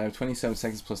 seconds. I have 27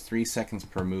 seconds plus 3 seconds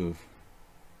per move.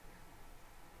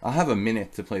 I'll have a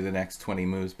minute to play the next 20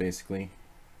 moves, basically.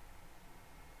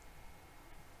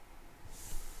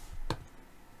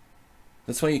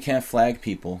 That's why you can't flag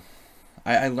people.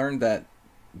 I learned that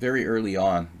very early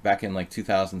on, back in like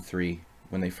 2003,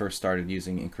 when they first started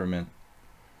using increment.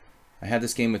 I had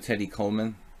this game with Teddy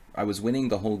Coleman. I was winning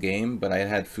the whole game, but I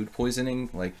had food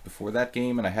poisoning like before that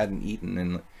game, and I hadn't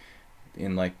eaten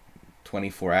in like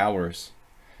 24 hours.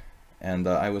 And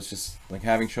I was just like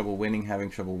having trouble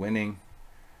winning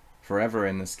forever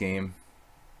in this game.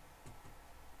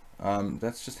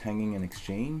 That's just hanging in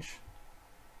exchange.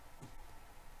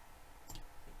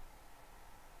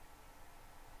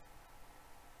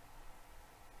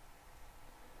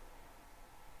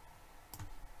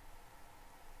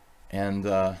 And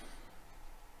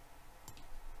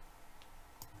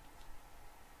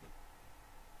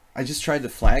I just tried to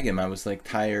flag him. I was like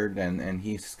tired, and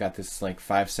he's got this like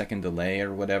 5-second delay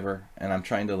or whatever, and I'm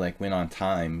trying to like win on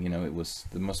time. You know, it was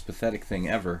the most pathetic thing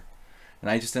ever, and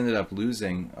I just ended up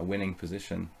losing a winning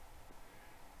position.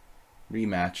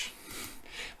 Rematch.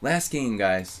 Last game,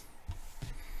 guys.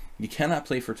 You cannot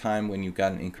play for time when you've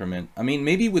got an increment. I mean,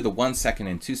 maybe with a 1 second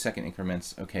and 2 second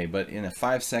increments, okay, but in a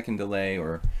 5-second delay,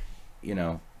 or you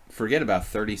know, forget about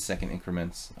 30-second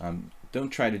increments. Don't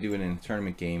try to do it in a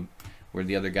tournament game where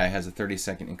the other guy has a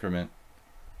 30-second increment.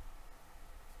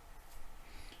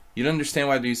 You don't understand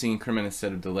why they're using increment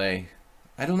instead of delay.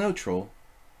 I don't know, Troll.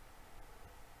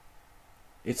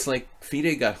 It's like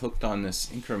FIDE got hooked on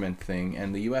this increment thing,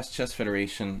 and the US Chess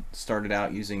Federation started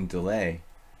out using delay.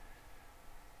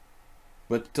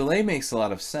 But delay makes a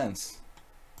lot of sense.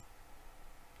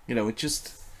 You know, it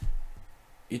just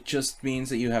means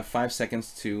that you have 5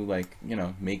 seconds to, like, you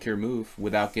know, make your move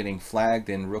without getting flagged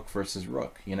in rook versus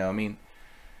rook. You know, I mean,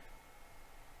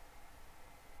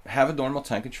 have a normal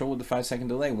time control with the 5-second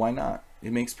delay. Why not?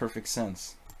 It makes perfect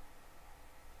sense.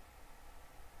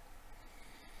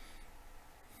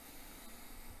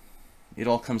 It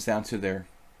all comes down to their,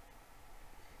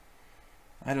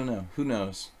 I don't know, who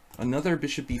knows. Another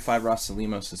bishop b5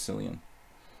 Rossolimo Sicilian.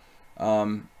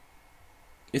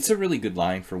 It's a really good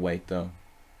line for white, though.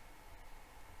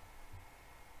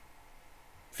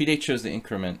 FIDE chose the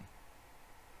increment.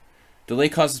 Delay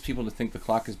causes people to think the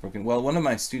clock is broken. Well, one of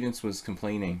my students was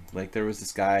complaining. Like, there was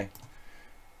this guy,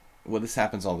 well, this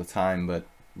happens all the time, but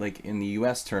like in the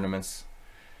US tournaments,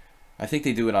 I think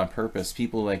they do it on purpose.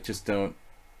 People like just don't,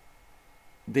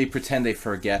 they pretend they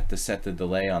forget to set the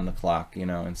delay on the clock, you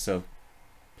know, and so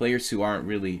players who aren't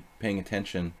really paying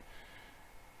attention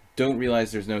don't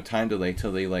realize there's no time delay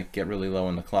till they like get really low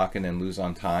on the clock and then lose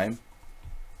on time.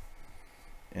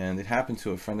 And it happened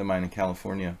to a friend of mine in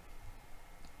California.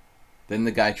 Then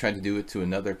the guy tried to do it to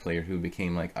another player who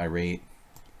became like irate.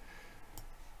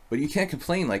 But you can't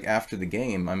complain like after the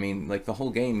game. I mean, like the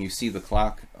whole game you see the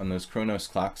clock on those Chronos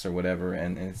clocks or whatever,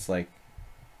 and it's like,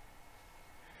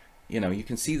 you know, you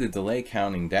can see the delay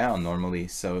counting down normally,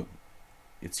 so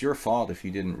it's your fault if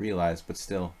you didn't realize, but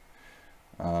still.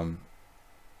 I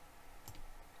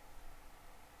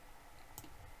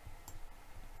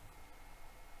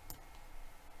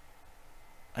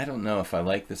don't know if I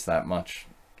like this that much.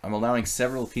 I'm allowing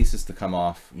several pieces to come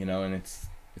off, you know, and it's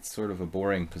sort of a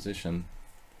boring position.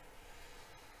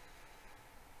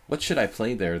 What should I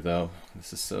play there, though?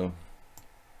 This is so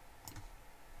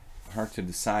hard to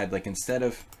decide. Like, instead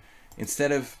of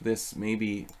this,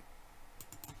 maybe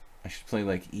I should play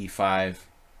like e5.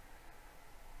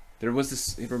 There was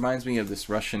this, it reminds me of this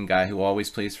Russian guy who always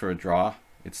plays for a draw.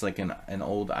 It's like an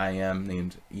old IM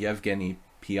named Yevgeny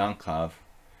Pyankov.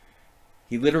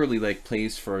 He literally like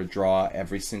plays for a draw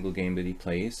every single game that he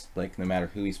plays, like no matter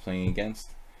who he's playing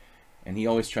against. And he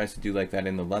always tries to do like that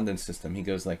in the London system. He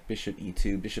goes like bishop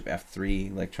e2, bishop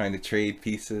f3, like trying to trade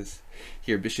pieces.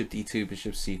 Here, bishop d2,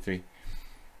 bishop c3.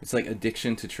 It's like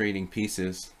addiction to trading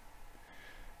pieces.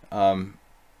 I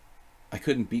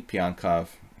couldn't beat Pyankov.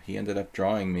 He ended up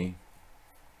drawing me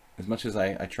as much as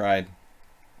I tried.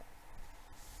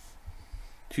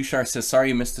 Tushar says, sorry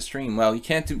you missed the stream. Well, you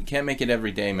can't make it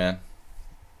every day, man.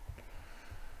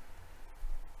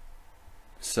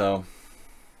 So,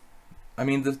 I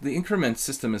mean, the increment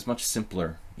system is much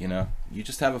simpler, you know. You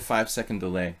just have a 5-second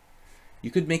delay. You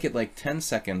could make it like 10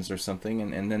 seconds or something,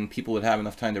 and then people would have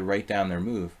enough time to write down their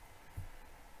move.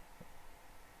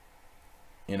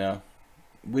 You know,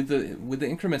 with the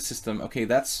increment system, okay,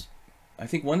 that's, I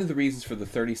think one of the reasons for the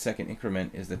 30-second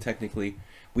increment is that technically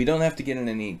we don't have to get in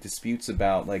any disputes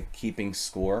about like keeping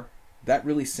score. That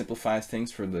really simplifies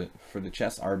things for the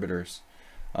chess arbiters.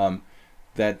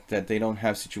 That they don't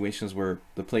have situations where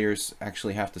the players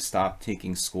actually have to stop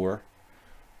taking score,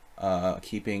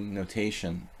 keeping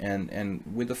notation, and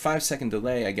with the 5-second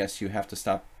delay, I guess you have to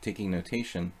stop taking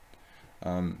notation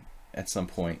at some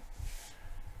point.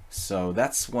 So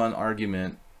that's one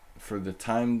argument for the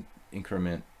time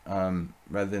increment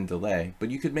rather than delay.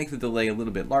 But you could make the delay a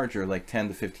little bit larger, like 10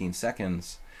 to 15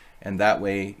 seconds, and that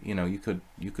way, you know,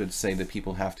 you could say that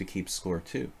people have to keep score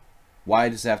too. Why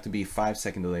does it have to be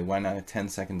 5-second delay? Why not a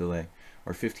 10-second delay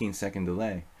or 15-second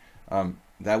delay?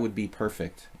 That would be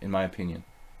perfect, in my opinion.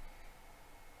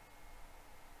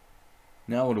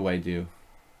 Now what do I do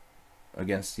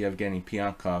against Yevgeny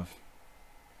Pyankov?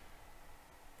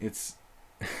 It's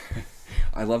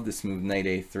I love this move, knight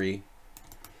a3.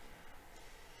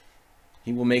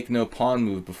 He will make no pawn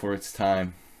move before it's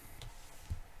time.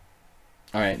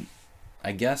 All right,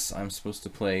 I guess I'm supposed to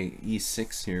play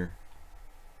e6 here.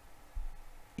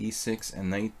 e6 and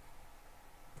knight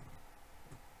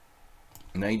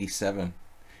e7.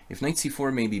 If knight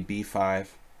c4, maybe b5.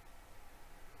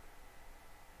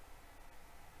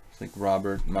 It's like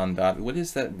Robert Mondavi. What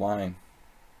is that wine?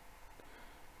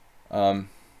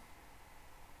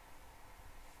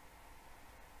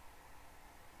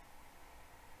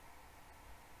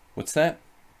 What's that?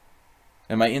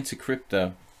 Am I into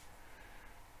crypto?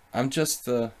 I'm just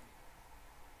you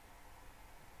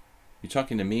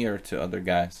talking to me or to other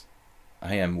guys?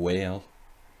 I am whale.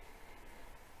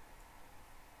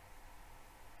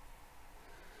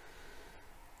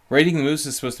 Rating the moves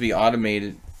is supposed to be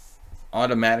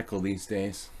automatical these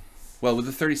days. Well, with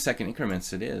the 30-second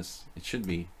increments, it is. It should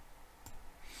be.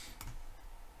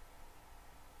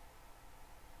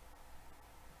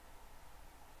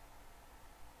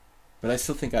 But I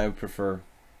still think I would prefer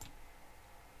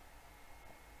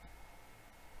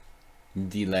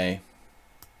delay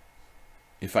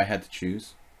if I had to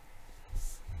choose.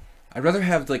 I'd rather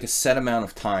have like a set amount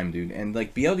of time, dude, and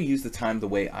like be able to use the time the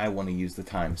way I want to use the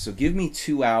time. So give me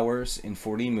 2 hours in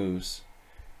 40 moves,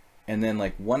 and then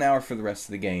like 1 hour for the rest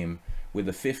of the game with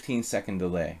a 15-second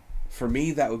delay. For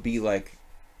me, that would be like,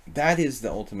 that is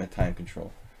the ultimate time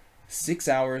control. 6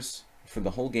 hours for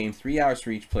the whole game, 3 hours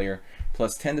for each player,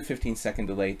 plus 10 to 15-second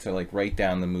delay to like write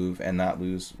down the move and not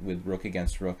lose with rook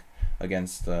against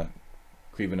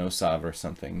Krivonosov or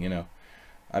something, you know.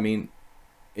 I mean,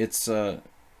 it's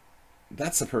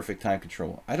that's the perfect time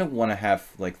control. I don't want to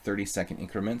have like 30-second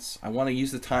increments. I want to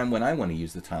use the time when I want to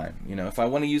use the time. You know, if I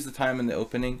want to use the time in the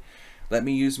opening, let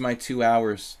me use my 2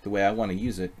 hours the way I want to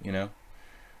use it, you know.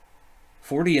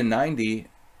 40 and 90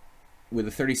 with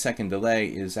a 30-second delay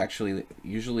is actually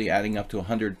usually adding up to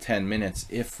 110 minutes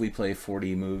if we play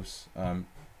 40 moves.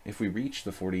 If we reach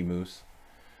the 40 moves,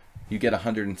 you get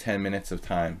 110 minutes of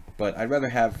time. But I'd rather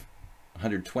have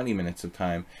 120 minutes of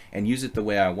time and use it the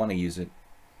way I want to use it.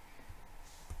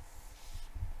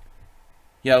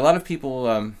 Yeah, a lot of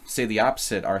people say the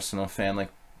opposite, Arsenal fan. Like,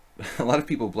 a lot of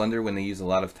people blunder when they use a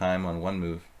lot of time on one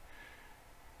move.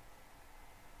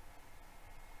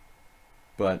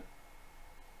 But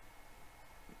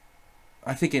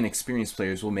I think inexperienced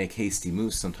players will make hasty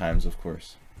moves sometimes, of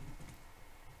course.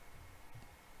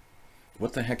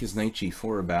 What the heck is knight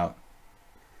g4 about?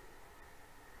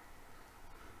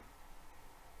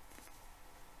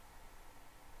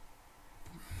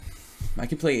 I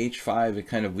can play h5. It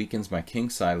kind of weakens my king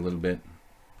side a little bit.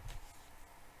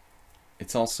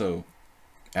 It's also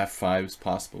f5 is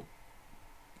possible.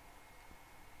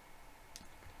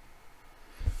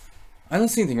 I don't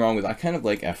see anything wrong with it. I kind of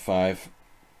like f5.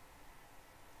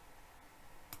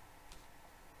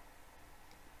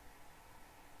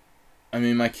 I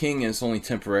mean, my king is only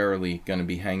temporarily going to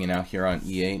be hanging out here on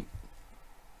e8.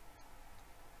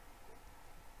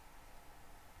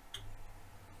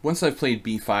 Once I've played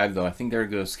b5, though, I think there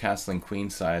goes castling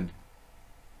queenside.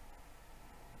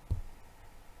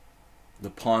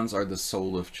 The pawns are the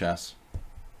soul of chess.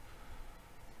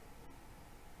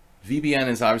 VBN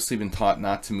has obviously been taught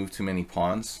not to move too many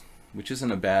pawns, which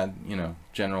isn't a bad, you know,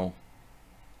 general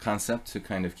concept to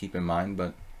kind of keep in mind,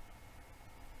 but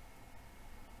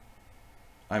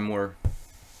I'm more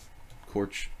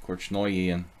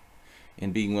Korchnoi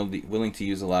in being willing to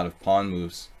use a lot of pawn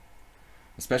moves,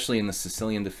 especially in the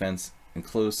Sicilian defense and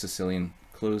closed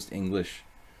English.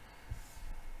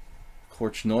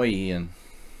 Korchnoi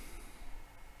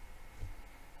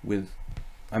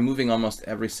I'm moving almost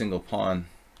every single pawn.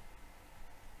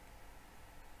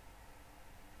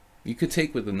 You could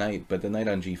take with the knight, but the knight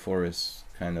on g4 is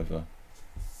kind of a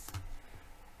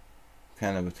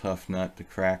tough nut to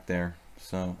crack there.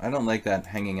 So I don't like that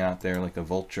hanging out there like a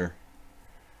vulture.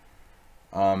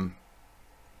 I'm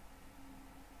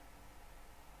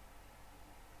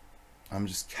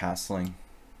just castling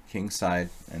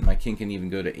kingside, and my king can even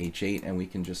go to h8, and we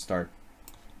can just start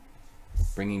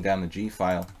bringing down the g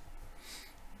file.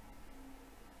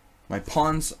 My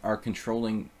pawns are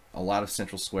controlling a lot of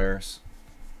central squares.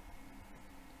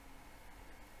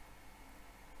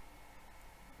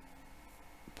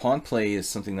 Pawn play is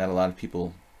something that a lot of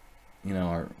people, you know,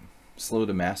 are slow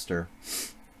to master.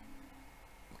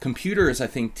 Computers, I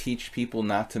think, teach people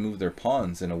not to move their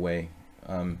pawns in a way.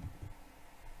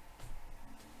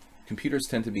 Computers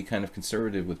tend to be kind of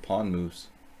conservative with pawn moves.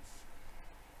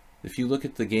 If you look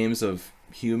at the games of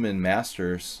human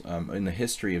masters in the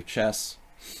history of chess,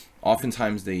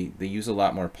 oftentimes they use a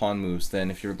lot more pawn moves than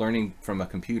if you're learning from a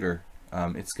computer.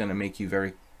 It's going to make you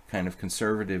very kind of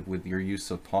conservative with your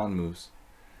use of pawn moves.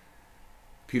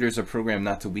 Computers are programmed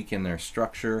not to weaken their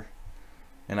structure,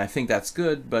 and I think that's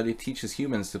good, but it teaches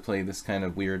humans to play this kind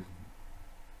of weird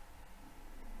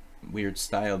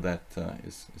style that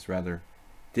is rather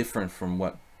different from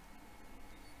what,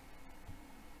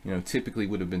 you know, typically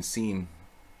would have been seen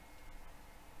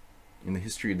in the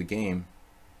history of the game.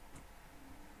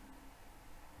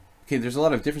 Okay, there's a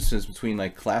lot of differences between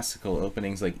like classical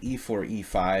openings, like e4,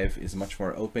 e5 is much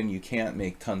more open. You can't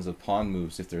make tons of pawn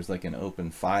moves if there's like an open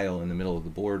file in the middle of the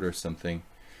board or something.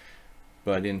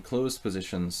 But in closed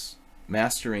positions,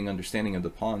 mastering understanding of the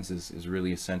pawns is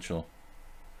really essential.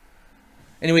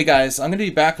 Anyway, guys, I'm going to be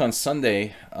back on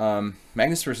Sunday.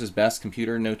 Magnus versus Best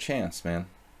Computer, no chance, man.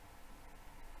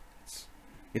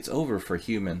 It's over for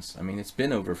humans. I mean, it's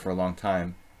been over for a long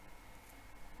time.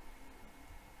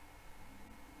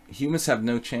 Humans have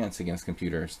no chance against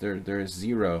computers. There is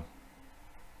 0%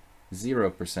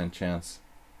 chance.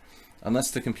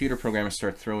 Unless the computer programmers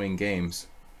start throwing games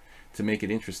to make it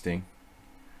interesting.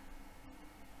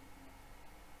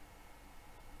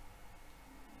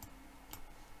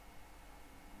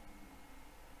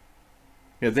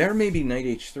 Yeah, there may be knight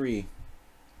h3.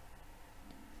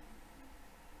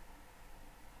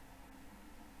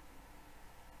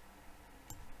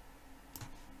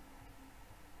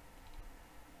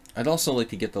 I'd also like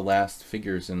to get the last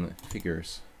figures in the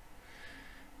figures.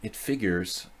 It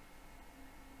figures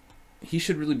he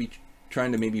should really be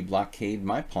trying to maybe blockade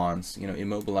my pawns, you know,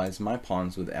 immobilize my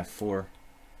pawns with f4.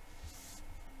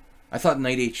 I thought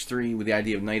knight h3 with the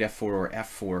idea of knight f4 or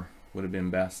f4 would have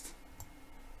been best.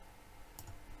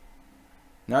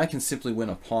 Now I can simply win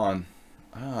a pawn.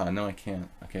 Ah, no I can't.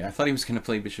 Okay, I thought he was going to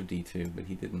play bishop d2, but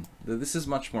he didn't. This is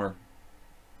much more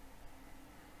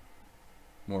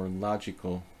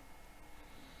logical.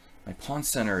 My pawn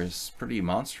center is pretty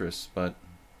monstrous, but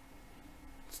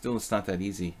still it's not that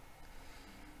easy.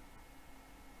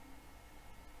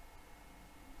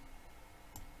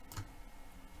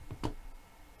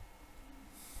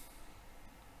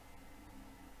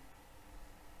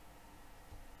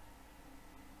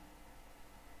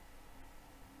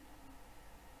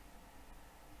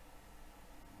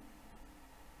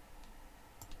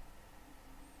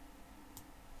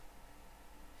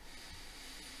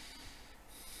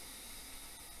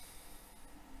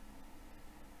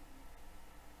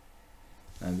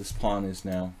 And this pawn is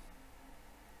now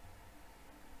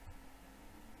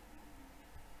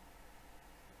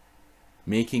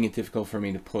making it difficult for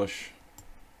me to push.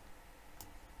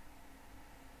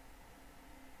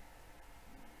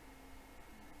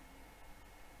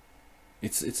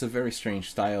 It's a very strange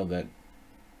style that,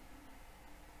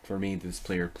 for me, this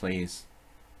player plays.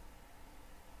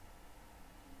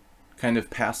 Kind of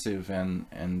passive and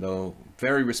though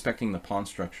very respecting the pawn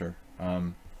structure.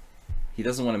 He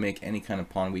doesn't want to make any kind of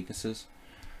pawn weaknesses,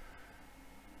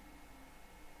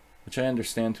 which I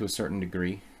understand to a certain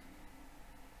degree.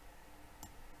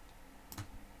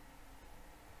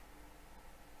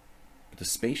 But the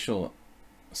spatial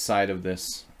side of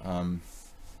this,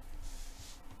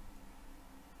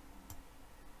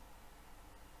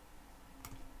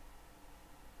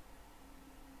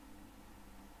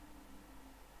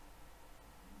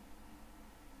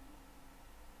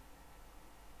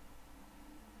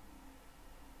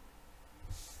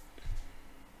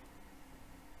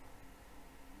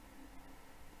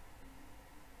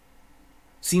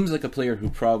 seems like a player who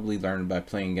probably learned by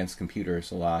playing against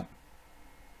computers a lot,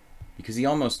 because he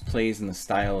almost plays in the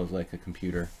style of like a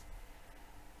computer,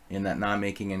 in that not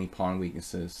making any pawn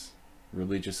weaknesses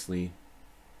religiously.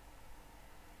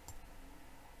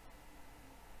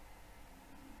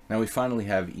 Now we finally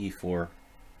have e4.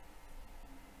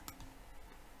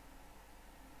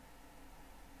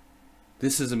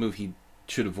 This is a move he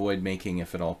should avoid making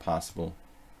if at all possible.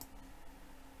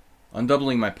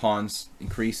 Undoubling my pawns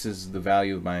increases the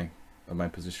value of my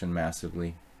position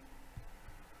massively.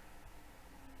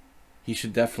 He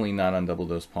should definitely not undouble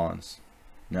those pawns.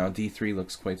 Now d3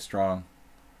 looks quite strong.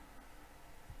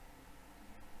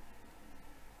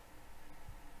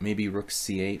 Maybe rook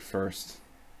c8 first.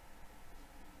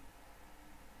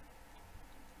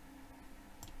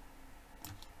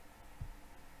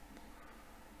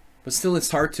 But still,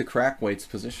 it's hard to crack white's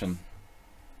position.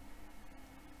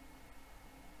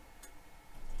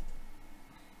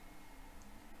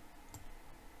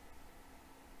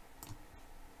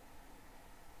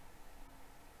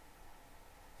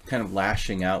 Kind of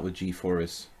lashing out with g4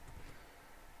 is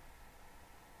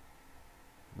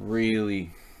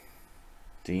really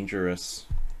dangerous.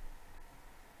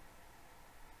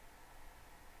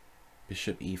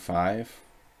 Bishop e5.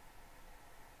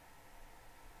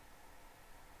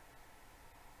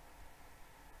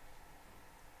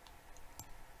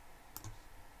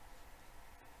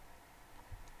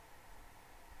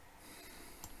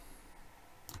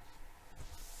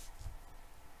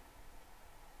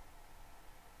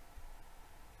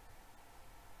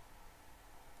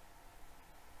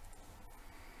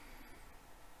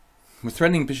 We're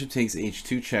threatening bishop takes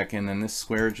h2 check, and then this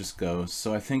square just goes.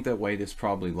 So I think that white is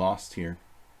probably lost here.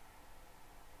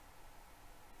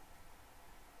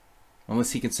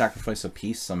 Unless he can sacrifice a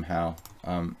piece somehow,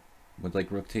 with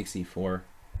like rook takes e4.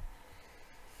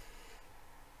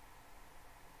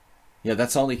 Yeah,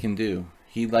 that's all he can do.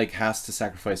 He like has to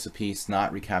sacrifice a piece,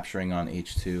 not recapturing on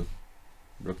h2.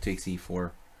 Rook takes e4.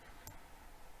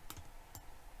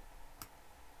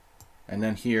 And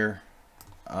then here,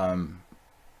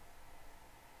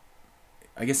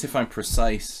 I guess if I'm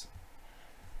precise,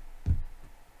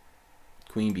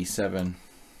 queen b7,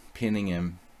 pinning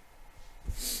him.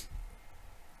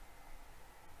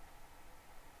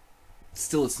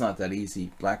 Still, it's not that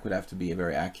easy. Black would have to be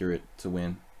very accurate to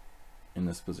win in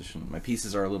this position. My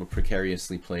pieces are a little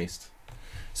precariously placed.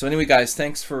 So anyway, guys,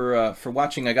 thanks for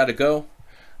watching. I gotta go.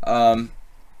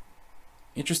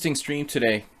 Interesting stream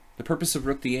today. The purpose of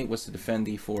rook d8 was to defend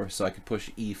e4, so I could push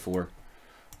e4.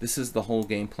 This is the whole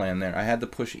game plan there. I had to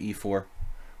push e4.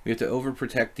 We have to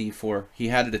overprotect d4. He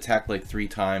had it attacked like 3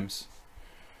 times.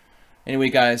 Anyway,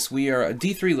 guys,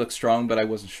 d3 looks strong, but I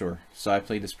wasn't sure. So I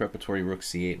played this preparatory rook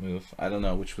c8 move. I don't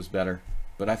know which was better,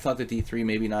 but I thought that d3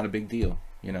 maybe not a big deal,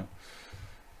 you know.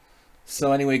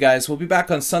 So anyway, guys, we'll be back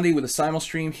on Sunday with a simul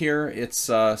stream here. It's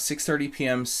 6:30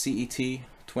 p.m. CET,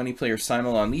 20-player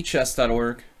simul on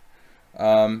lichess.org.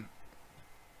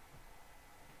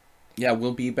 Yeah,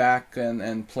 we'll be back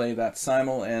and play that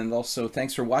simul. And also,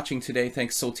 thanks for watching today.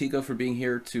 Thanks, Soltigo, for being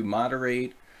here to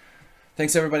moderate.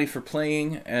 Thanks, everybody, for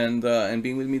playing and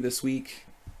being with me this week.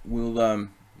 We'll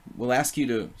ask you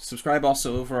to subscribe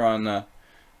also over on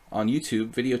YouTube,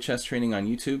 Video Chess Training on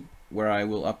YouTube, where I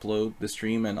will upload the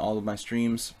stream and all of my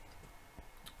streams.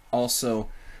 Also,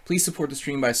 please support the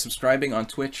stream by subscribing on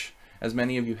Twitch, as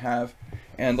many of you have.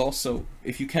 And also,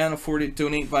 if you can afford it,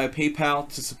 donate via PayPal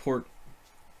to support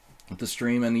the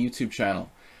stream and the YouTube channel.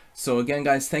 So again,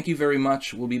 guys, thank you very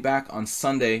much. We'll be back on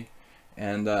Sunday,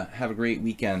 and have a great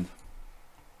weekend.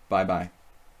 Bye-bye.